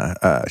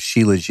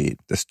shilajit,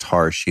 this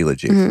tar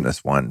shilajit from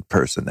this one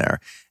person there.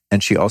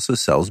 And she also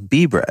sells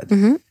bee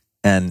bread.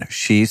 And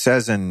she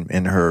says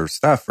in her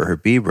stuff for her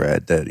bee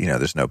bread that,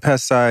 there's no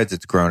pesticides.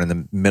 It's grown in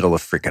the middle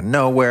of freaking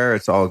nowhere.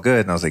 It's all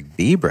good. And I was like,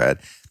 bee bread?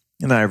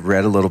 And I've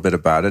read a little bit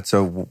about it.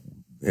 So,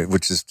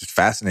 which is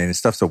fascinating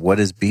stuff. So what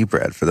is bee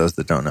bread for those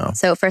that don't know?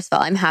 So first of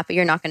all, I'm happy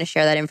you're not going to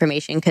share that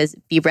information, because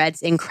bee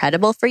bread's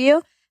incredible for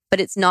you, but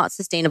it's not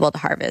sustainable to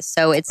harvest.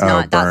 So it's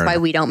not, that's why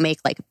we don't make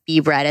like bee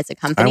bread as a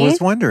company. I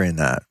was wondering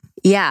that.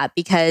 Yeah,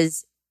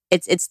 because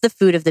it's the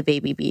food of the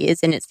baby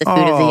bees, and it's the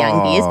food of the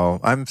young bees. Oh,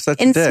 I'm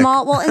such a dick.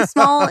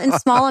 In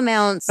small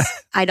amounts,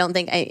 I don't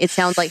think, it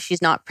sounds like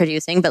she's not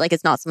producing, but like,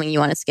 it's not something you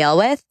want to scale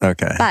with.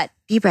 Okay. But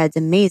bee bread's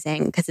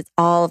amazing because it's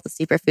all of the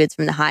superfoods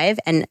from the hive,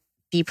 and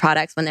bee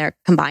products, when they're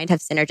combined,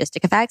 have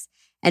synergistic effects.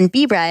 And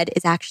bee bread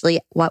is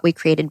actually what we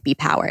created bee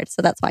powered.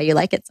 So that's why you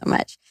like it so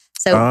much.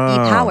 So bee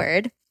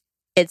powered,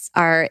 it's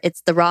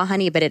the raw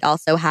honey, but it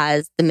also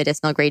has the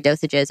medicinal grade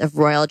dosages of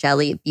royal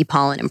jelly, bee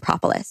pollen, and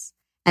propolis.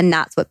 And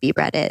that's what bee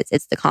bread is.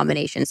 It's the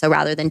combination. So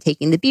rather than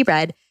taking the bee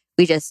bread,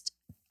 we just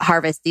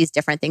harvest these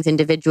different things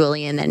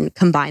individually and then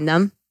combine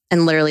them.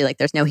 And literally, like,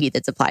 there's no heat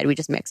that's applied. We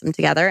just mix them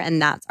together,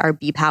 and that's our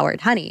bee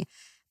powered honey.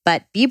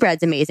 But bee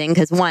bread's amazing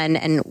because, one,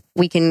 and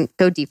we can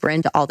go deeper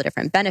into all the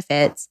different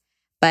benefits,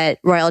 but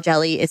royal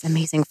jelly is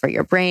amazing for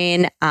your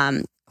brain,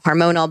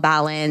 hormonal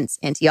balance,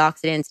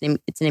 antioxidants, and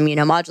it's an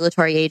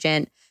immunomodulatory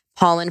agent.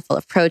 Pollen, full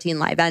of protein,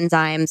 live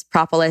enzymes.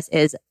 Propolis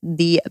is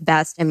the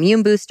best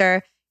immune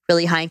booster,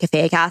 really high in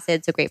caffeic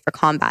acid, so great for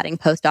combating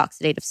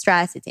post-oxidative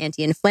stress. It's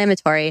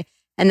anti-inflammatory.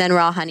 And then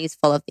raw honey is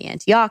full of the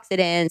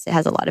antioxidants. It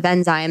has a lot of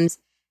enzymes.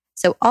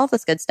 So all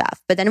this good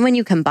stuff. But then when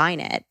you combine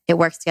it, it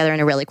works together in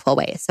a really cool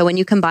way. So when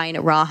you combine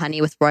raw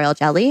honey with royal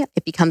jelly,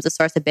 it becomes a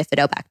source of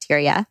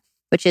bifidobacteria,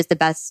 which is the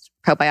best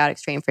probiotic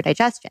strain for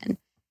digestion.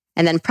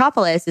 And then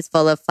propolis is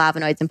full of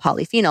flavonoids and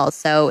polyphenols,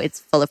 so it's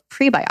full of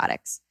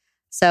prebiotics.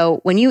 So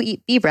when you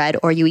eat bee bread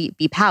or you eat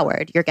bee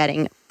powered, you're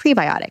getting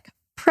prebiotic,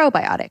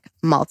 probiotic,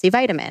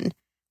 multivitamin,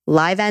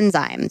 live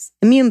enzymes,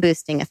 immune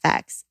boosting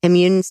effects,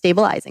 immune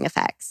stabilizing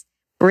effects,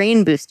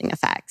 brain boosting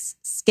effects,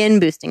 skin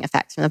boosting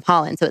effects from the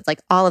pollen. So it's like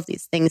all of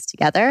these things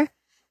together.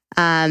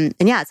 So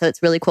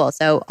it's really cool.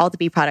 So all the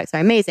bee products are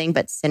amazing,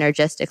 but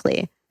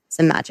synergistically,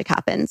 some magic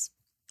happens.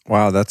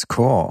 Wow, that's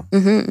cool.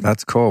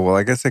 That's cool. Well,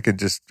 I guess I could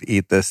just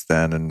eat this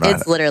then, and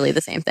it's literally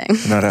the same thing.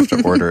 Not have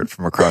to order it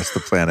from across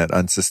the planet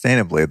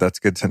unsustainably. That's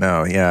good to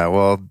know. Yeah.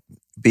 Well,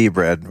 bee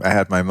bread, I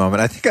had my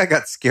moment. I think I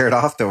got scared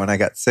off though when I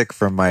got sick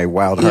from my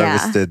wild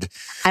harvested.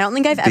 I don't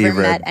think I've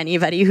ever met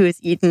anybody who's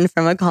eaten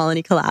from a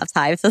colony collapse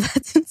hive. So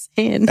that's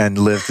insane. And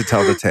lived to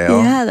tell the tale.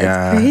 Yeah,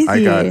 that's crazy.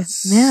 I got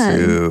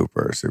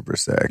super, super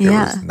sick. It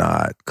was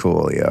not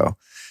cool, yo.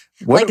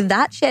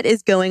 That shit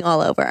is going all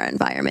over our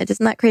environment.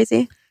 Isn't that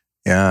crazy?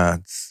 Yeah,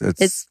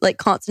 it's like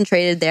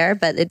concentrated there,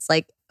 but it's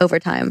like over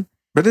time.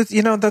 But it's,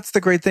 that's the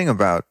great thing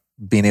about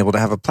being able to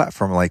have a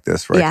platform like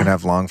this where I can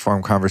have long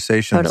form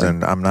conversations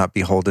and I'm not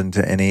beholden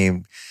to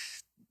any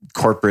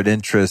corporate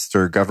interest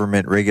or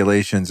government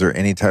regulations or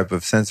any type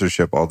of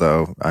censorship.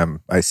 Although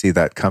I see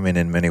that coming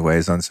in many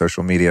ways on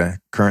social media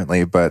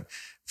currently, but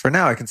for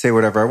now I can say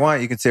whatever I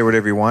want. You can say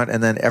whatever you want,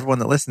 and then everyone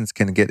that listens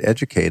can get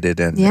educated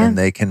and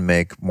they can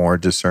make more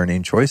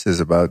discerning choices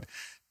about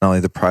not only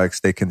the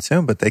products they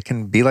consume, but they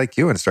can be like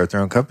you and start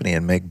their own company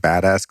and make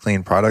badass,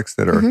 clean products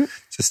that are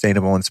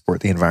sustainable and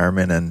support the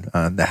environment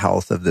and the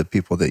health of the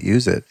people that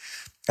use it.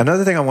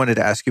 Another thing I wanted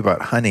to ask you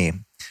about honey,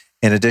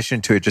 in addition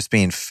to it just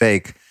being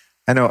fake,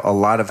 I know a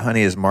lot of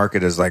honey is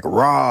marketed as like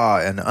raw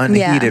and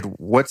unheated. Yeah.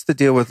 What's the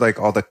deal with like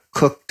all the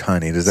cooked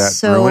honey? Does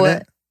that ruin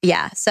it?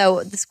 Yeah.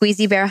 So the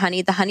squeezy bear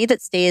honey, the honey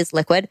that stays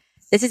liquid,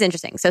 this is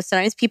interesting. So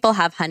sometimes people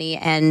have honey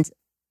and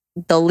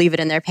they'll leave it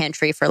in their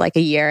pantry for like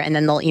a year and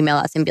then they'll email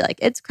us and be like,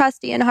 it's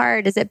crusty and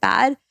hard. Is it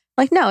bad?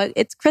 Like, no,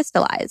 it's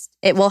crystallized.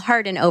 It will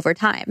harden over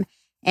time.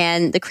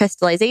 And the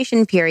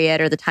crystallization period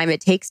or the time it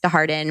takes to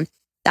harden,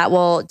 that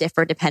will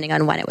differ depending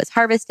on when it was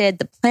harvested,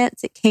 the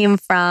plants it came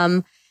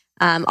from,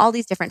 all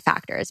these different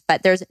factors.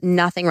 But there's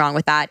nothing wrong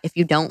with that. If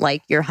you don't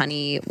like your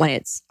honey when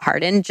it's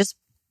hardened, just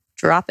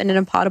drop it in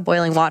a pot of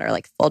boiling water,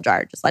 like full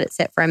jar. Just let it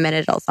sit for a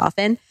minute. It'll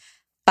soften.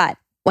 But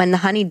when the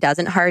honey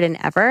doesn't harden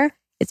ever,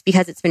 it's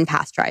because it's been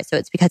pasteurized. So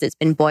it's because it's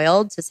been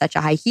boiled to such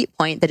a high heat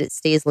point that it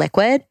stays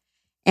liquid.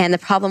 And the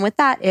problem with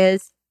that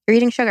is you're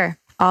eating sugar.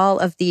 All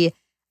of the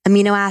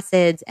amino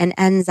acids and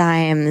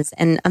enzymes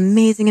and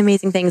amazing,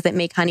 amazing things that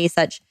make honey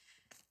such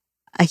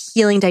a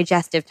healing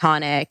digestive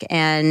tonic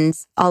and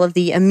all of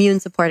the immune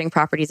supporting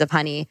properties of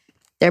honey,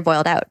 they're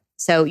boiled out.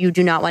 So you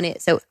do not want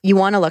it. So you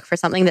want to look for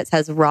something that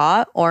says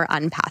raw or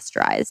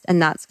unpasteurized.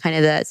 And that's kind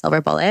of the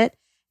silver bullet.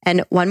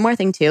 And one more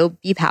thing too,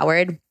 bee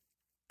powered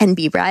and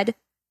bee bred,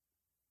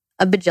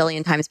 a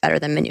bajillion times better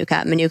than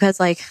Manuka. Manuka's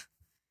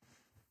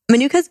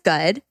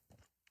good.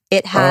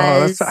 It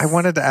has... I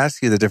wanted to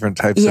ask you the different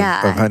types of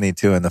honey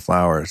too and the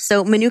flowers.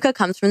 So Manuka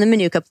comes from the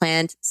Manuka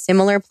plant,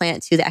 similar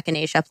plant to the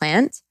Echinacea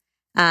plant.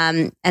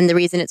 And the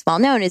reason it's well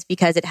known is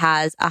because it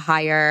has a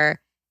higher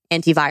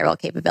antiviral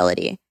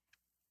capability.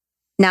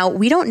 Now,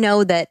 we don't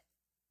know that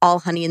all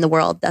honey in the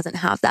world doesn't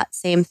have that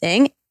same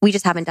thing. We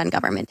just haven't done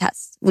government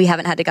tests. We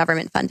haven't had a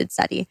government funded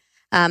study.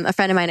 A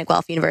friend of mine at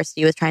Guelph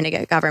University was trying to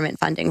get government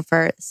funding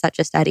for such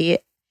a study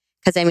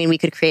because, we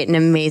could create an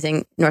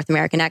amazing North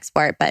American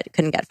export, but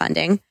couldn't get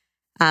funding.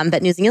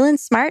 But New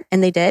Zealand's smart,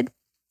 and they did.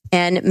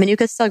 And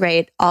Manuka's still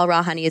great. All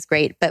raw honey is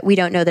great, but we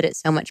don't know that it's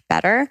so much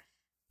better.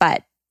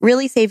 But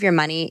really save your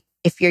money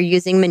if you're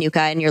using Manuka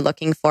and you're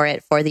looking for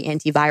it for the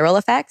antiviral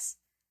effects.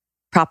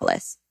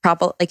 Propolis.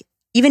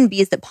 Even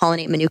bees that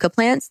pollinate Manuka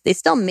plants, they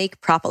still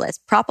make propolis.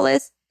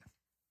 Propolis.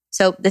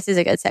 So this is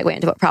a good segue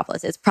into what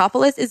propolis is.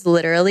 Propolis is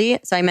literally,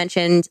 so I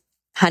mentioned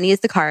honey is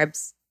the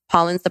carbs,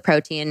 pollen's the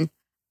protein.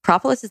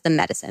 Propolis is the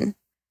medicine.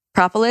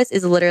 Propolis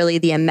is literally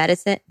the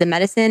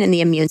medicine and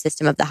the immune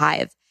system of the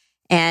hive.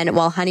 And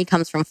while honey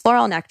comes from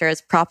floral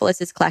nectars, propolis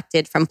is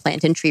collected from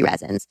plant and tree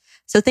resins.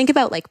 So think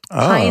about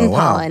pine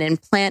pollen and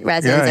plant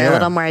resins are a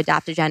little more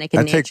adaptogenic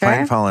in nature. I take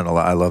pine pollen a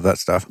lot. I love that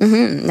stuff.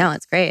 Mm-hmm. No,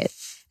 it's great.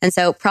 And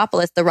so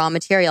propolis, the raw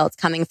material, it's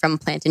coming from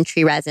plant and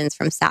tree resins,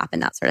 from sap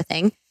and that sort of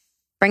thing.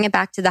 Bring it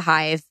back to the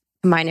hive,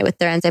 combine it with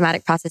their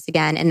enzymatic process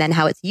again, and then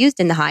how it's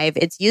used in the hive.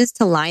 It's used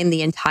to line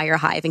the entire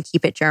hive and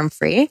keep it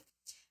germ-free.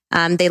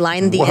 They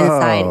line the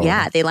inside.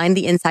 Yeah, they line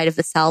the inside of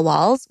the cell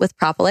walls with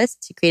propolis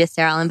to create a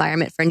sterile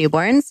environment for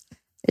newborns.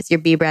 There's your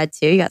bee bread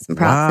too. You got some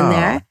props in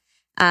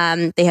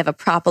there. They have a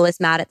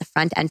propolis mat at the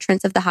front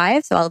entrance of the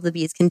hive, so all of the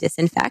bees can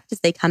disinfect as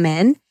they come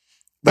in.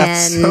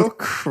 That's so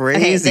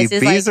crazy. Okay,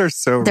 bees are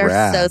so rad.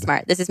 They're so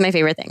smart. This is my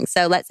favorite thing.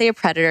 So let's say a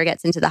predator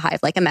gets into the hive,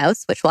 like a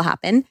mouse, which will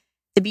happen.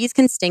 The bees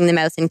can sting the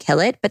mouse and kill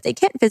it, but they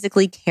can't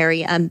physically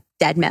carry a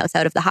dead mouse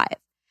out of the hive.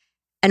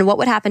 And what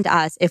would happen to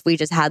us if we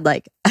just had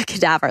a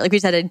cadaver, we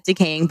just had a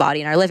decaying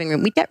body in our living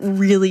room? We'd get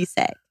really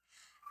sick.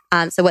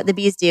 So what the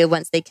bees do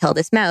once they kill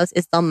this mouse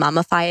is they'll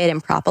mummify it in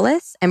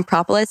propolis. And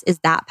propolis is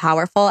that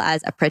powerful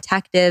as a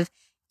protective,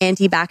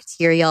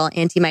 antibacterial,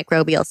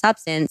 antimicrobial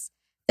substance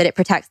that it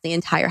protects the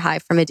entire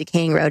hive from a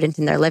decaying rodent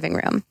in their living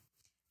room.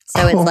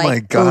 So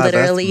it's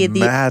literally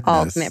the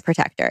ultimate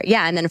protector.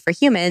 Yeah. And then for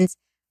humans,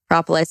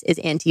 propolis is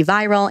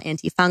antiviral,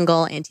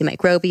 antifungal,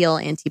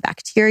 antimicrobial,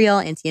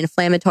 antibacterial,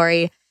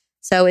 anti-inflammatory.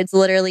 So it's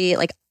literally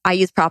I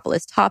use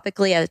propolis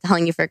topically. I was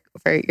telling you for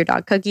your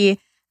dog Cookie,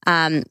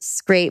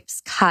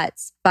 scrapes,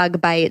 cuts,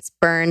 bug bites,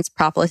 burns.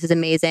 Propolis is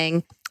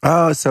amazing.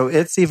 Oh, so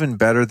it's even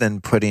better than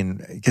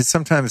because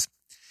sometimes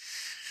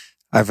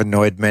I've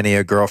annoyed many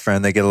a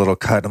girlfriend. They get a little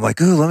cut. I'm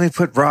like, ooh, let me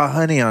put raw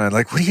honey on it.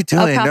 What are you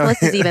doing?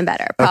 Propolis is even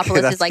better.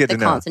 Propolis is the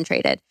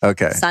concentrated.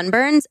 Okay.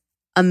 Sunburns,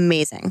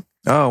 amazing.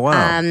 Oh,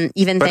 wow.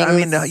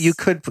 You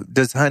could,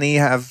 does honey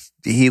have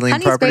healing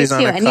properties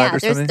on a cut or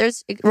something?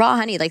 There's raw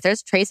honey.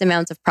 There's trace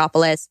amounts of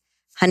propolis.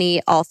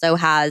 Honey also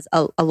has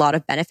a lot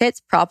of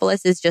benefits.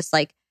 Propolis is just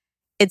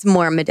it's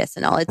more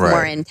medicinal. It's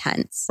more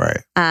intense.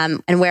 Right.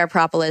 And where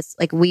propolis,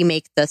 we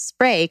make the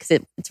spray because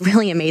it's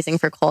really amazing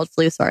for cold,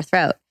 flu, sore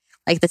throat.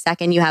 The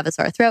second you have a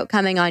sore throat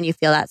coming on, you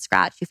feel that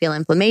scratch, you feel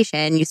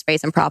inflammation, you spray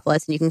some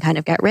propolis and you can kind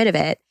of get rid of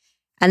it.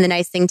 And the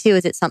nice thing too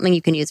is it's something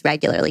you can use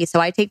regularly. So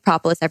I take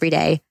propolis every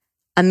day.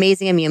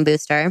 Amazing immune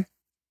booster,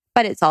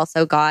 but it's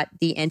also got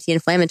the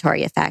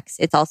anti-inflammatory effects.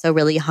 It's also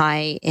really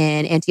high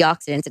in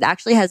antioxidants. It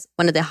actually has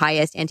one of the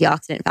highest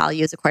antioxidant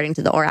values according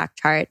to the ORAC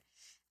chart.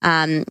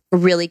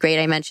 Really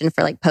great, I mentioned,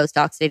 for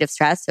post-oxidative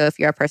stress. So if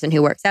you're a person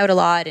who works out a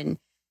lot and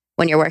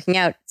when you're working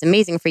out, it's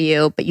amazing for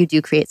you, but you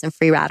do create some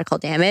free radical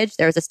damage.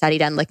 There was a study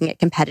done looking at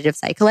competitive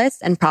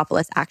cyclists, and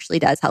propolis actually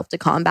does help to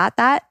combat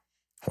that.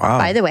 Wow.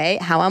 By the way,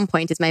 how on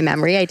point is my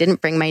memory? I didn't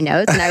bring my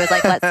notes, and I was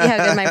like, let's see how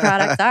good my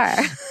products are.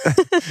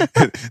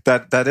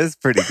 That is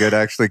pretty good,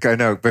 actually. I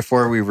know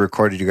before we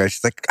recorded you guys,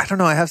 she's like, I don't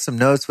know, I have some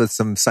notes with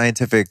some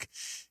scientific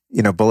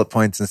bullet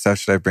points and stuff.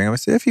 Should I bring them? I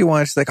said, if you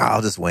want. She's like,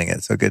 I'll just wing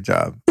it. So good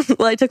job.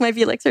 Well, I took my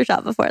Felixer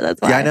shot before.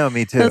 That's why. Yeah, I know.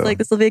 Me too. I was like,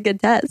 this will be a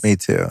good test. Me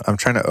too. I'm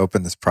trying to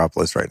open this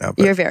propolis right now.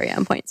 But, you're very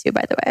on point too,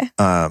 by the way.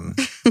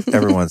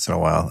 Every once in a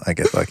while, I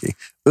get lucky.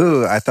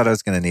 Ooh, I thought I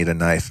was going to need a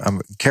knife.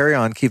 Carry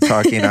on. Keep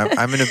talking.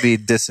 I'm going to be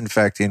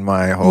disinfecting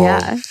my whole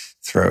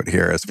throat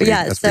here as we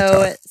talk.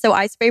 So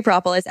I spray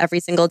propolis every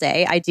single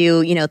day. I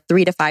do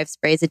 3 to 5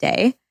 sprays a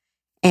day.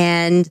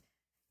 And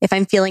if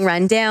I'm feeling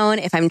run down,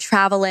 if I'm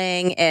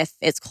traveling, if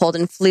it's cold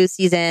and flu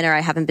season or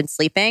I haven't been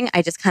sleeping,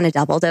 I just kind of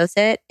double dose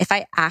it. If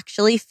I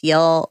actually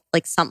feel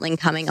something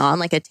coming on,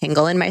 like a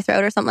tingle in my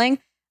throat or something,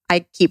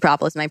 I keep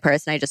propolis in my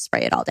purse and I just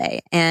spray it all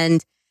day.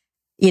 And,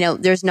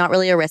 there's not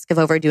really a risk of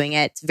overdoing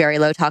it. It's very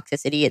low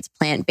toxicity. It's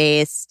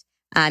plant-based.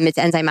 It's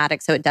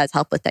enzymatic, so it does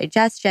help with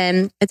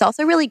digestion. It's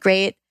also really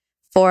great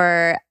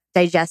for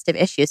digestive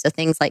issues. So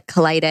things like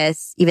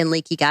colitis, even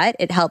leaky gut,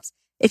 it helps.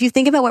 If you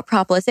think about what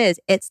propolis is,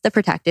 it's the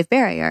protective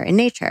barrier in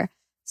nature.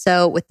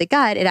 So with the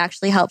gut, it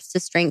actually helps to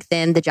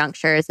strengthen the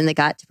junctures in the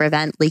gut to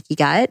prevent leaky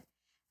gut.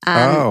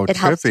 It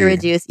helps to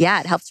reduce,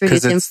 it helps to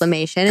reduce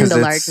inflammation in the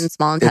large and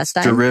small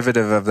intestine. It's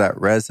derivative of that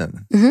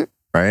resin,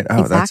 right?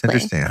 Oh, that's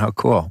interesting. How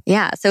cool.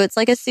 Yeah. So it's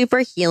like a super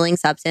healing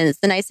substance.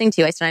 The nice thing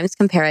too, I sometimes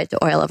compare it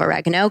to oil of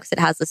oregano because it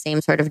has the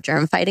same sort of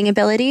germ fighting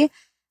ability.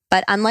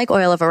 But unlike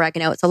oil of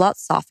oregano, it's a lot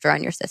softer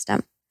on your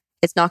system.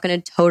 It's not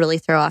going to totally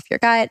throw off your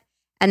gut.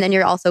 And then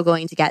you're also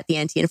going to get the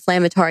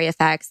anti-inflammatory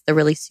effects, the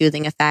really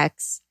soothing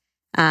effects.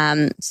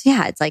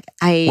 It's like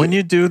when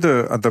you do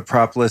the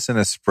propolis in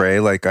a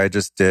spray, like I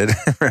just did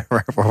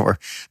right while we're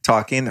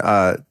talking,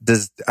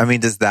 does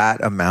that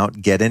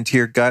amount get into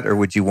your gut, or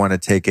would you want to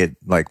take it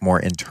like more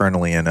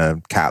internally in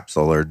a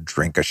capsule or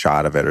drink a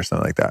shot of it or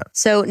something like that?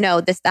 So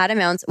no, that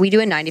amounts, we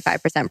do a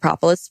 95%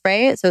 propolis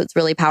spray. So it's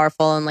really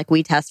powerful. And like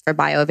we test for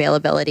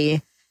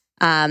bioavailability.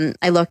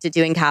 I looked at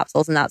doing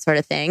capsules and that sort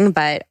of thing,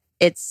 but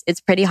it's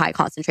pretty high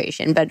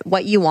concentration. But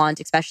what you want,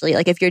 especially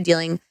like if you're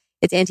dealing,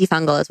 it's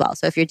antifungal as well.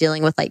 So if you're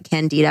dealing with like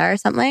candida or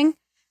something,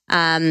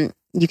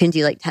 you can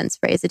do like 10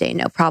 sprays a day,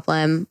 no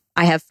problem.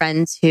 I have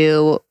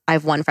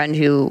one friend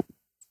who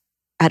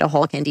had a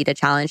whole candida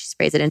challenge. She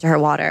sprays it into her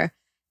water.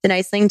 The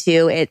nice thing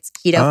too, it's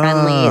keto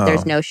friendly.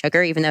 There's no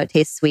sugar, even though it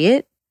tastes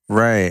sweet.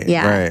 Right.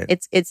 Yeah.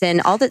 Right. It's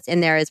in, all that's in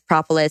there is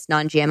propolis,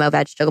 non-GMO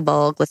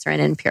vegetable, glycerin,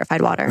 and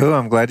purified water. Oh,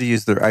 I'm glad you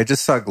used I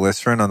just saw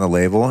glycerin on the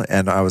label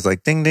and I was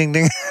like, ding, ding,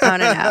 ding. Oh,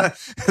 no. I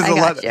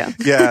got you.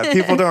 Yeah.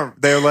 People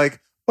they're like,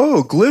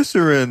 oh,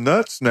 glycerin,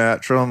 that's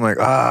natural. I'm like,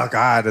 oh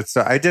God.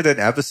 I did an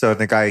episode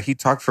and the guy, he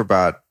talked for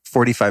about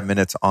 45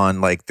 minutes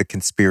on like the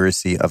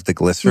conspiracy of the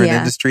glycerin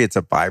industry. It's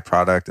a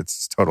byproduct. It's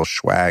just total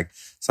swag.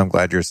 So I'm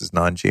glad yours is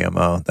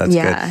non-GMO. That's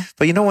good.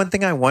 But one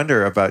thing I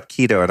wonder about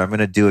keto, and I'm going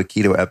to do a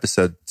keto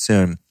episode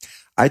soon.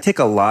 I take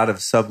a lot of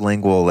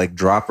sublingual like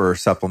dropper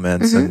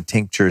supplements and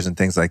tinctures and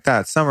things like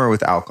that. Some are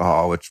with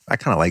alcohol, which I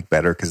kind of like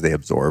better because they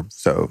absorb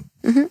so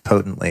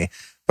potently.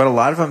 But a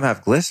lot of them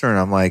have glycerin.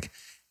 I'm like,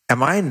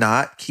 am I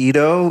not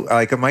keto?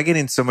 Like, am I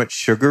getting so much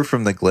sugar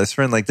from the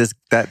glycerin? Like, does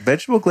that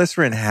vegetable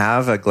glycerin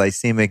have a high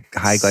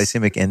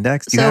glycemic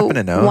index? Do you happen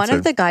to know? One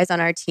of the guys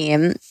on our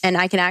team, and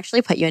I can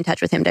actually put you in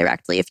touch with him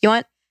directly if you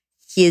want.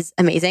 He's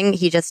amazing.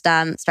 He just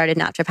started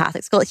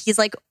naturopathic school. He's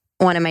like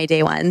one of my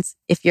day ones.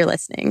 If you're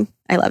listening,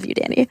 I love you,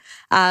 Danny.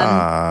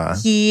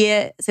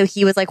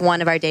 He was like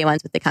one of our day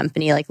ones with the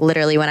company. Like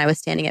literally when I was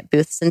standing at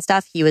booths and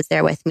stuff, he was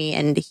there with me,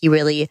 and he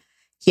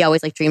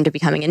always like dreamed of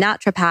becoming a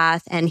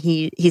naturopath, and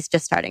he's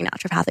just starting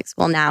naturopathic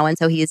school now. And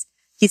so he's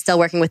still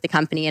working with the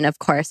company. And of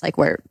course, like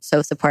we're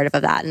so supportive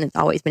of that. And it's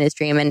always been his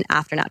dream. And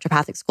after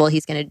naturopathic school,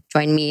 he's going to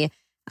join me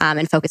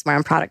and focus more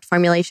on product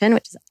formulation,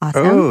 which is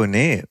awesome. Oh,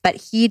 neat. But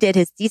he did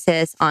his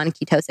thesis on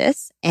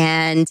ketosis,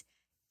 and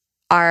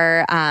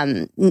our,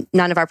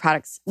 none of our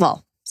products,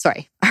 our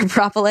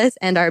propolis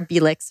and our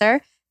B-Lixer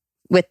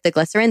with the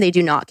glycerin, they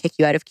do not kick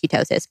you out of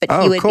ketosis, but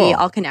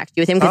I'll connect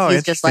you with him because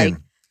he's just like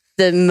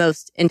the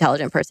most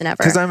intelligent person ever.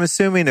 Because I'm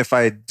assuming if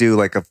I do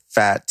like a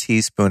fat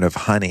teaspoon of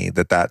honey,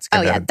 that's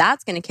going to...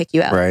 that's going to kick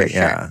you out for sure.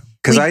 Yeah.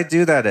 Because I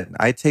do that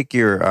I take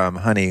your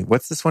honey,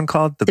 what's this one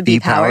called? The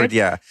B-Powered?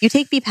 Yeah. You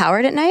take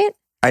B-Powered at night?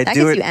 That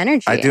gives you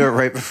energy. I do it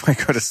right before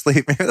I go to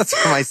sleep. Maybe that's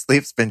why my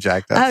sleep's been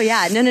jacked up. Oh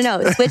yeah.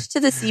 No. Switch to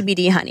the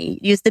CBD honey.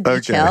 Use the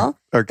B-Chill.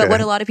 Okay. But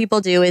what a lot of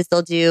people do is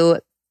they'll do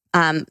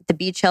the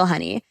B-Chill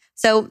honey.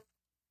 So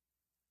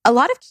a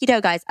lot of keto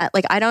guys,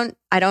 like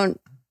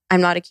I'm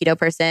not a keto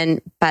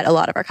person, but a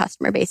lot of our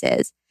customer base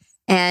is.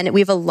 And we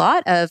have a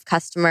lot of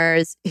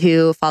customers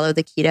who follow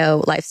the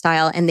keto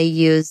lifestyle and they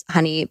use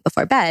honey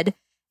before bed.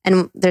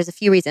 And there's a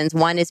few reasons.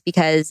 One is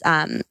because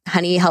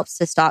honey helps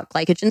to stock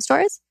glycogen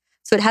stores.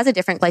 So it has a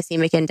different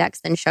glycemic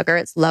index than sugar.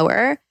 It's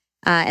lower.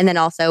 And then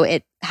also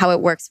how it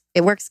works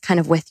kind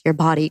of with your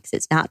body because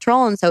it's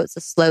natural. And so it's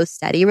a slow,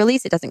 steady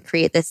release. It doesn't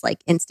create this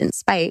like instant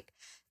spike.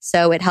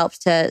 So it helps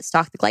to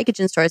stock the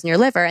glycogen stores in your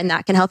liver, and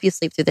that can help you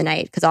sleep through the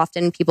night because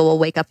often people will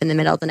wake up in the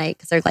middle of the night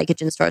because their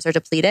glycogen stores are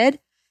depleted,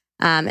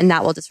 and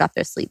that will disrupt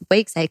their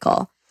sleep-wake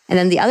cycle. And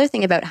then the other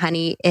thing about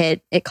honey,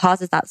 it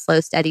causes that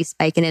slow, steady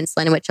spike in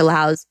insulin, which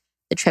allows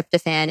the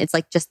tryptophan, it's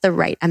like just the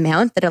right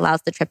amount that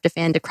allows the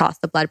tryptophan to cross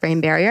the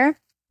blood-brain barrier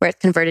where it's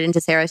converted into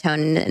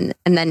serotonin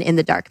and then in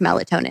the dark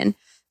melatonin.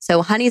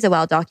 So honey is a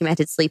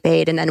well-documented sleep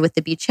aid. And then with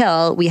the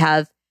B-Chill, we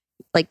have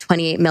like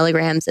 28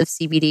 milligrams of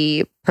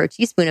CBD per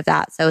teaspoon of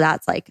that. So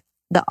that's like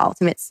the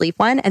ultimate sleep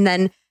one. And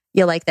then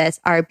you'll like this,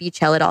 our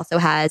B-Chill, it also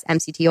has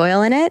MCT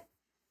oil in it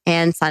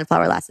and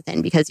sunflower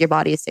lecithin because your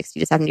body is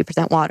 60 to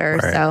 70% water.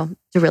 Right. So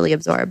to really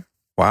absorb.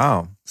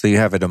 Wow. So you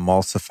have it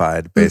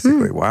emulsified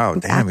basically. Mm-hmm. Wow.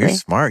 Exactly. Damn, you're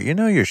smart. You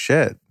know your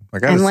shit. I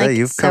gotta say,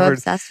 you've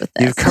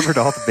covered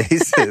all the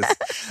bases.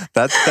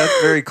 That's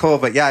very cool.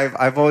 But yeah,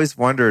 I've always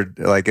wondered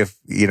like if,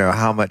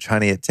 how much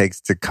honey it takes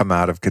to come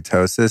out of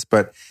ketosis.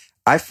 But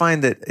I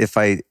find that if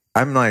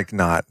I'm like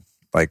not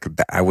like,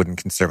 I wouldn't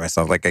consider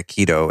myself like a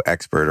keto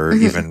expert or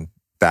even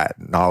that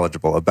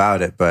knowledgeable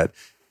about it, but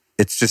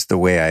it's just the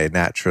way I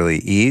naturally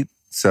eat.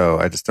 So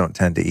I just don't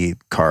tend to eat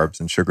carbs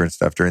and sugar and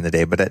stuff during the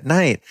day. But at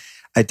night,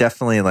 I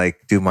definitely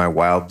like do my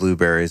wild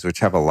blueberries, which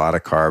have a lot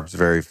of carbs,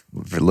 very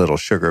little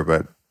sugar,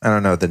 but I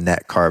don't know the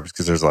net carbs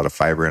because there's a lot of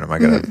fiber in them. I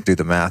got to do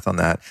the math on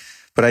that.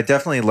 But I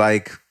definitely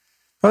like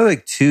probably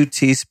like 2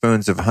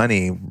 teaspoons of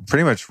honey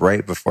pretty much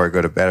right before I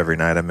go to bed every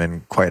night. I'm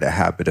in quite a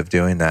habit of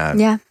doing that.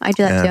 Yeah, I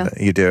do that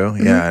too. You do?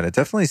 Mm-hmm. Yeah. And it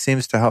definitely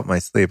seems to help my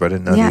sleep. I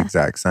didn't know the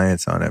exact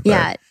science on it. But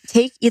yeah.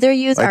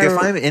 Use like if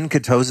I'm in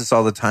ketosis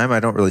all the time, I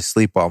don't really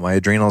sleep well. My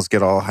adrenals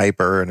get all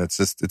hyper and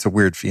it's a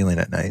weird feeling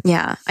at night.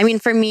 Yeah. I mean,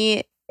 for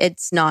me,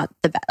 it's not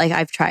the best. Like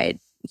I've tried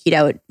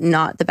keto,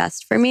 not the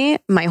best for me.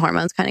 My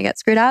hormones kind of get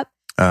screwed up.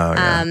 Oh,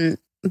 yeah.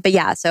 But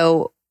yeah,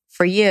 so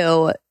for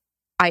you,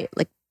 I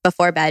like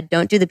before bed,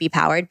 don't do the bee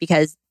powered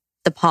because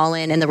the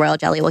pollen and the royal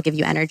jelly will give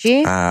you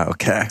energy.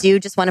 Okay. Do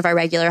just one of our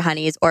regular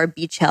honeys or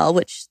bee chill,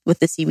 which with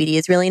the CBD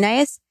is really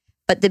nice.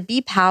 But the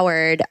bee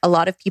powered, a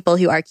lot of people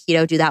who are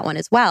keto do that one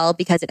as well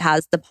because it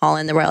has the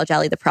pollen, the royal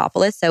jelly, the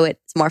propolis, so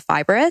it's more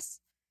fibrous.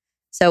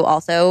 So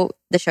also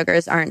the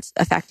sugars aren't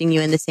affecting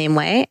you in the same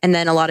way. And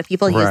then a lot of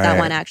people use that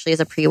one actually as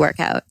a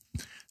pre-workout.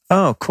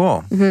 Oh,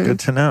 cool. Mm-hmm. Good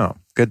to know.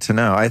 Good to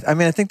know. I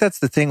mean, I think that's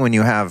the thing when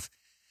you have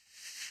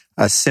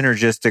a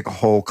synergistic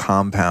whole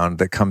compound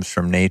that comes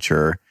from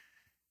nature.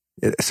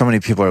 So many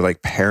people are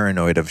like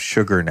paranoid of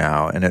sugar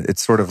now. And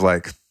it's sort of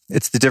like,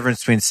 it's the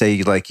difference between say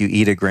you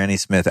eat a Granny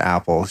Smith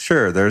apple.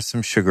 Sure, there's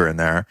some sugar in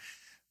there.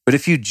 But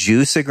if you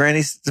juice a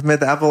Granny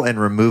Smith apple and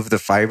remove the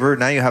fiber,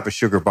 now you have a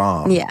sugar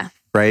bomb. Yeah.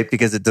 Right?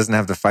 Because it doesn't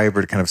have the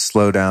fiber to kind of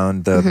slow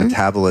down the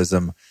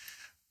metabolism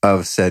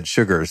of said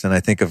sugars. And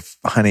I think of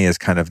honey as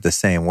kind of the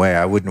same way.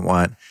 I wouldn't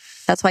want...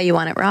 That's why you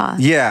want it raw.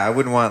 Yeah, I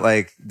wouldn't want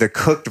like the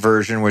cooked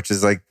version, which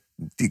is like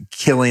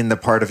killing the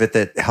part of it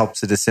that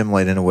helps it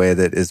assimilate in a way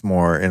that is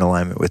more in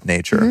alignment with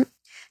nature. Mm-hmm.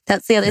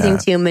 That's the other thing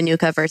too,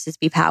 Manuka versus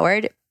bee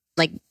powered.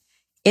 Like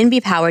in bee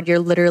powered, you're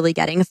literally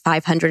getting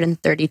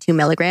 532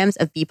 milligrams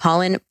of bee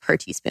pollen per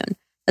teaspoon.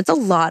 That's a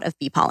lot of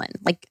bee pollen.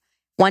 Like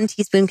 1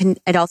 teaspoon,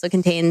 it also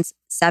contains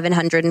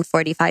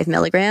 745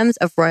 milligrams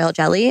of royal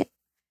jelly.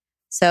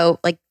 So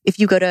like if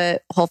you go to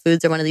Whole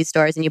Foods or one of these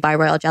stores and you buy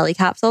royal jelly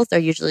capsules, they're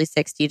usually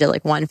 60 to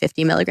like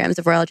 150 milligrams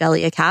of royal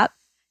jelly a cap.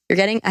 You're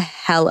getting a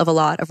hell of a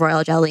lot of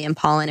royal jelly and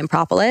pollen and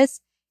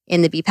propolis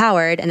in the bee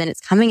powered, and then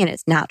it's coming in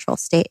its natural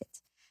state.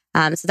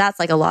 So that's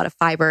like a lot of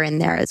fiber in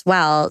there as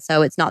well.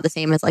 So it's not the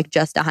same as like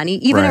just a honey,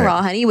 even a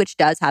raw honey, which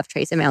does have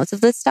trace amounts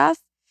of this stuff.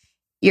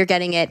 You're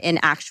getting it in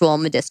actual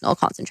medicinal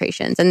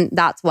concentrations. And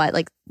that's what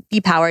like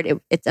bee powered,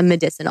 it's a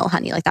medicinal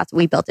honey. Like that's what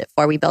we built it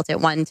for. We built it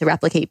 1 to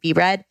replicate bee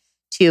bread,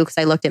 2 because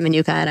I looked at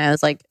Manuka and I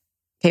was like,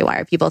 okay, why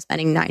are people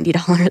spending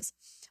 $90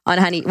 on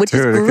honey? Which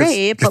is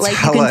great, but like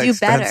you can do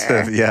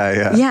better.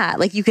 Yeah,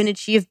 like you can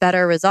achieve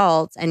better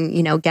results and,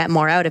 get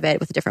more out of it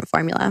with a different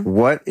formula.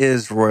 What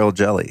is royal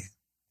jelly?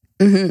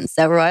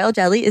 So royal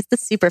jelly is the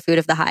superfood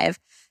of the hive.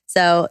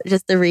 So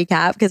just to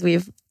recap, because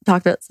we've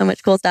talked about so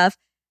much cool stuff.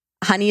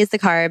 Honey is the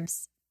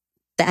carbs,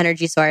 the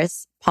energy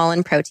source,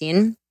 pollen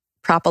protein,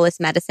 propolis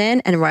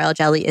medicine, and royal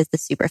jelly is the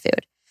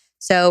superfood.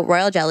 So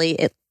royal jelly,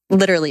 it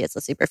literally is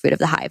the superfood of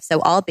the hive. So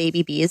all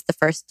baby bees, the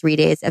first 3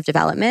 days of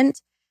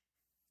development,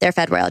 they're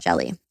fed royal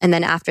jelly. And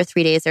then after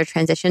 3 days, they're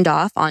transitioned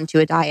off onto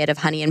a diet of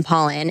honey and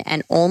pollen.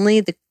 And only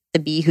the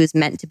bee who's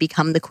meant to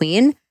become the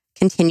queen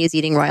continues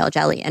eating royal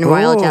jelly. And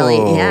royal jelly,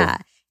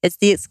 it's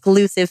the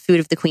exclusive food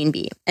of the queen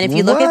bee. And if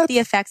you look at the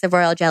effects of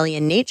royal jelly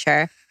in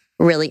nature,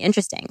 really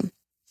interesting.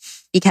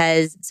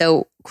 Because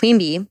so queen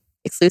bee,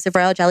 exclusive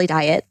royal jelly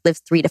diet,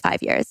 lives 3 to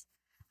 5 years.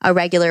 A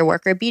regular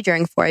worker bee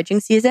during foraging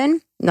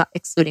season, not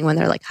excluding when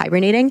they're like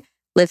hibernating,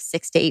 lives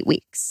 6 to 8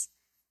 weeks.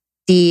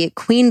 The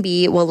queen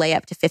bee will lay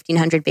up to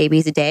 1,500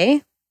 babies a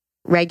day.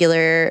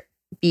 Regular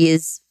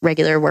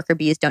worker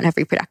bees don't have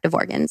reproductive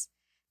organs.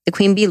 The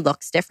queen bee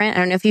looks different. I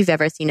don't know if you've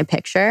ever seen a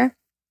picture,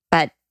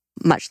 but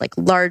much like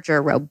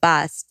larger,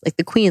 robust, like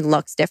the queen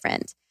looks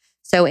different.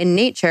 So in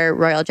nature,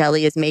 royal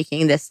jelly is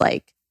making this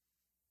like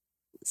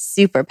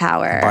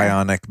superpower.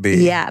 Bionic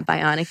bee. Yeah,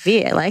 bionic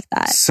bee. I like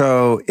that.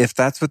 So if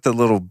that's what the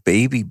little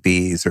baby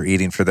bees are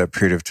eating for that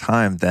period of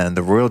time, then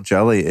the royal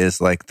jelly is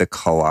like the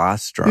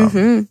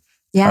colostrum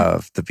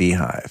of the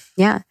beehive.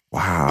 Yeah.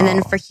 Wow. And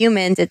then for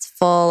humans, it's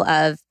full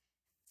of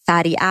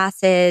fatty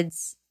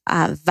acids,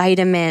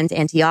 vitamins,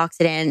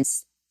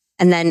 antioxidants.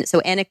 And then,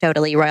 so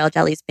anecdotally, royal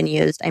jelly's been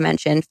used, I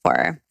mentioned,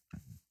 for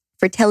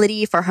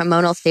fertility, for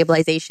hormonal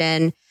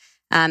stabilization,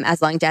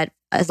 as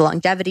a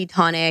longevity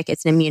tonic.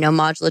 It's an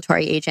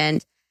immunomodulatory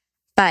agent.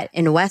 But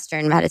in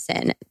Western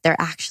medicine, they're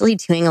actually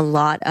doing a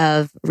lot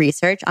of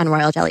research on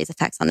royal jelly's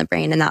effects on the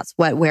brain. And that's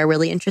what we're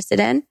really interested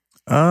in.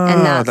 Oh,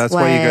 and that's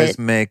why you guys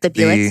make the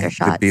Belixir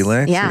shots. The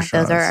Belixir yeah,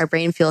 shots. Those are our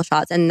brain fuel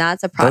shots. And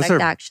that's a product those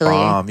are actually.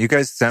 Bomb. You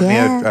guys sent me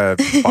a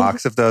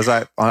box of those.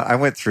 I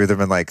went through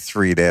them in like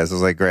 3 days. I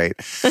was like, great.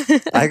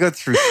 I go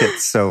through shit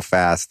so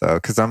fast though.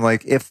 Cause I'm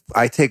like, if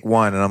I take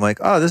one and I'm like,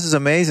 oh, this is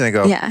amazing. I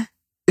go,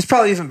 it's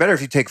probably even better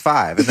if you take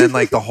 5. And then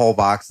like the whole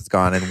box is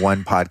gone in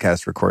one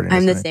podcast recording.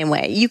 I'm the same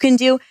way. You can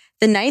do,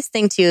 The nice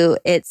thing too,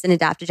 it's an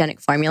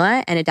adaptogenic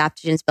formula and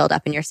adaptogens build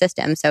up in your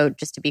system. So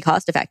just to be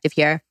cost effective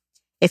here,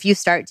 if you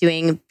start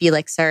doing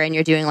Belixir and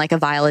you're doing like a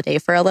vial a day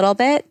for a little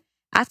bit,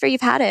 after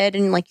you've had it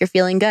and like you're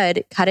feeling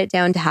good, cut it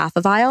down to half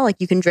a vial. Like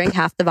you can drink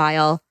half the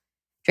vial,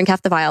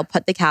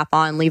 put the cap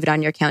on, leave it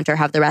on your counter,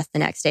 have the rest the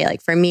next day.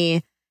 Like for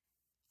me,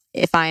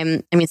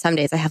 some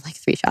days I have like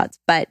 3 shots,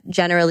 but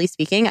generally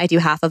speaking, I do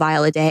half a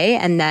vial a day.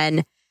 And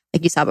then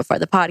like you saw before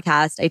the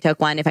podcast, I took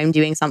one. If I'm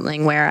doing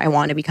something where I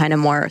want to be kind of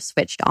more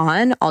switched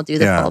on, I'll do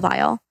the full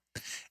vial.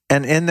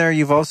 And in there,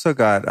 you've also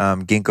got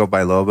ginkgo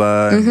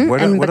biloba.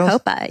 And what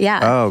bacopa, yeah.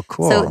 Oh,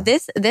 cool. So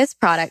this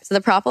product, so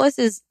the propolis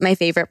is my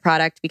favorite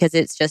product because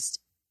it's just,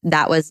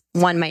 that was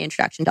one, my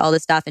introduction to all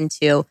this stuff. And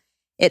 2,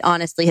 it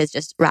honestly has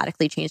just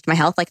radically changed my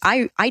health. Like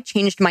I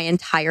changed my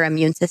entire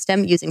immune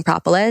system using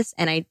propolis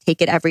and I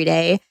take it every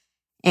day.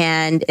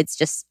 And it's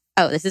just,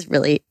 this is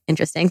really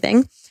interesting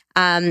thing.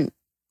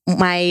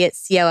 My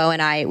COO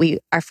and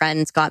our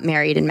friends got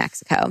married in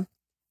Mexico.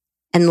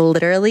 And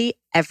literally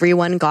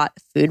everyone got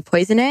food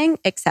poisoning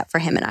except for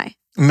him and I.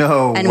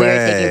 No and way. We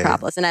were taking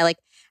propolis. And I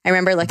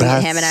remember looking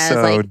at him and I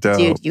was like, dope.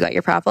 Dude, you got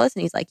your propolis?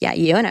 And he's like, yeah,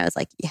 you. And I was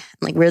like, yeah.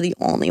 I'm like, we're the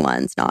only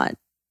ones not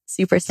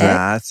super sick.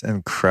 That's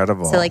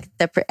incredible. So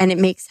and it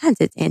makes sense.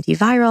 It's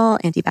antiviral,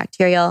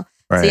 antibacterial.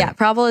 Right. So yeah,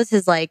 propolis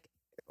has like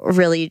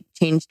really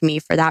changed me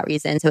for that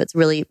reason. So it's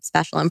really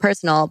special and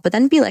personal. But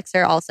then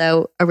Belixir,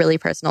 also a really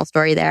personal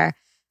story there.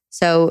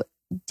 So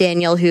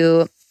Daniel,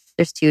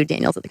 there's 2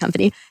 Daniels at the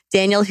company.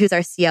 Daniel, who's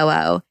our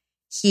COO,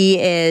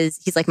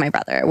 he's like my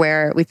brother,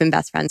 where we've been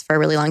best friends for a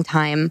really long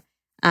time.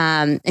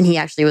 And he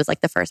actually was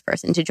like the first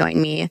person to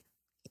join me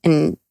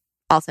and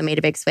also made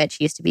a big switch.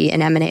 He used to be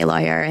an M&A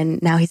lawyer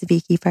and now he's a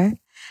beekeeper.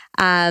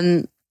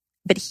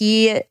 But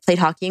he played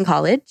hockey in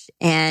college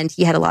and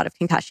he had a lot of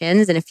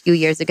concussions. And a few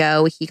years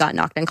ago, he got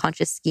knocked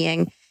unconscious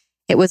skiing.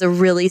 It was a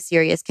really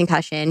serious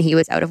concussion. He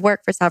was out of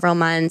work for several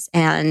months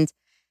and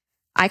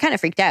I kind of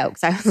freaked out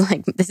because I was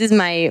like, this is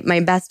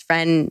my best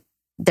friend.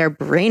 Their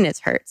brain is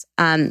hurt.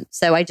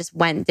 So I just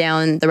went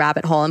down the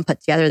rabbit hole and put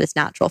together this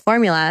natural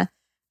formula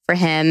for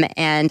him.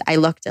 And I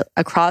looked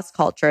across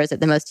cultures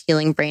at the most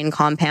healing brain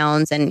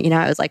compounds. And,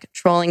 I was like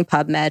trolling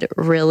PubMed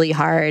really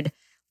hard,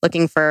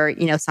 looking for,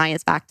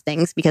 science-backed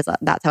things because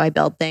that's how I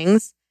build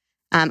things.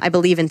 I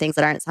believe in things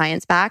that aren't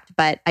science-backed,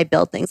 but I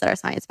build things that are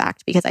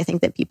science-backed because I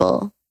think that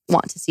people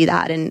want to see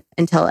that. And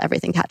until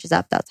everything catches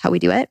up, that's how we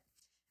do it.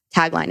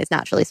 Tagline is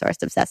naturally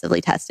sourced,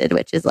 obsessively tested,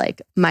 which is like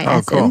my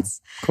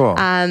essence. Cool.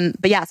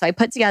 But yeah, so I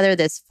put together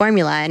this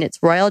formula and it's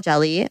royal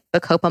jelly,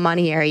 bacopa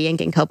monnieri, and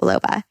ginkgo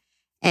biloba.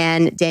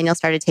 And Daniel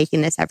started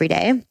taking this every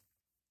day.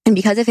 And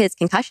because of his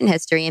concussion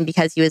history and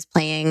because he was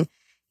playing,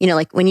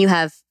 like when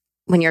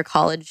you're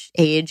college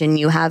age and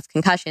you have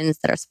concussions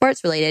that are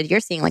sports related, you're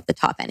seeing like the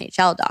top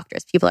NHL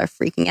doctors. People are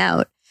freaking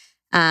out.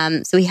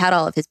 So he had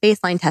all of his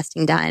baseline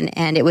testing done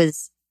and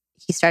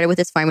he started with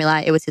this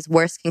formula. It was his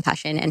worst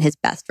concussion and his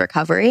best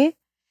recovery.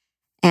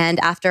 And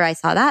after I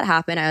saw that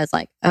happen, I was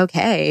like,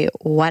 okay,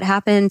 what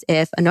happens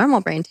if a normal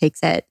brain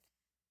takes it?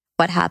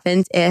 What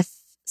happens if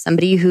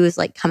somebody who's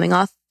like coming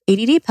off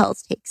ADD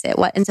pills takes it?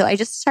 And so I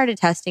just started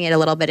testing it a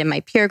little bit in my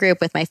peer group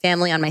with my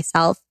family, on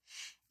myself,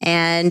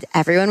 and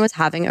everyone was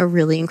having a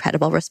really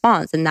incredible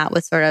response. And that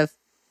was sort of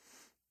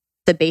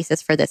the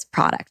basis for this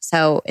product.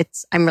 So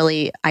I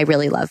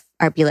really love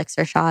our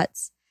Belixir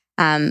shots.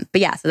 But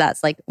yeah, so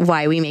that's like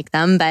why we make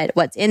them. But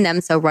what's in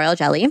them? So royal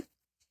jelly,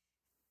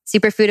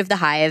 superfood of the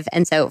hive.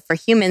 And so for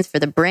humans, for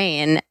the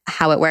brain,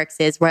 how it works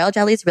is royal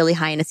jelly is really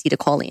high in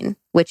acetylcholine,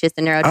 which is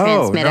the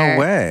neurotransmitter. Oh, no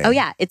way. Oh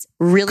yeah, it's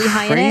really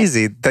high in it.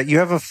 Crazy that you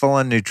have a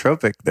full-on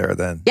nootropic there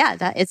then. Yeah,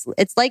 it's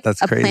like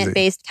that's a crazy.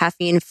 Plant-based,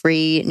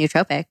 caffeine-free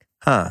nootropic.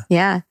 Huh.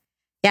 Yeah.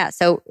 Yeah.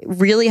 So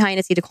really high in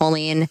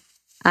acetylcholine.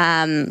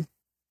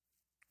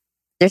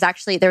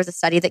 There was a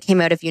study that came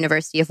out of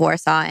University of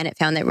Warsaw and it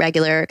found that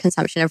regular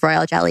consumption of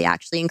royal jelly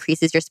actually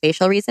increases your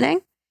spatial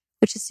reasoning,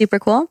 which is super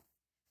cool.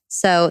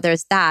 So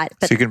there's that.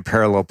 But so you can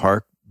parallel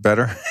park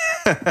better?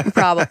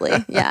 Probably.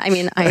 Yeah. I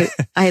mean,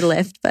 I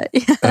lift, but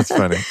yeah. That's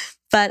funny.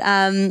 But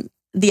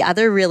the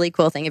other really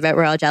cool thing about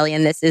royal jelly,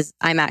 and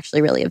I'm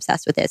actually really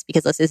obsessed with this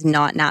because this is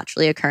not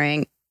naturally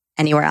occurring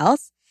anywhere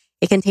else.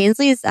 It contains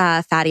these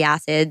fatty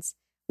acids.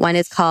 One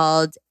is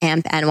called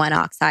AMP-N1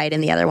 oxide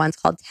and the other one's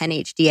called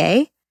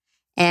 10-HDA.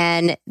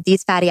 And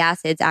these fatty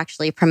acids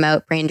actually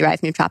promote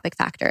brain-derived nootropic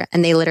factor,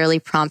 and they literally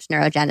prompt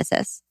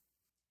neurogenesis.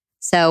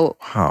 So,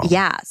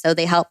 yeah, so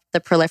they help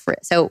the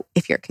proliferate. So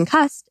if you're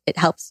concussed, it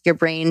helps your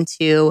brain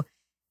to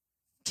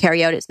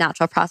carry out its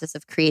natural process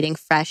of creating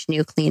fresh,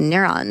 new, clean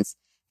neurons.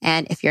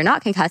 And if you're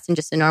not concussed and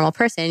just a normal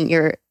person,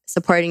 you're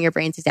supporting your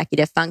brain's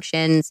executive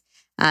functions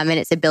and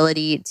its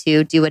ability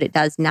to do what it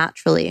does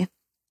naturally,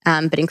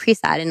 but increase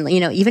that. And,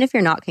 even if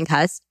you're not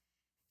concussed,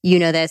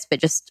 this, but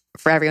just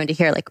for everyone to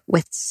hear, like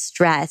with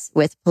stress,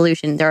 with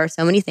pollution, there are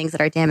so many things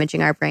that are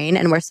damaging our brain.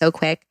 And we're so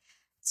quick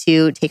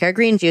to take our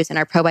green juice and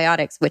our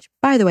probiotics, which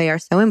by the way, are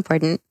so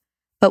important.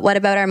 But what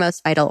about our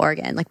most vital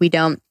organ? Like we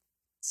don't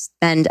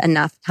spend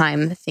enough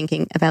time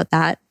thinking about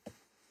that.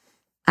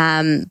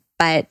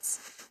 But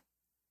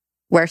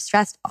we're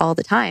stressed all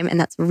the time, and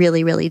that's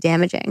really, really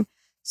damaging.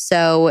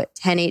 So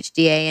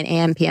 10-HDA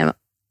and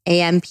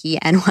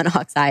AMPN1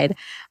 oxide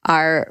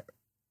are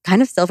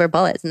kind of silver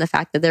bullets, and the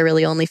fact that they're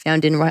really only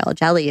found in royal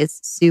jelly is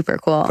super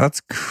cool. That's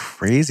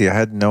crazy. I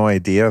had no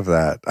idea of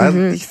that.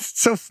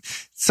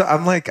 So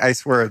I'm like, I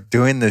swear,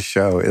 doing this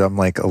show, I'm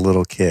like a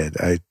little kid.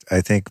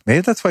 I think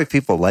maybe that's why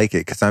people like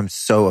it, because I'm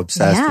so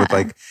obsessed with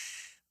like,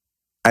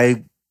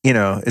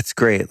 it's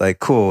great. Like,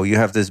 cool, you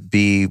have this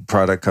bee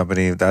product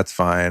company. That's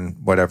fine.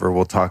 Whatever,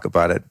 we'll talk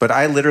about it. But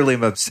I literally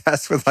am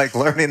obsessed with like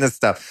learning this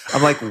stuff.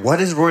 I'm like,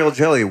 what is royal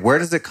jelly? Where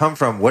does it come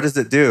from? What does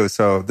it do?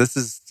 So this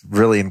is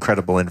really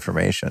incredible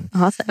information.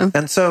 Awesome.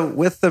 And so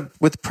with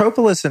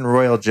propolis and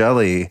royal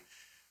jelly,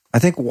 I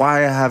think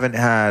why I haven't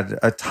had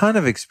a ton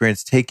of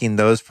experience taking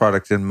those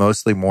products and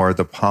mostly more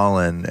the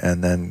pollen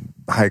and then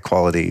high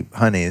quality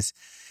honeys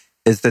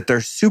is that they're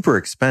super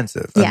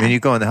expensive. Yeah. I mean, you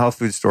go in the health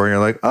food store and you're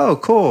like, oh,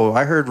 cool.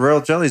 I heard royal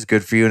jelly is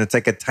good for you. And it's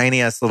like a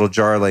tiny ass little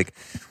jar, like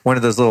one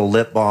of those little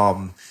lip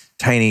balm,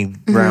 tiny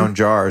round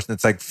jars. And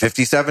it's like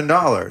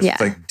 $57. Yeah.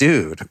 It's like,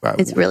 dude.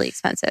 It's really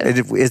expensive.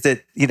 Is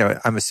it,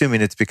 I'm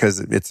assuming it's because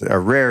it's a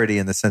rarity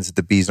in the sense that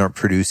the bees aren't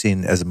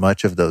producing as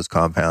much of those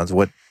compounds.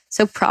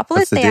 So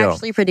propolis, they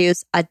actually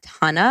produce a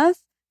ton of,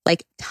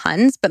 like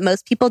tons, but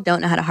most people don't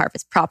know how to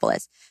harvest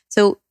propolis.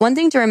 So one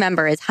thing to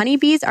remember is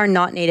honeybees are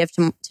not native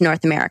to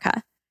North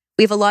America.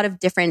 We have a lot of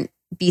different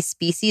bee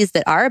species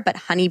that are, but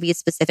honeybees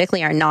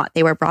specifically are not.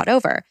 They were brought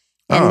over.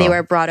 And they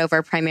were brought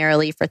over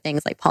primarily for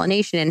things like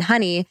pollination and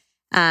honey.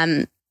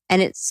 And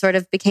it sort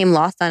of became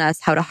lost on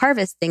us how to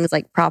harvest things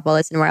like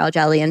propolis and royal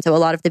jelly. And so a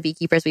lot of the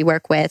beekeepers we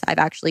work with, I've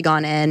actually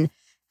gone in,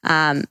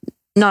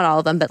 not all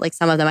of them, but like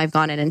some of them, I've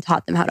gone in and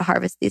taught them how to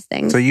harvest these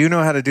things. So you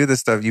know how to do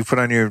this stuff. You put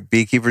on your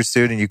beekeeper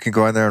suit and you can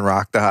go in there and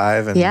rock the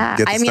hive and get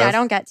the stuff? I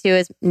don't get to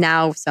as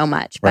now so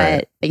much,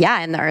 but yeah,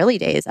 in the early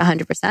days,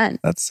 100%.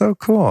 That's so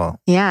cool.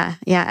 Yeah.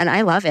 Yeah. And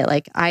I love it.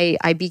 Like I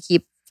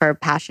beekeep for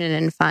passion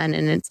and fun,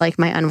 and it's like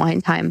my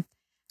unwind time.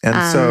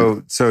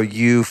 And so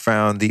you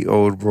found the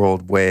old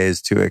world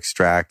ways to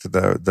extract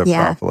the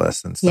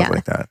propolis and stuff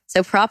like that.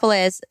 So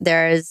propolis,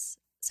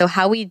 so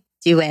how we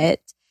do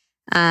it,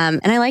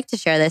 and I like to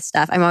share this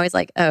stuff. I'm always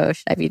like, oh,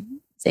 should I be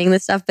saying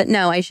this stuff? But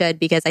no, I should,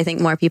 because I think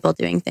more people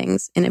doing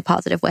things in a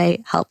positive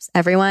way helps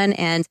everyone.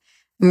 And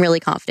I'm really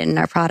confident in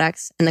our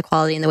products and the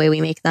quality and the way we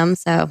make them.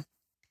 So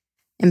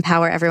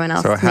empower everyone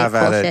else. So have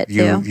at it,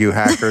 you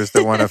hackers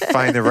that want to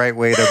find the right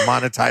way to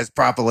monetize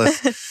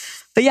propolis.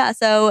 But yeah,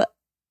 so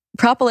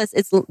propolis,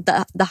 it's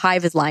the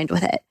hive is lined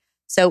with it.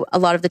 So a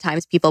lot of the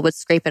times people would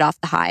scrape it off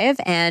the hive,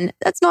 and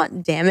that's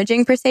not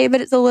damaging per se,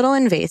 but it's a little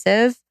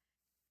invasive.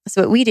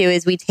 So what we do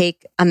is we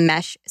take a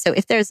mesh. So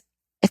if there's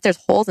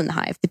holes in the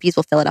hive, the bees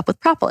will fill it up with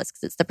propolis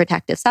because it's the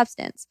protective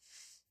substance.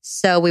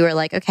 So we were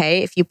like,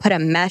 okay, if you put a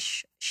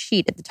mesh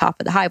sheet at the top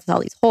of the hive with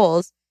all these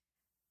holes,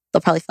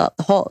 they'll probably fill up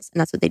the holes.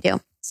 And that's what they do.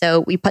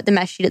 So we put the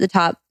mesh sheet at the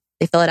top,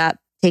 they fill it up,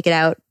 take it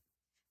out,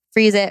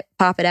 freeze it,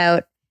 pop it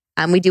out.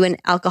 We do an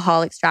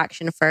alcohol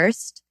extraction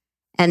first.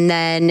 And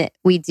then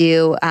we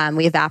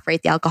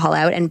evaporate the alcohol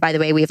out. And by the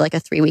way, we have like a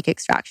 3-week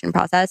extraction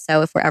process.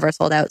 So if we're ever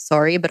sold out,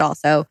 sorry, but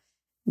also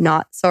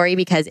not sorry,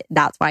 because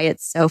that's why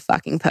it's so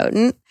fucking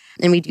potent.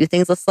 And we do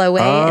things a slow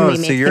way, and we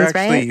make things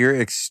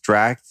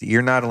right.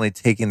 You're not only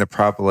taking the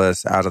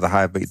propolis out of the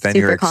hive, but then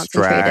you're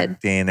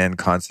extracting and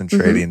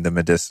concentrating the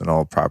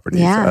medicinal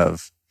properties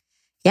of.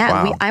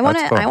 Yeah, wow, I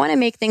want to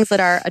make things that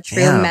are a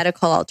true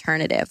medical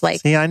alternative.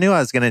 Like, see, I knew I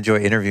was going to enjoy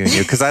interviewing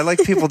you because I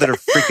like people that are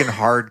freaking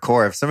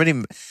hardcore. If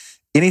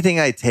anything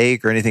I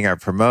take or anything I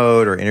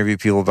promote or interview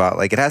people about,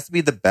 like, it has to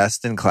be the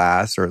best in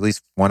class, or at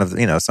least one of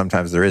the,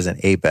 sometimes there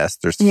isn't a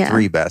best, there's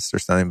 3 best or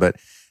something. But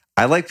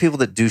I like people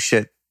that do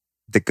shit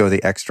that go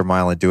the extra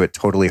mile and do it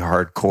totally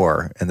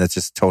hardcore. And that's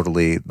just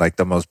totally like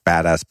the most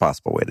badass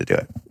possible way to do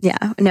it.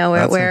 Yeah, no,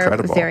 we're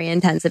incredible. Very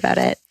intense about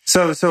it.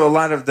 So a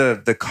lot of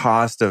the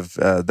cost of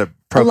the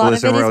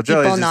propolis and royal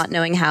jelly, people not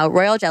knowing how.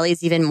 Royal jelly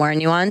is even more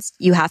nuanced.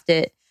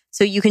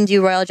 So you can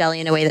do royal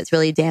jelly in a way that's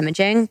really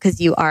damaging, because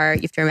you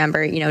have to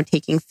remember,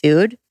 taking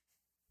food.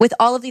 With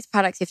all of these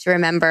products, you have to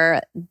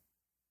remember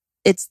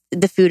it's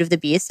the food of the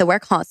bees. So we're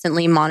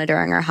constantly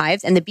monitoring our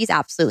hives, and the bees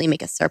absolutely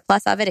make a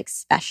surplus of it,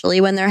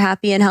 especially when they're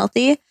happy and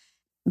healthy.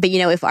 But,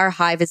 if our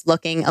hive is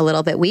looking a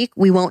little bit weak,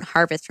 we won't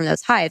harvest from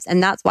those hives.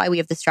 And that's why we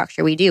have the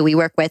structure we do. We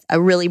work with a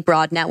really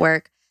broad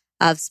network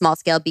of small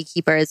scale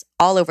beekeepers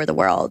all over the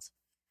world.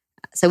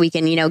 So we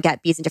can,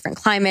 get bees in different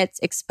climates,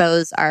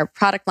 expose our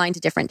product line to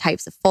different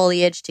types of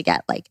foliage to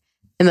get like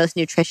the most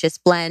nutritious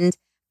blend,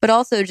 but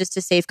also just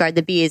to safeguard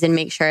the bees and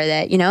make sure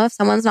that, if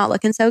someone's not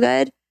looking so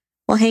good,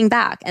 we'll hang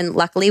back. And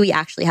luckily we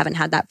actually haven't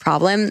had that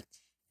problem,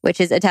 which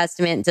is a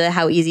testament to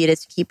how easy it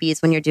is to keep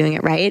bees when you're doing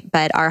it right.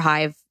 But our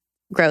hive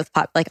growth,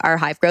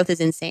 is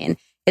insane.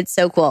 It's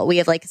so cool. We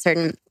have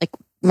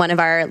one of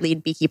our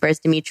lead beekeepers,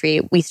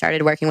 Dimitri, we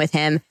started working with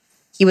him.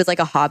 He was like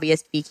a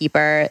hobbyist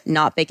beekeeper,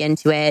 not big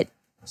into it.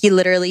 He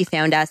literally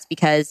found us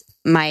because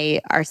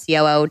our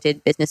COO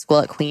did business school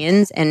at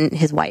Queen's, and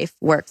his wife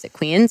works at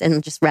Queen's,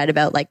 and just read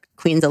about like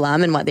Queen's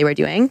alum and what they were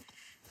doing.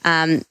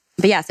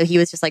 But yeah, so he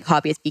was just like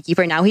hobbyist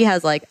beekeeper. Now he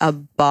has like a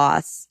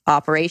boss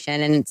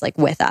operation and it's like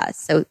with us.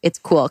 So it's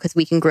cool because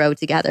we can grow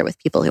together with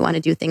people who want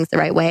to do things the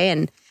right way.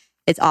 And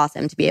it's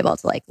awesome to be able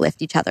to like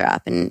lift each other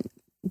up and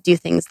do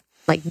things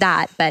like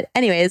that. But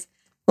anyways,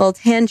 little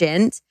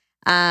tangent.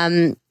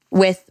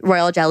 With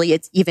royal jelly,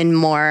 it's even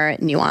more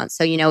nuanced.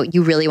 So,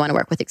 you really want to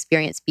work with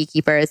experienced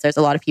beekeepers. There's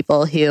a lot of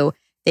people who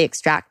they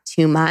extract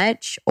too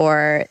much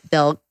or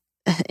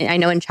I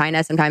know in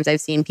China, sometimes I've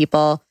seen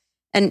people,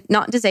 and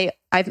not to say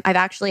I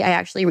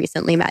actually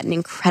recently met an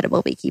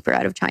incredible beekeeper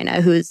out of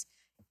China who's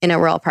in a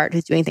rural part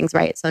who's doing things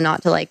right. So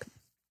not to like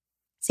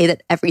say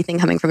that everything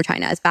coming from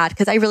China is bad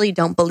because I really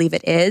don't believe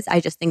it is.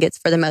 I just think it's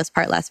for the most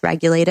part less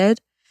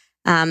regulated.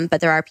 But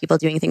there are people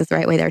doing things the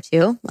right way there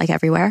too, like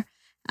everywhere.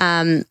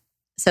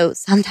 So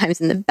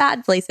sometimes in the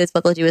bad places,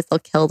 what they'll do is they'll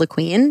kill the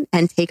queen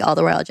and take all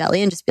the royal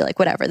jelly and just be like,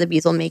 whatever, the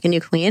bees will make a new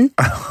queen.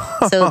 No.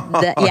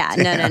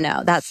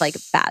 That's like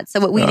bad. So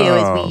what we do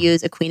is we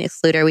use a queen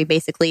excluder. We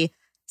basically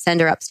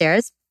send her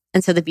upstairs.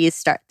 And so the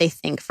bees they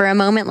think for a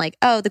moment like,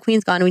 oh, the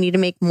queen's gone. We need to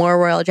make more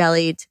royal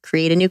jelly to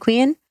create a new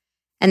queen.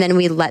 And then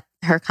we let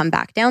her come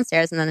back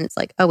downstairs. And then it's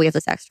like, oh, we have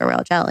this extra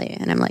royal jelly.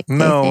 And I'm like, hey,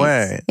 no thanks.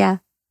 way. Yeah.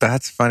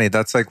 That's funny.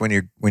 That's like when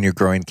you're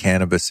growing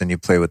cannabis and you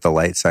play with the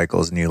light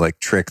cycles and you like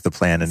trick the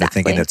plant into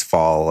thinking it's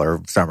fall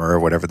or summer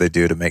or whatever they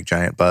do to make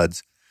giant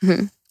buds.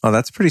 Mm-hmm. Oh,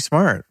 that's pretty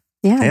smart.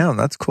 Yeah. Damn,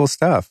 that's cool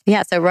stuff.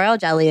 Yeah. So royal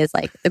jelly is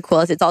like the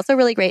coolest. It's also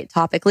really great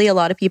topically. A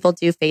lot of people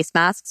do face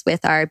masks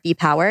with our bee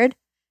powered.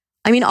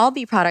 I mean, all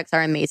bee products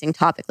are amazing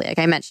topically. Like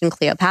I mentioned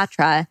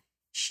Cleopatra,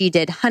 she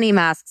did honey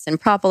masks and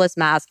propolis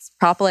masks.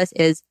 Propolis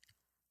is,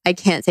 I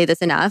can't say this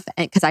enough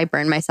because I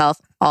burn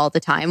myself all the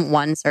time.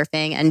 1,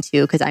 surfing, and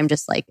 2, because I'm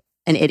just like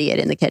an idiot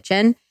in the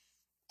kitchen.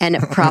 And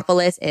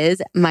propolis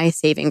is my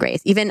saving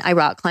grace. Even I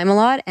rock climb a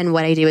lot. And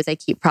what I do is I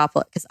keep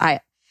propolis because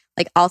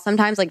I'll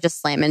sometimes like just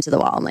slam into the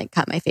wall and like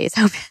cut my face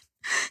open.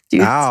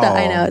 Dude,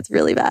 I know it's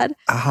really bad.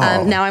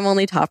 Now I'm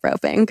only top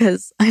roping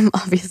because I'm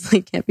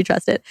obviously can't be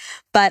trusted.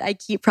 But I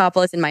keep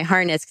propolis in my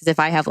harness because if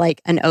I have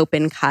like an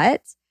open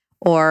cut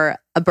or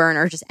a burn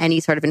or just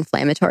any sort of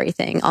inflammatory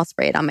thing, I'll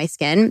spray it on my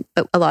skin.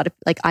 But a lot of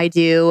I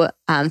do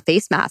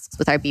face masks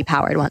with our bee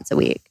powered once a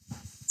week.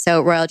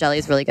 So royal jelly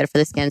is really good for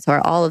the skin. So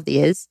are all of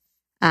these.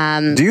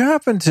 Do you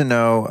happen to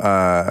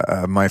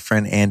know my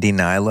friend Andy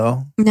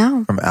Nilo?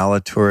 No. From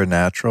Alatura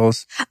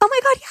Naturals? Oh my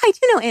God, yeah, I do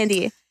know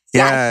Andy.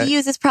 Yeah, he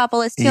uses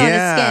propolis too on his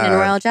skin and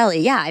royal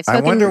jelly. Yeah, I've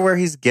spoken. I wonder where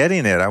he's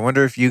getting it. I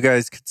wonder if you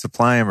guys could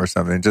supply him or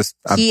something.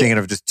 I'm thinking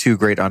of just 2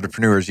 great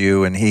entrepreneurs,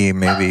 you and he.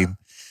 Maybe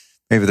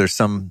there's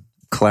some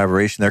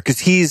collaboration there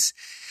because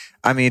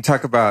you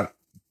talk about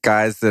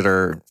guys that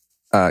are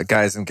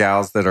guys and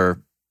gals that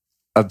are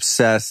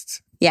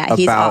obsessed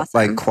he's about awesome.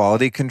 like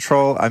quality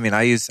control. I mean,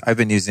 I've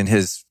been using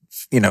his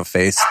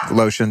face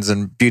lotions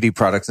and beauty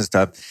products and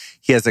stuff.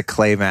 He has a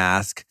clay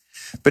mask.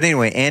 But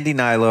anyway, Andy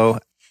Nilo,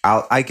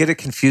 I get it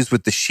confused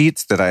with the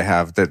sheets that I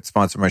have that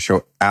sponsor my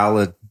show,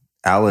 Alatura.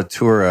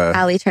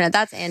 Alatura,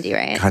 that's Andy,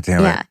 right? God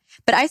damn it. Yeah.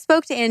 But I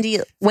spoke to Andy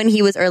when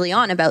he was early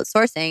on about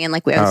sourcing and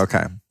like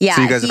okay. Yeah.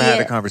 So you guys have had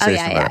a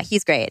conversation about it.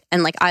 He's great.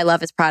 And like I love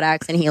his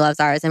products and he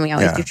loves ours and we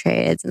always do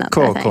trades and that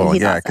cool, sort of thing. Cool.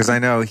 He's Yeah, because awesome. I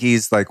know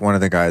he's like one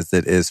of the guys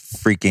that is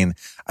freaking,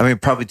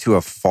 probably to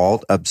a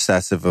fault,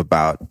 obsessive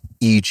about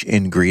each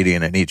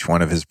ingredient in each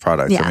one of his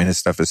products. Yeah. I mean, his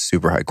stuff is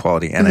super high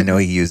quality. And I know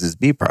he uses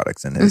bee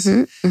products in his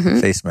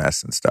face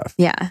masks and stuff.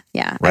 Yeah.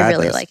 Radness. I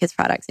really like his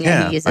products and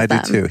he uses them.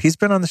 I do too. He's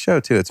been on the show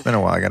too. It's been a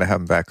while. I got to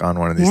have him back on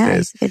one of these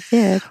days. He's a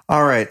good dude.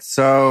 All right.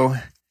 So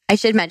I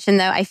should mention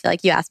though, I feel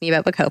like you asked me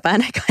about Bacopa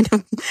and I kind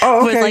of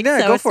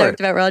was stoked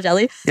about royal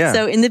jelly. Yeah.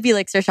 So in the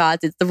Belixir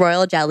shots, it's the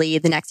royal jelly.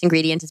 The next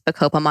ingredient is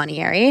Bacopa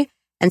monnieri.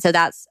 And so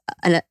that's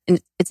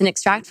it's an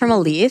extract from a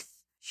leaf.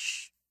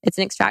 It's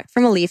an extract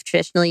from a leaf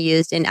traditionally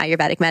used in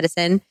Ayurvedic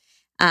medicine.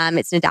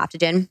 It's an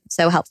adaptogen,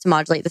 so helps to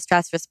modulate the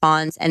stress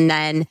response. And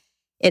then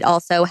it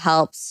also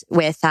helps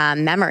with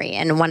memory.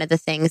 And one of the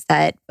things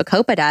that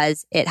Bacopa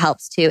does, it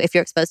helps to, if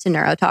you're exposed to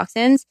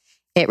neurotoxins,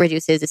 it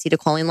reduces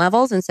acetylcholine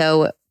levels. And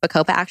so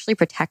Bacopa actually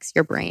protects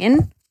your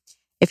brain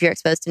if you're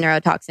exposed to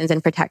neurotoxins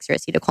and protects your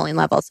acetylcholine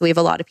levels. So we have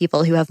a lot of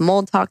people who have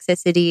mold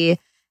toxicity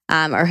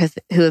or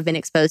who have been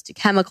exposed to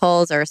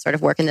chemicals or sort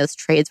of work in those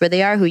trades where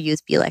they are, who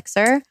use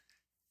Belixir.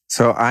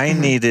 So I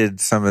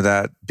needed some of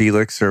that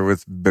Belixir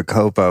with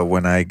Bacopa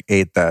when I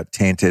ate that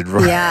tainted.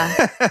 Yeah.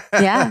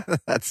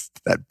 That's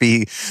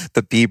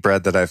the bee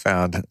bread that I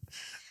found.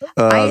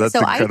 That's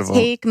incredible. I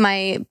take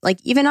my,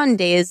 even on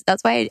days,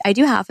 that's why I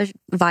do half a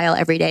vial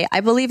every day.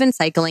 I believe in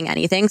cycling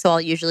anything. So I'll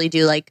usually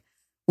do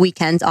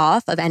weekends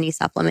off of any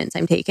supplements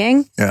I'm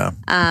taking. Yeah.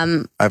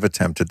 I've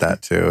attempted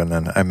that too. And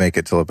then I make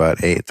it till about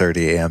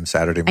 8:30 a.m.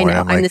 Saturday morning.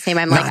 I know. I'm the same.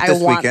 I'm like, I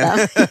want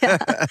them.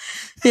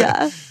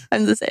 Yeah.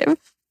 I'm the same.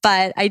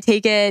 But I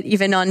take it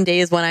even on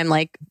days when I'm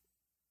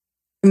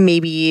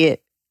maybe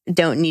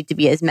don't need to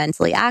be as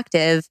mentally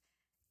active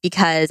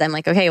because I'm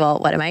like, okay, well,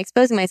 what am I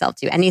exposing myself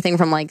to? Anything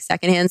from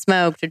secondhand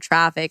smoke to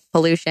traffic,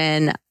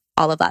 pollution,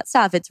 all of that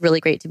stuff. It's really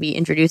great to be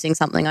introducing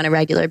something on a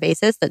regular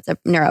basis that's a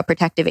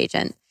neuroprotective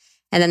agent.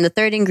 And then the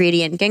third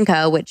ingredient,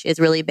 ginkgo, which is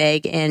really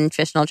big in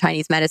traditional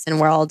Chinese medicine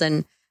world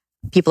and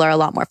people are a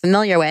lot more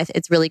familiar with.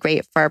 It's really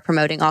great for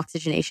promoting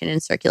oxygenation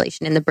and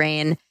circulation in the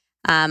brain.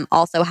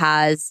 Also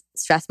has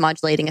stress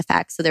modulating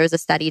effects. So there was a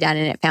study done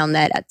and it found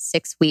that at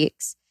 6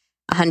 weeks,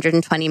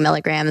 120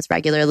 milligrams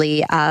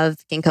regularly of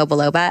ginkgo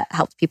biloba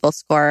helped people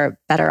score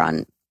better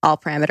on all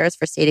parameters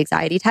for state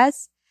anxiety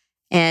tests.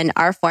 And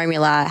our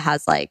formula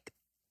has like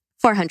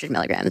 400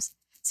 milligrams.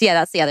 So yeah,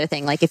 that's the other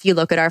thing. Like if you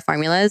look at our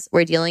formulas,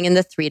 we're dealing in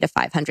the 300 to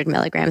 500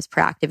 milligrams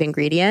per active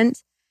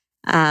ingredient.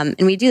 And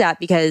we do that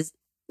because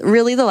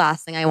really the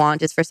last thing I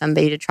want is for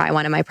somebody to try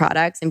one of my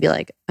products and be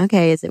like,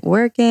 okay, is it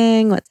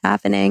working? What's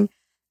happening?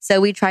 So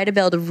we try to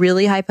build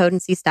really high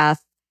potency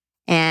stuff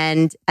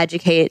and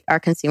educate our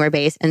consumer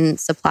base and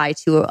supply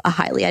to a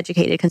highly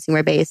educated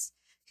consumer base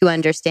who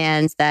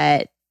understands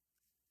that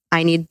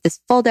I need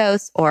this full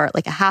dose or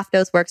like a half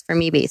dose works for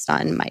me based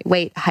on my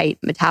weight, height,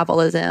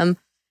 metabolism,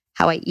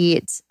 how I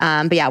eat.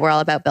 But yeah, we're all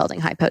about building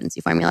high potency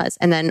formulas.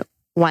 And then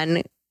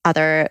one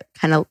other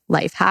kind of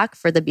life hack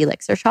for the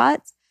B-Elixir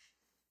shots,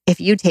 if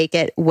you take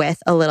it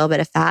with a little bit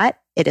of fat,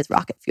 it is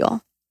rocket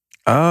fuel.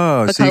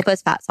 Oh, Bacopa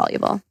is fat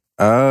soluble.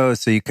 Oh,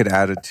 so you could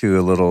add it to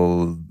a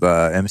little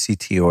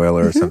MCT oil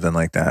or something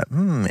like that.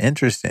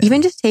 Interesting.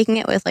 Even just taking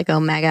it with like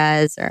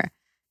omegas or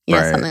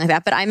something like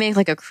that. But I make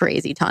like a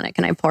crazy tonic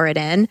and I pour it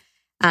in.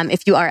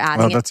 If you are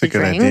adding it to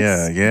drinks,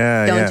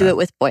 don't do it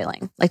with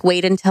boiling. Like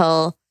wait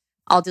until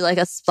I'll do like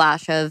a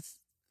splash of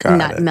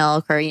nut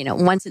milk or,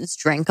 once it's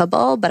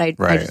drinkable, but I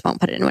just won't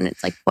put it in when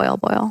it's like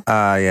boil.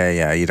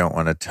 Yeah. You don't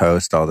want to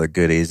toast all the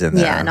goodies in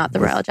there. Yeah, not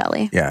the royal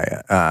jelly.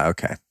 Yeah.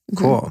 Okay,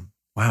 cool.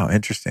 Wow,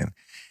 interesting.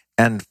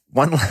 And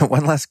one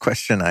last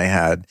question I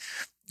had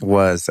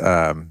was,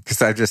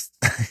 because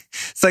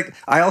it's like,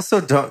 I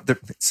also don't,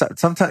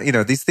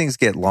 sometimes, these things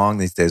get long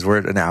these days. We're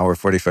at an hour,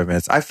 45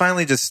 minutes. I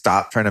finally just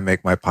stopped trying to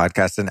make my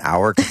podcast an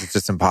hour because it's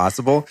just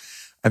impossible.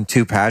 I'm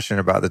too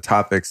passionate about the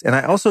topics. And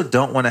I also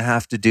don't want to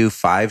have to do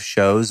 5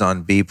 shows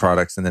on bee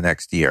products in the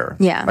next year.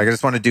 Yeah. Like I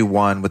just want to do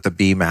one with the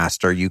bee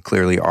master. You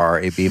clearly are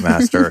a bee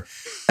master.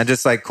 And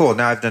just like, cool,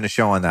 now I've done a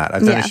show on that.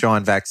 I've done a show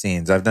on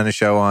vaccines. I've done a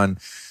show on,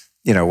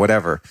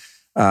 whatever.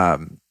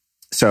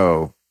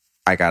 So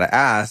I got to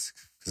ask,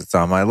 because it's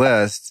on my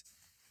list,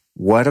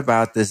 what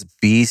about this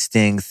bee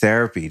sting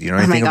therapy? Do you know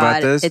anything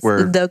about this? It's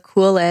the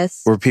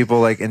coolest. Where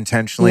people like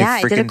intentionally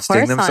freaking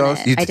sting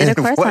themselves? I did a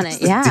course on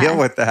it. What's the deal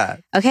with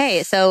that?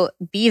 Okay, so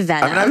bee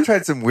venom. I mean, I've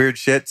tried some weird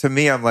shit. To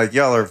me, I'm like,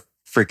 y'all are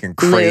freaking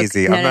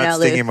crazy. Luke, I'm not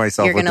stinging Luke,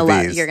 myself with the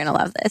bees. You're going to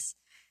love this.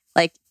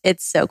 Like,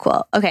 it's so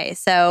cool. Okay,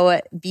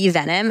 so bee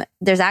venom.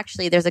 There's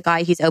a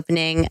guy, he's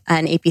opening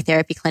an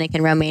apitherapy clinic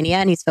in Romania,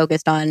 and he's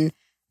focused on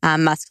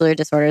muscular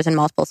disorders and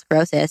multiple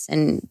sclerosis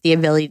and the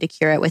ability to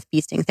cure it with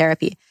bee sting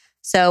therapy.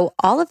 So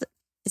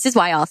this is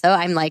why also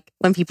I'm like,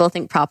 when people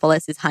think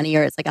propolis is honey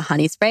or it's like a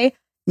honey spray,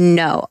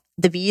 no,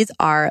 the bees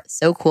are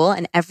so cool.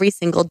 And every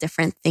single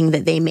different thing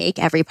that they make,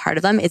 every part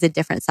of them is a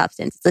different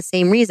substance. It's the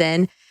same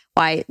reason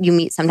why you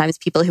meet sometimes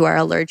people who are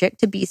allergic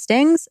to bee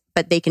stings,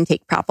 but they can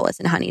take propolis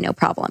and honey, no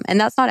problem. And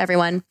that's not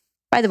everyone.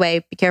 By the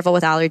way, be careful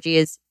with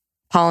allergies,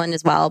 pollen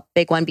as well.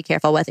 Big one, be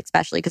careful with,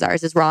 especially because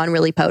ours is raw and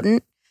really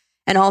potent.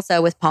 And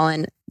also with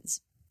pollen,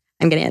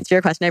 I'm going to answer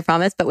your question, I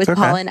promise. But with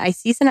pollen, I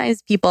see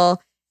sometimes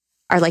people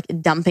are like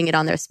dumping it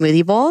on their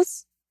smoothie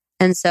bowls.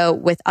 And so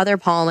with other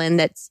pollen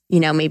that's,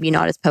 maybe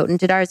not as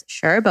potent as ours,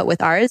 sure. But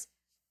with ours,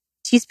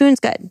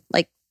 teaspoon's good.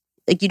 Like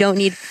you don't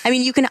need,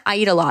 you can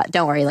eat a lot.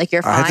 Don't worry. Like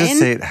you're fine. I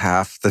just ate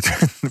half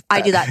the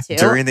I do that too.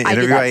 During the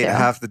interview, I ate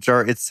half the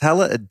jar. It's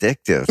hella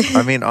addictive.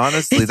 I mean,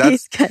 honestly,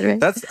 that's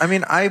good,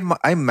 right?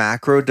 I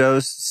macro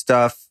dose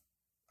stuff,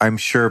 I'm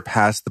sure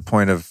past the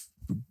point of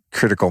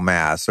critical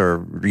mass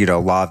or,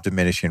 law of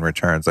diminishing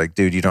returns. Like,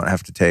 dude, you don't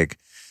have to take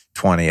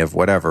 20 of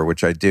whatever,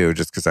 which I do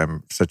just because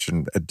I'm such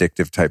an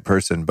addictive type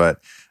person. But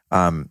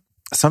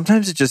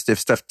sometimes it just, if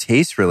stuff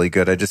tastes really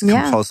good, I just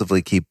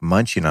compulsively keep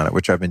munching on it,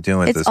 which I've been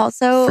doing with this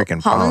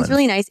freaking pollen. Pollen's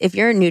really nice. If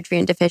you're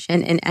nutrient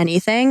deficient in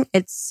anything,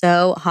 it's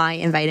so high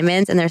in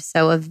vitamins and they're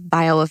so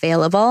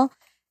bioavailable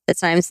that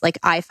sometimes, like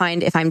I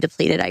find if I'm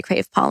depleted, I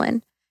crave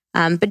pollen.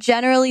 But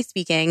generally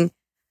speaking,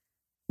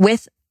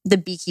 with the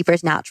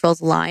Beekeeper's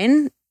Naturals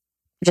line,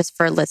 just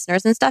for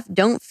listeners and stuff,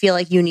 don't feel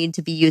like you need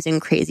to be using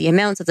crazy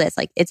amounts of this.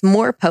 Like it's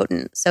more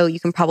potent, so you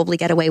can probably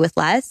get away with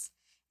less.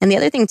 And the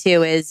other thing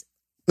too is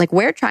like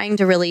we're trying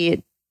to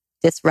really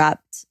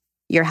disrupt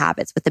your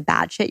habits with the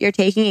bad shit you're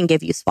taking and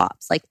give you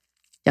swaps. Like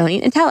don't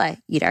eat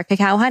Nutella, eat our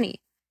cacao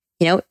honey.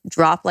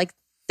 Drop like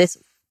the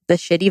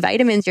shitty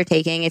vitamins you're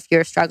taking if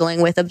you're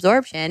struggling with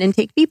absorption and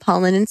take bee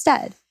pollen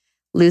instead.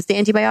 Lose the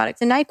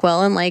antibiotics and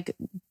NyQuil and like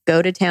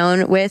go to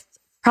town with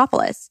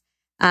propolis.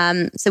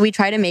 So we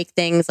try to make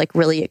things like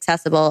really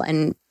accessible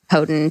and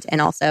potent.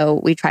 And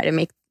also we try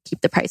to keep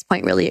the price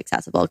point really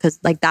accessible. Cause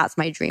like, that's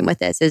my dream with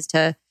this is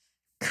to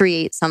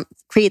create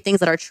things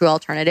that are true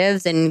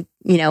alternatives and,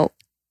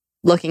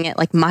 looking at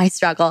like my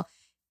struggle,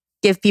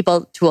 give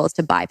people tools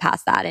to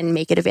bypass that and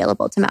make it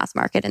available to mass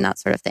market and that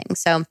sort of thing.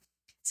 So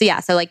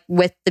like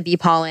with the bee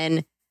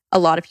pollen, a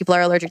lot of people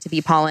are allergic to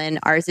bee pollen.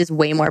 Ours is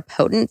way more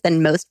potent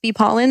than most bee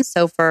pollen.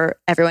 So for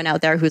everyone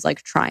out there who's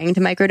like trying to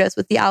microdose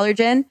with the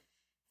allergen,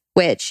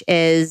 which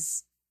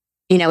is,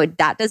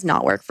 that does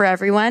not work for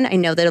everyone. I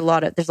know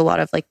that there's a lot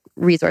of like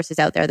resources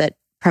out there that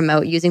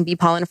promote using bee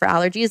pollen for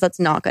allergies. That's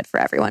not good for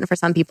everyone. For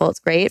some people, it's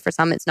great. For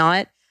some, it's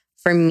not.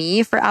 For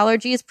me, for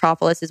allergies,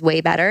 propolis is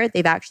way better.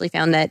 They've actually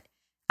found that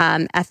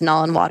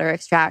ethanol and water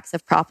extracts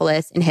of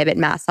propolis inhibit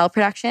mast cell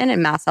production,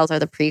 and mast cells are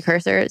the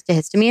precursors to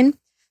histamine.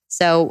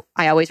 So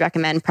I always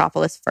recommend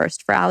propolis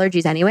first for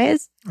allergies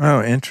anyways.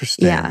 Oh,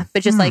 interesting. Yeah.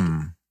 But just like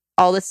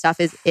all this stuff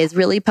is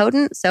really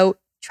potent. So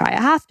try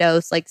a half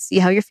dose, like see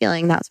how you're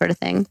feeling, that sort of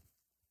thing.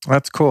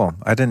 That's cool.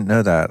 I didn't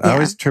know that. Yeah. I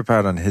always trip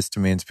out on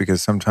histamines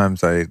because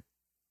sometimes I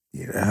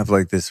have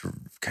like this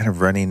kind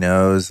of runny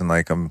nose and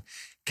like I'm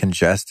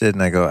congested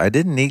and I go, I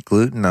didn't eat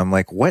gluten. I'm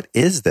like, what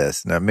is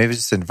this? No, maybe it's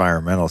just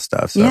environmental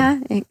stuff. So yeah,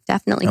 it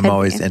definitely I'm could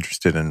always be.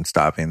 interested in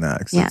stopping that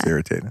because it's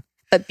irritating.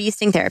 But bee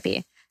sting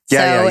therapy.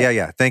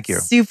 Yeah. Thank you.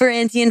 Super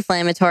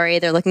anti-inflammatory.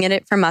 They're looking at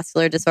it for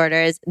muscular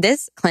disorders.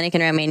 This clinic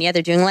in Romania,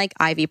 they're doing like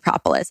IV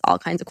propolis, all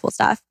kinds of cool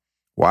stuff.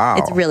 Wow.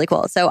 It's really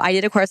cool. So I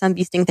did a course on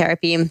bee sting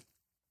therapy.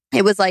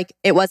 It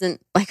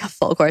wasn't like a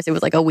full course. It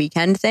was like a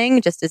weekend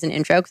thing, just as an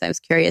intro because I was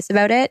curious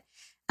about it.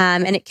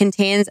 And it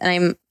contains, and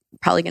I'm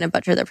probably going to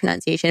butcher the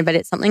pronunciation, but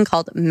it's something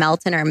called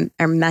melton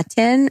or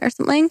metin or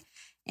something.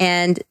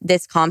 And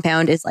this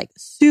compound is like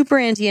super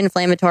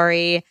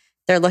anti-inflammatory.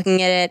 They're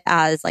looking at it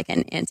as like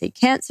an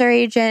anti-cancer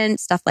agent,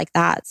 stuff like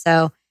that.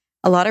 So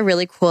a lot of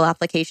really cool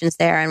applications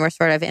there. And we're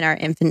sort of in our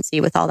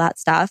infancy with all that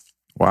stuff.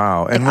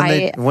 Wow.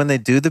 And when they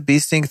do the bee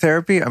sting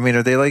therapy, I mean,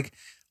 are they like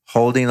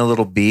holding a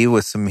little bee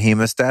with some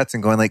hemostats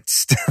and going like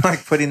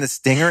putting the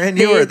stinger in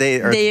you? Or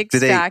they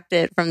extract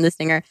it from the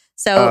stinger.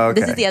 So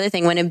This is the other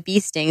thing. When a bee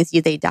stings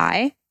you, they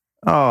die.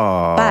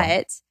 Oh.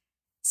 But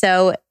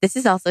so this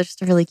is also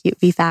just a really cute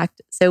bee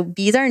fact. So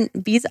bees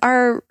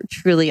are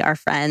truly our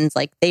friends.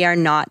 Like they are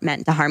not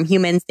meant to harm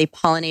humans. They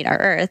pollinate our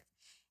earth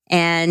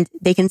and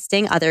they can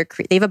sting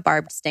they have a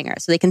barbed stinger.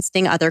 So they can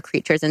sting other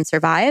creatures and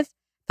survive.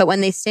 But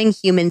when they sting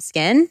human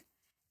skin,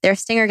 their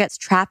stinger gets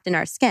trapped in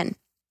our skin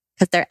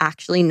because they're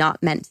actually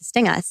not meant to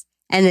sting us.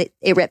 And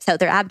it rips out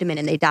their abdomen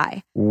and they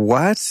die.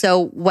 What?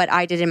 So what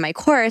I did in my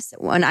course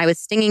when I was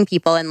stinging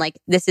people, and like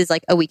this is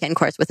like a weekend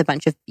course with a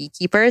bunch of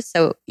beekeepers.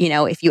 So,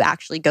 if you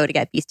actually go to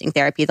get bee sting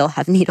therapy, they'll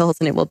have needles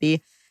and it will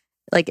be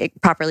like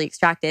properly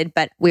extracted.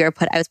 But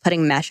I was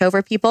putting mesh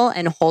over people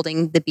and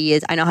holding the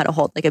bees. I know how to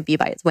hold like a bee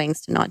by its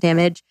wings to not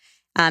damage.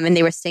 And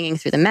they were stinging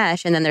through the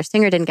mesh and then their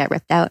stinger didn't get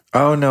ripped out.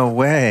 Oh, no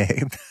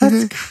way.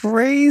 That's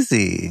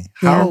crazy.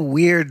 How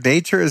weird.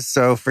 Nature is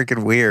so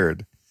freaking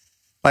weird.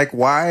 Like,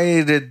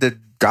 why did the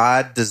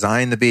God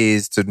design the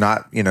bees to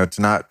not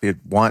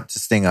want to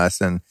sting us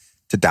and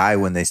to die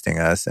when they sting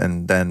us,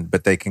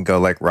 but they can go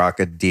like rock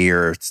a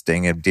deer,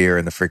 sting a deer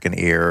in the freaking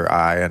ear or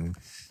eye, and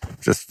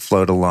just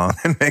float along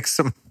and make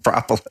some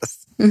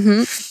propolis.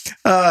 Mm-hmm.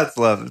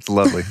 Oh, it's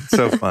lovely.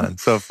 So fun,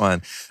 so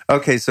fun.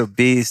 Okay, so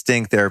bee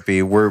sting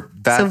therapy.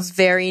 That's so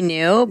very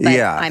new, but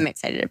I'm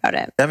excited about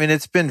it. I mean,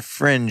 it's been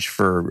fringe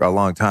for a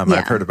long time. Yeah.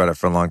 I've heard about it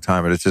for a long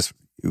time, but it's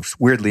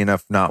weirdly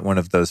enough, not one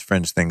of those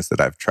fringe things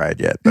that I've tried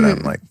yet, but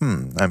I'm like,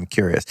 I'm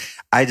curious.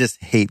 I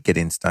just hate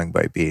getting stung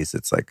by bees.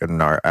 It's like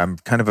I'm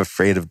kind of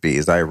afraid of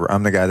bees.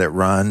 I'm the guy that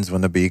runs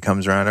when the bee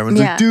comes around. Everyone's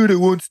like, dude, it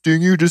won't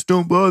sting you. Just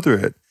don't bother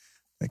it.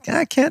 Like,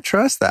 I can't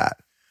trust that.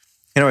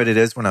 You know what it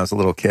is? When I was a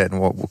little kid, and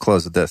we'll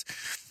close with this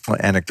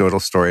anecdotal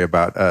story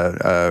about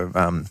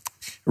a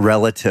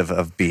relative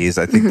of bees.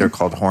 I think they're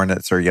called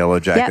hornets or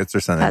yellow jackets or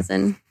something.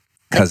 Cousin.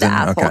 Like the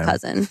asshole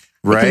cousin.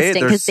 Right?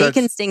 Because they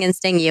can sting and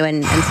sting you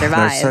and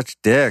survive. They're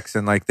such dicks,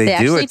 and like they do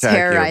actually attack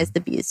terrorize you.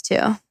 the bees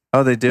too.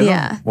 Oh, they do?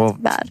 Yeah. Well,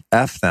 bad.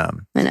 F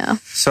them. I know.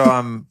 So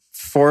I'm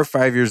 4 or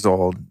 5 years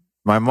old.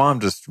 My mom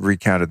just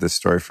recounted this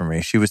story for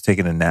me. She was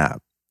taking a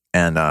nap,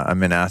 and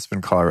I'm in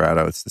Aspen,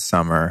 Colorado. It's the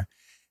summer,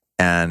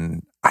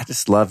 and I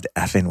just loved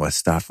effing with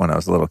stuff when I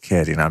was a little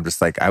kid. I'm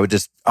just like, I would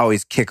just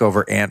always kick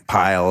over ant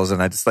piles,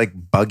 and I just like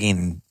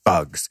bugging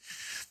bugs.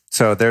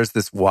 So there's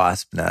this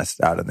wasp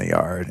nest out in the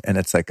yard, and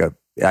it's like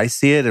I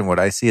see it, and what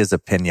I see is a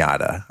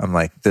piñata. I'm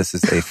like, this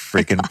is a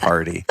freaking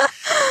party.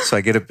 So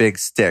I get a big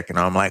stick, and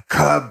I'm like,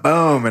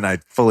 kaboom, and I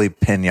fully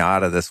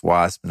piñata this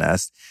wasp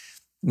nest.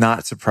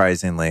 Not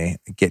surprisingly,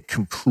 I get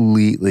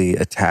completely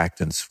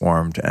attacked and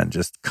swarmed and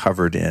just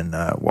covered in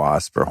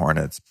wasp or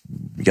hornets,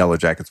 yellow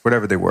jackets,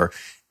 whatever they were,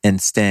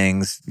 and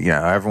stings.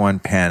 Everyone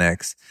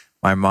panics.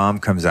 My mom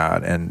comes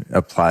out and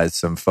applies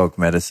some folk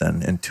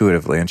medicine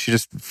intuitively. And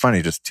just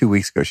 2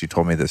 weeks ago, she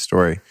told me this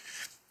story.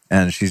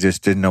 And she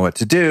just didn't know what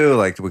to do.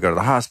 Like, do we go to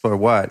the hospital or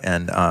what?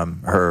 And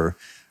her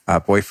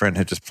boyfriend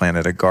had just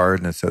planted a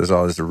garden. And so there's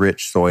all this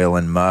rich soil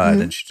and mud.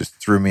 And she just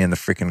threw me in the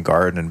freaking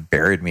garden and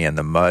buried me in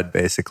the mud,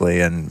 basically.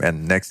 And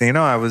next thing you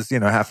know, I was,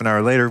 half an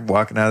hour later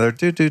walking out of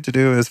there,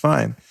 it was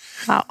fine.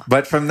 Wow.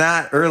 But from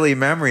that early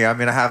memory, I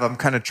mean, I'm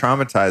kind of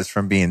traumatized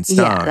from being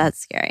stung. Yeah, that's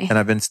scary. And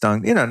I've been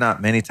stung,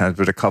 not many times,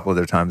 but a couple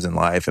other times in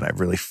life, and I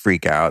really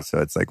freak out. So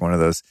it's like one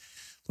of those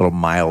little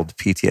mild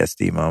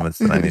PTSD moments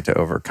that I need to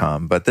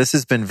overcome. But this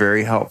has been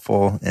very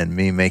helpful in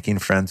me making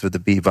friends with the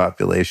bee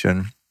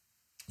population,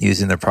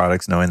 using their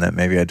products, knowing that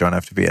maybe I don't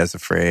have to be as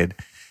afraid.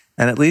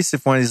 And at least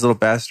if one of these little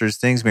bastards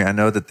stings me, I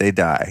know that they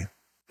die.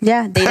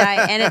 Yeah, they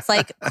die. And it's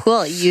like,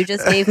 cool, you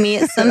just gave me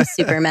some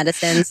super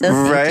medicine. So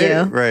thank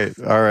you. Right.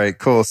 All right,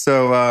 cool.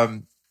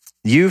 So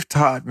you've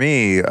taught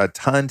me a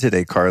ton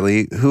today,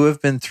 Carly. Who have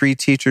been 3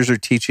 teachers or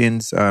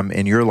teachings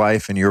in your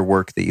life and your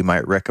work that you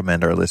might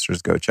recommend our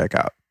listeners go check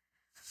out?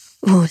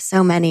 Oh,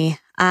 so many.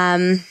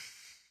 I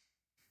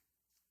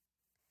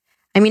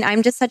mean,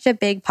 I'm just such a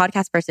big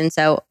podcast person.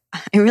 So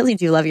I really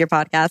do love your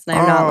podcast. And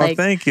I'm not like,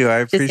 thank you. I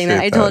appreciate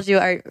that. I told you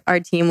our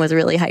team was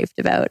really hyped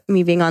about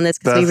me being on this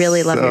because we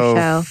really love your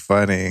show.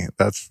 Funny.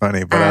 That's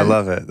funny, but I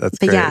love it. That's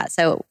great. Yeah,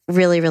 so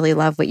really, really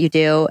love what you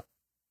do.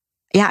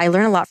 Yeah, I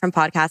learn a lot from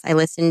podcasts. I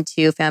listen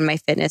to Found My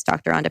Fitness,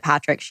 Dr. Rhonda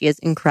Patrick. She has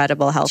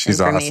incredible health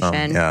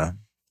information. Awesome.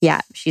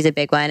 Yeah, she's a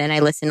big one. And I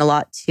listen a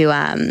lot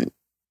to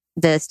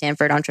the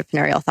Stanford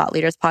Entrepreneurial Thought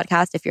Leaders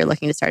podcast. If you're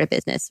looking to start a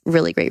business,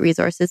 really great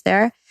resources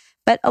there.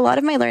 But a lot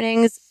of my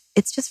learnings,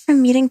 it's just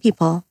from meeting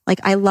people. Like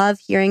I love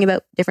hearing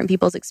about different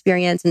people's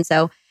experience. And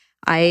so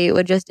I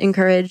would just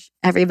encourage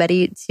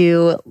everybody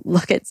to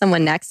look at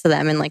someone next to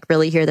them and like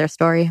really hear their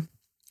story.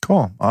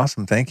 Cool.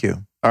 Awesome. Thank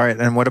you. All right.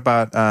 And what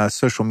about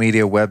social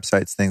media,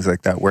 websites, things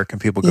like that? Where can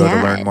people go to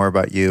learn more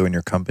about you and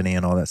your company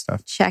and all that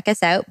stuff? Check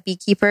us out.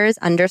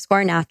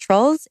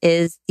 Beekeepers_naturals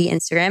is the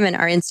Instagram. And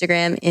our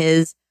Instagram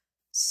is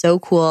so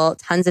cool.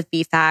 Tons of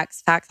bee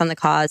facts on the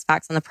cause,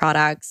 facts on the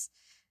products.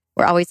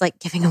 We're always like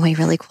giving away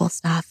really cool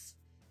stuff.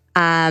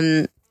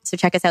 So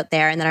check us out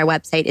there. And then our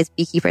website is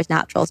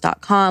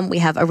beekeepersnaturals.com. We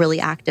have a really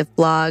active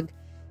blog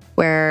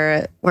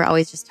where we're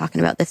always just talking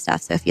about this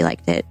stuff. So if you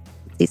liked it,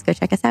 please go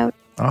check us out.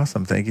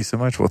 Awesome. Thank you so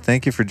much. Well,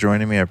 thank you for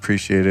joining me. I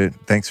appreciate it.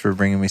 Thanks for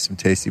bringing me some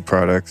tasty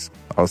products.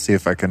 I'll see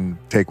if I can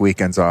take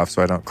weekends off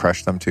so I don't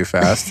crush them too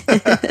fast.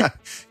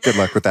 Good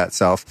luck with that,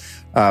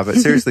 self. But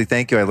seriously,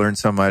 thank you. I learned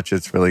so much.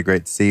 It's really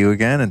great to see you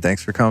again. And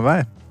thanks for coming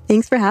by.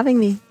 Thanks for having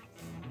me.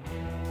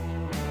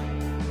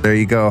 There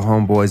you go,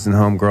 homeboys and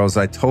homegirls.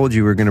 I told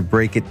you we were going to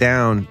break it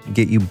down,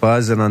 get you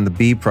buzzing on the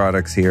bee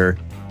products here.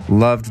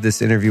 Loved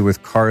this interview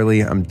with Carly.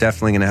 I'm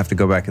definitely going to have to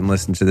go back and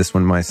listen to this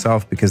one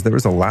myself because there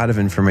was a lot of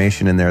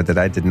information in there that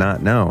I did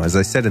not know. As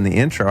I said in the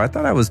intro, I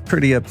thought I was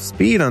pretty up to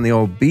speed on the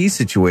old bee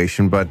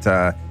situation, but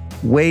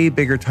way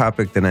bigger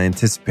topic than I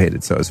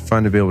anticipated. So it was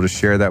fun to be able to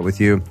share that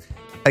with you.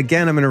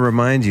 Again, I'm going to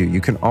remind you,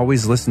 you can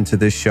always listen to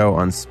this show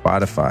on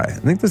Spotify. I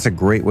think that's a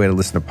great way to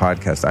listen to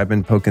podcasts. I've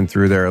been poking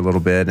through there a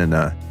little bit and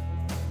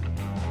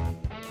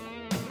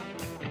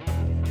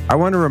I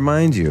want to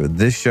remind you,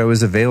 this show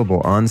is available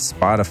on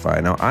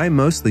Spotify. Now, I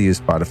mostly use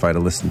Spotify to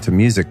listen to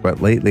music,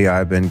 but lately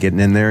I've been getting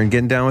in there and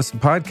getting down with some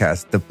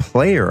podcasts. The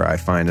player I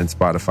find in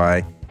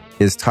Spotify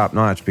is top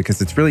notch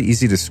because it's really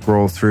easy to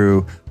scroll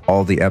through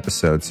all the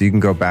episodes. So you can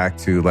go back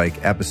to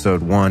like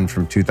episode 1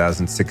 from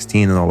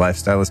 2016 in the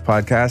Lifestylist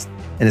podcast,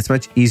 and it's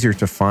much easier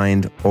to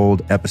find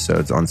old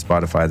episodes on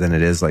Spotify than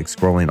it is like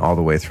scrolling all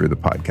the way through the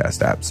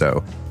podcast app.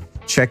 So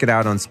check it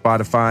out on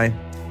Spotify.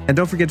 And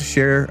don't forget to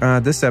share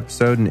this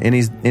episode and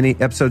any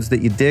episodes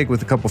that you dig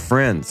with a couple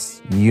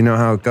friends. You know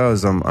how it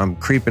goes. I'm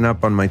creeping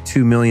up on my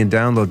 2 million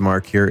download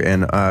mark here,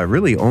 and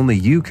really only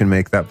you can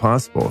make that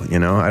possible. You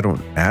know, I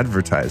don't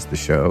advertise the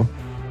show.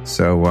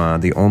 So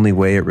the only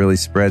way it really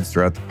spreads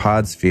throughout the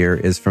pod sphere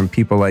is from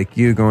people like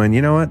you going,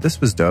 you know what,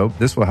 this was dope.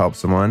 This will help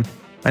someone.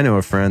 I know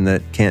a friend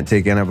that can't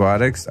take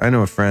antibiotics. I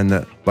know a friend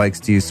that likes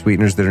to use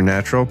sweeteners that are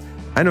natural.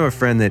 I know a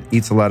friend that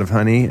eats a lot of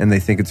honey and they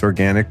think it's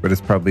organic, but it's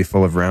probably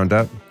full of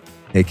Roundup,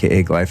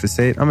 aka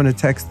glyphosate. I'm going to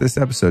text this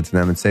episode to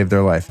them and save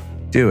their life.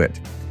 Do it.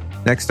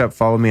 Next up,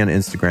 follow me on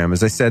Instagram.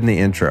 As I said in the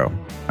intro,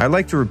 I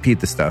like to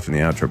repeat the stuff in the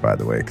outro, by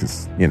the way,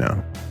 because, you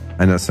know,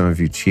 I know some of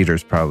you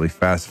cheaters probably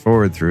fast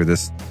forward through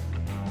this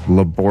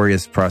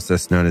laborious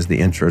process known as the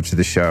intro to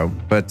the show.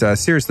 But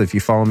seriously, if you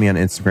follow me on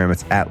Instagram,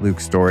 it's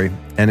 @LukeStory.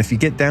 And if you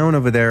get down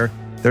over there,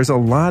 there's a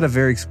lot of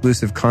very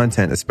exclusive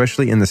content,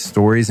 especially in the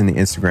stories and the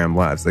Instagram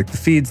lives. Like the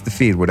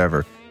feed,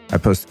 whatever. I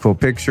post a cool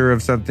picture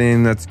of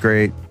something, that's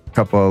great.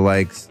 Couple of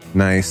likes,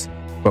 nice.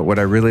 But what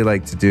I really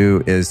like to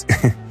do is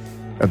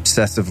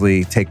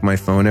obsessively take my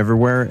phone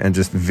everywhere and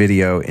just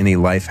video any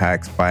life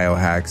hacks,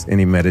 biohacks,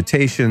 any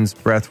meditations,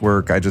 breath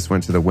work. I just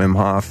went to the Wim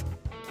Hof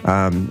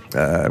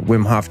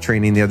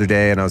training the other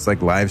day, and I was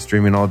like live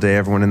streaming all day,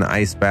 everyone in the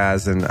ice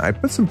baths, and I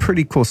put some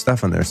pretty cool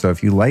stuff on there. So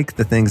if you like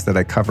the things that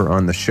I cover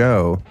on the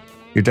show,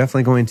 you're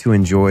definitely going to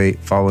enjoy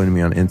following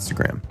me on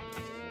Instagram.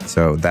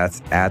 So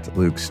that's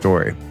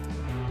 @LukeStory.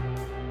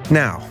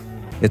 Now,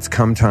 it's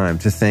come time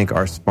to thank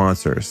our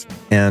sponsors.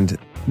 And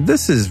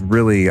this is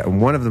really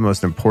one of the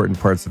most important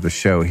parts of the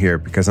show here,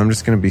 because I'm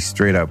just going to be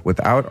straight up.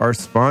 Without our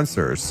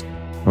sponsors,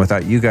 and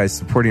without you guys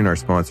supporting our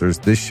sponsors,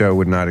 this show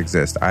would not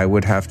exist. I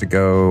would have to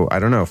go, I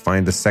don't know,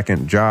 find a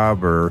second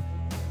job or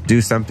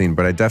do something,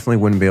 but I definitely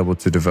wouldn't be able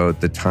to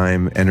devote the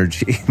time,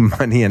 energy,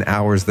 money, and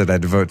hours that I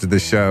devote to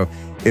this show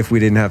if we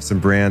didn't have some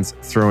brands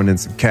throwing in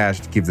some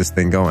cash to keep this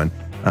thing going.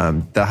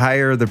 The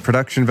higher the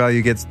production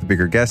value gets, the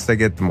bigger guests I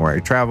get, the more I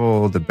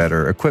travel, the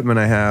better equipment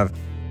I have,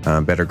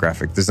 better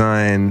graphic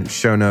design,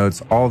 show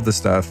notes, all of the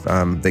stuff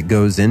that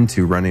goes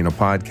into running a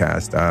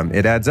podcast.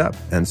 It adds up.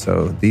 And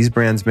so these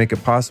brands make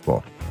it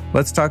possible.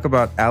 Let's talk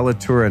about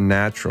Alitura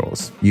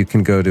Naturals. You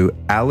can go to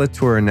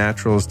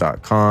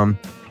alituranaturals.com.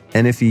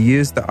 And if you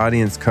use the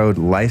audience code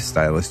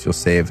Lifestylist, you'll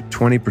save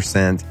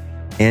 20%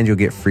 and you'll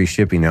get free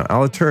shipping. Now,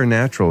 Alitura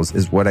Naturals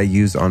is what I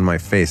use on my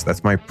face.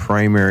 That's my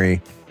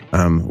primary,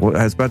 I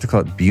was about to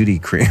call it beauty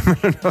cream. I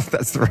don't know if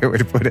that's the right way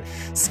to put it.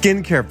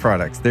 Skincare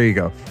products. There you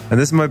go. And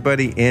this is my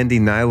buddy Andy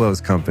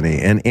Nilo's company.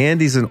 And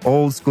Andy's an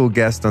old school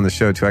guest on the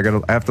show too. I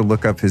have to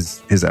look up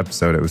his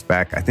episode. It was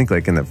back, I think,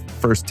 like in the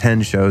first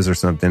 10 shows or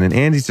something. And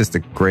Andy's just a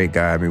great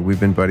guy. I mean, we've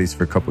been buddies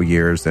for a couple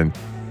years. And,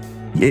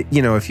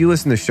 if you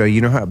listen to the show,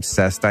 you know how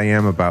obsessed I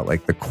am about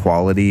like the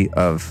quality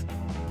of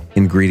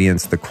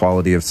ingredients, the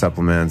quality of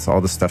supplements, all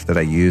the stuff that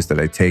I use, that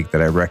I take,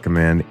 that I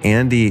recommend.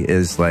 Andy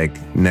is like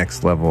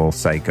next level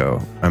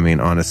psycho. I mean,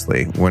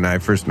 honestly, when I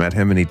first met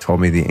him and he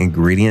told me the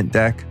ingredient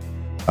deck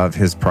of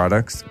his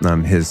products,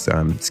 his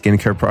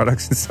skincare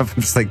products and stuff,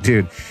 I'm just like,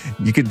 dude,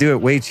 you could do it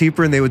way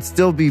cheaper and they would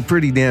still be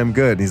pretty damn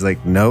good. And he's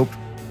like, nope.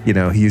 He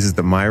uses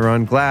the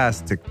Myron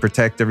glass to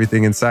protect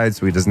everything inside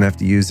so he doesn't have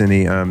to use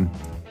any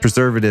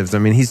preservatives. I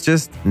mean, he's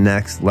just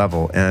next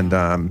level. And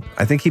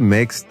I think he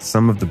makes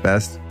some of the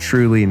best,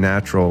 truly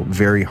natural,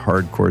 very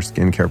hardcore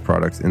skincare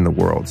products in the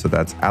world. So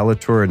that's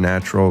Alitura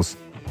Naturals.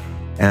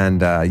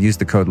 And use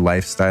the code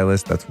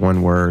Lifestylist. That's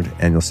one word.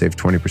 And you'll save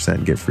 20%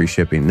 and get free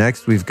shipping.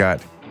 Next, we've got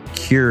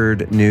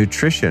Cured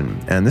Nutrition.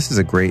 And this is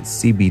a great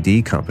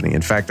CBD company.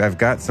 In fact, I've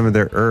got some of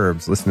their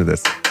herbs. Listen to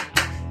this.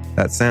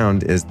 That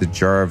sound is the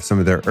jar of some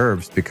of their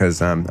herbs because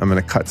I'm going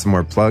to cut some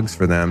more plugs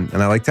for them.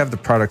 And I like to have the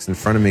products in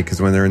front of me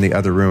because when they're in the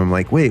other room, I'm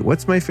like, wait,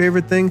 what's my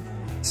favorite thing?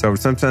 So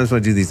sometimes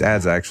when I do these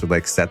ads, I actually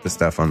like set the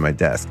stuff on my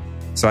desk.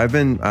 So I've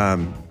been,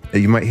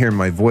 you might hear in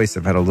my voice,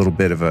 I've had a little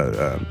bit of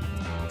a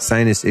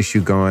sinus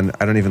issue going.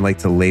 I don't even like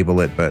to label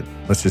it, but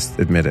let's just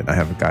admit it. I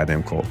have a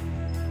goddamn cold.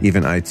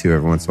 Even I too,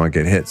 every once in a while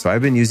get hit. So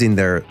I've been using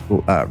their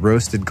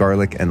roasted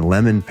garlic and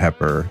lemon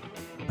pepper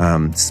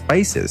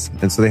spices.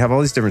 And so they have all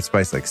these different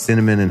spices like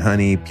cinnamon and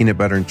honey, peanut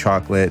butter and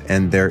chocolate,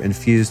 and they're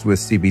infused with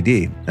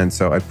CBD. And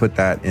so I put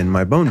that in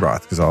my bone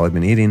broth because all I've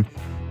been eating,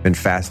 been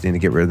fasting to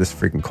get rid of this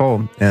freaking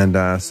cold.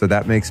 And so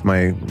that makes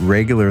my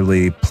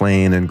regularly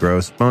plain and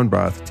gross bone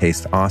broth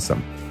taste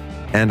awesome.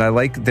 And I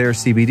like their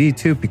CBD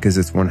too because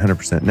it's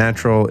 100%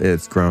 natural.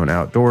 It's grown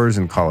outdoors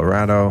in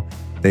Colorado.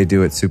 They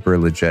do it super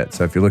legit.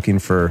 So if you're looking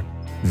for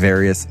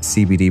various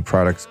CBD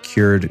products,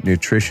 Cured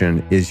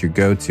Nutrition is your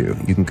go-to.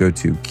 You can go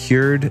to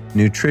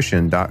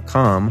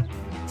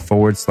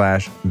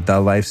curednutrition.com/The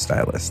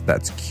Lifestylist.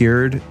 That's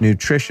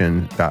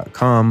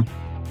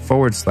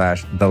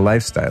curednutrition.com/The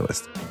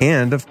Lifestylist.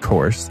 And of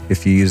course,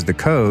 if you use the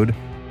code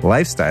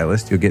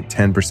Lifestylist, you'll get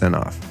 10%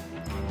 off.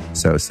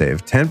 So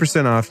save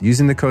 10% off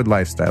using the code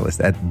Lifestylist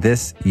at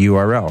this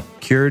URL,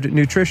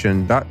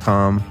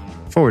 curednutrition.com/The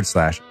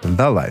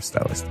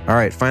Lifestylist. All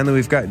right, finally,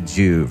 we've got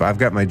Joovv. I've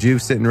got my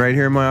Joovv sitting right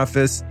here in my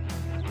office.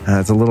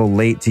 It's a little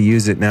late to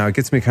use it now. It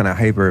gets me kind of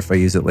hyper if I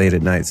use it late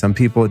at night. Some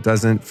people, it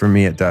doesn't. For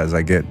me, it does.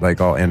 I get like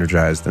all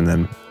energized and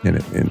then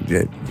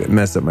it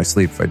messes up my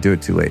sleep if I do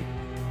it too late.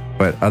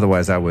 But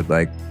otherwise, I would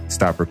like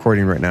stop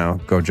recording right now,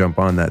 go jump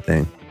on that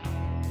thing.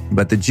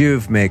 But the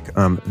Joovv make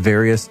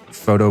various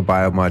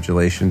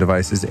photobiomodulation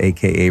devices,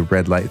 aka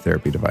red light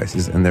therapy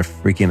devices, and they're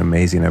freaking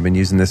amazing. I've been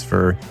using this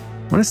for,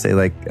 I want to say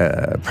like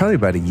probably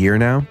about a year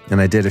now. And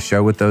I did a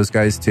show with those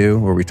guys too,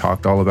 where we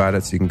talked all about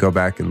it. So you can go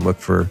back and look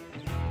for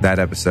that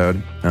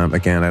episode.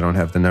 Again, I don't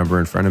have the number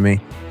in front of me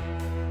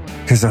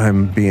because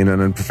I'm being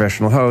an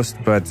unprofessional host.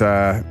 But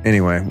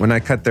anyway, when I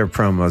cut their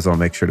promos, I'll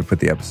make sure to put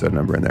the episode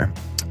number in there.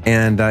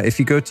 And if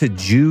you go to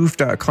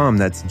joovv.com,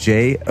 that's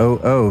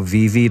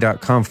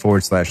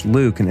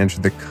joovv.com/Luke and enter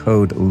the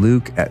code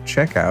Luke at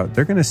checkout,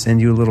 they're going to send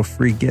you a little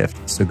free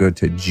gift. So go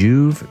to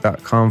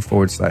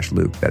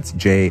joovv.com/Luke. That's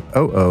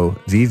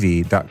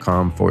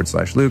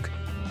joovv.com/Luke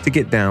to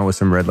get down with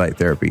some red light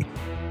therapy.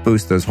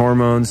 Boost those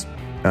hormones,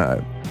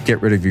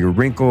 get rid of your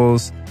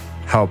wrinkles,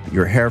 help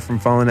your hair from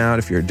falling out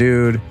if you're a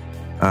dude,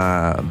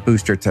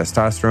 boost your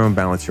testosterone,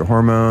 balance your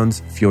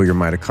hormones, fuel your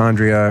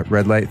mitochondria.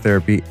 Red light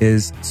therapy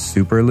is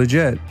super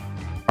legit.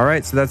 All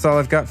right, so that's all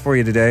I've got for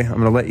you today. I'm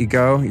going to let you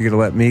go. You're going to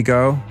let me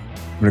go.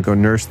 I'm going to go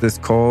nurse this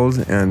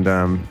cold and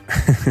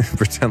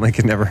pretend like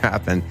it never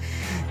happened.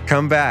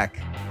 Come back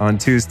on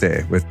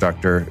Tuesday with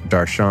Dr.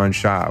 Darshan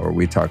Shah, where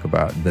we talk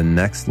about the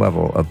next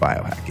level of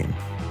biohacking.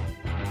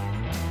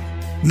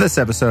 This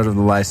episode of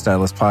the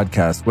Lifestylist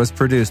Podcast was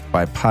produced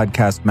by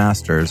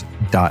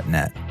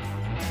podcastmasters.net.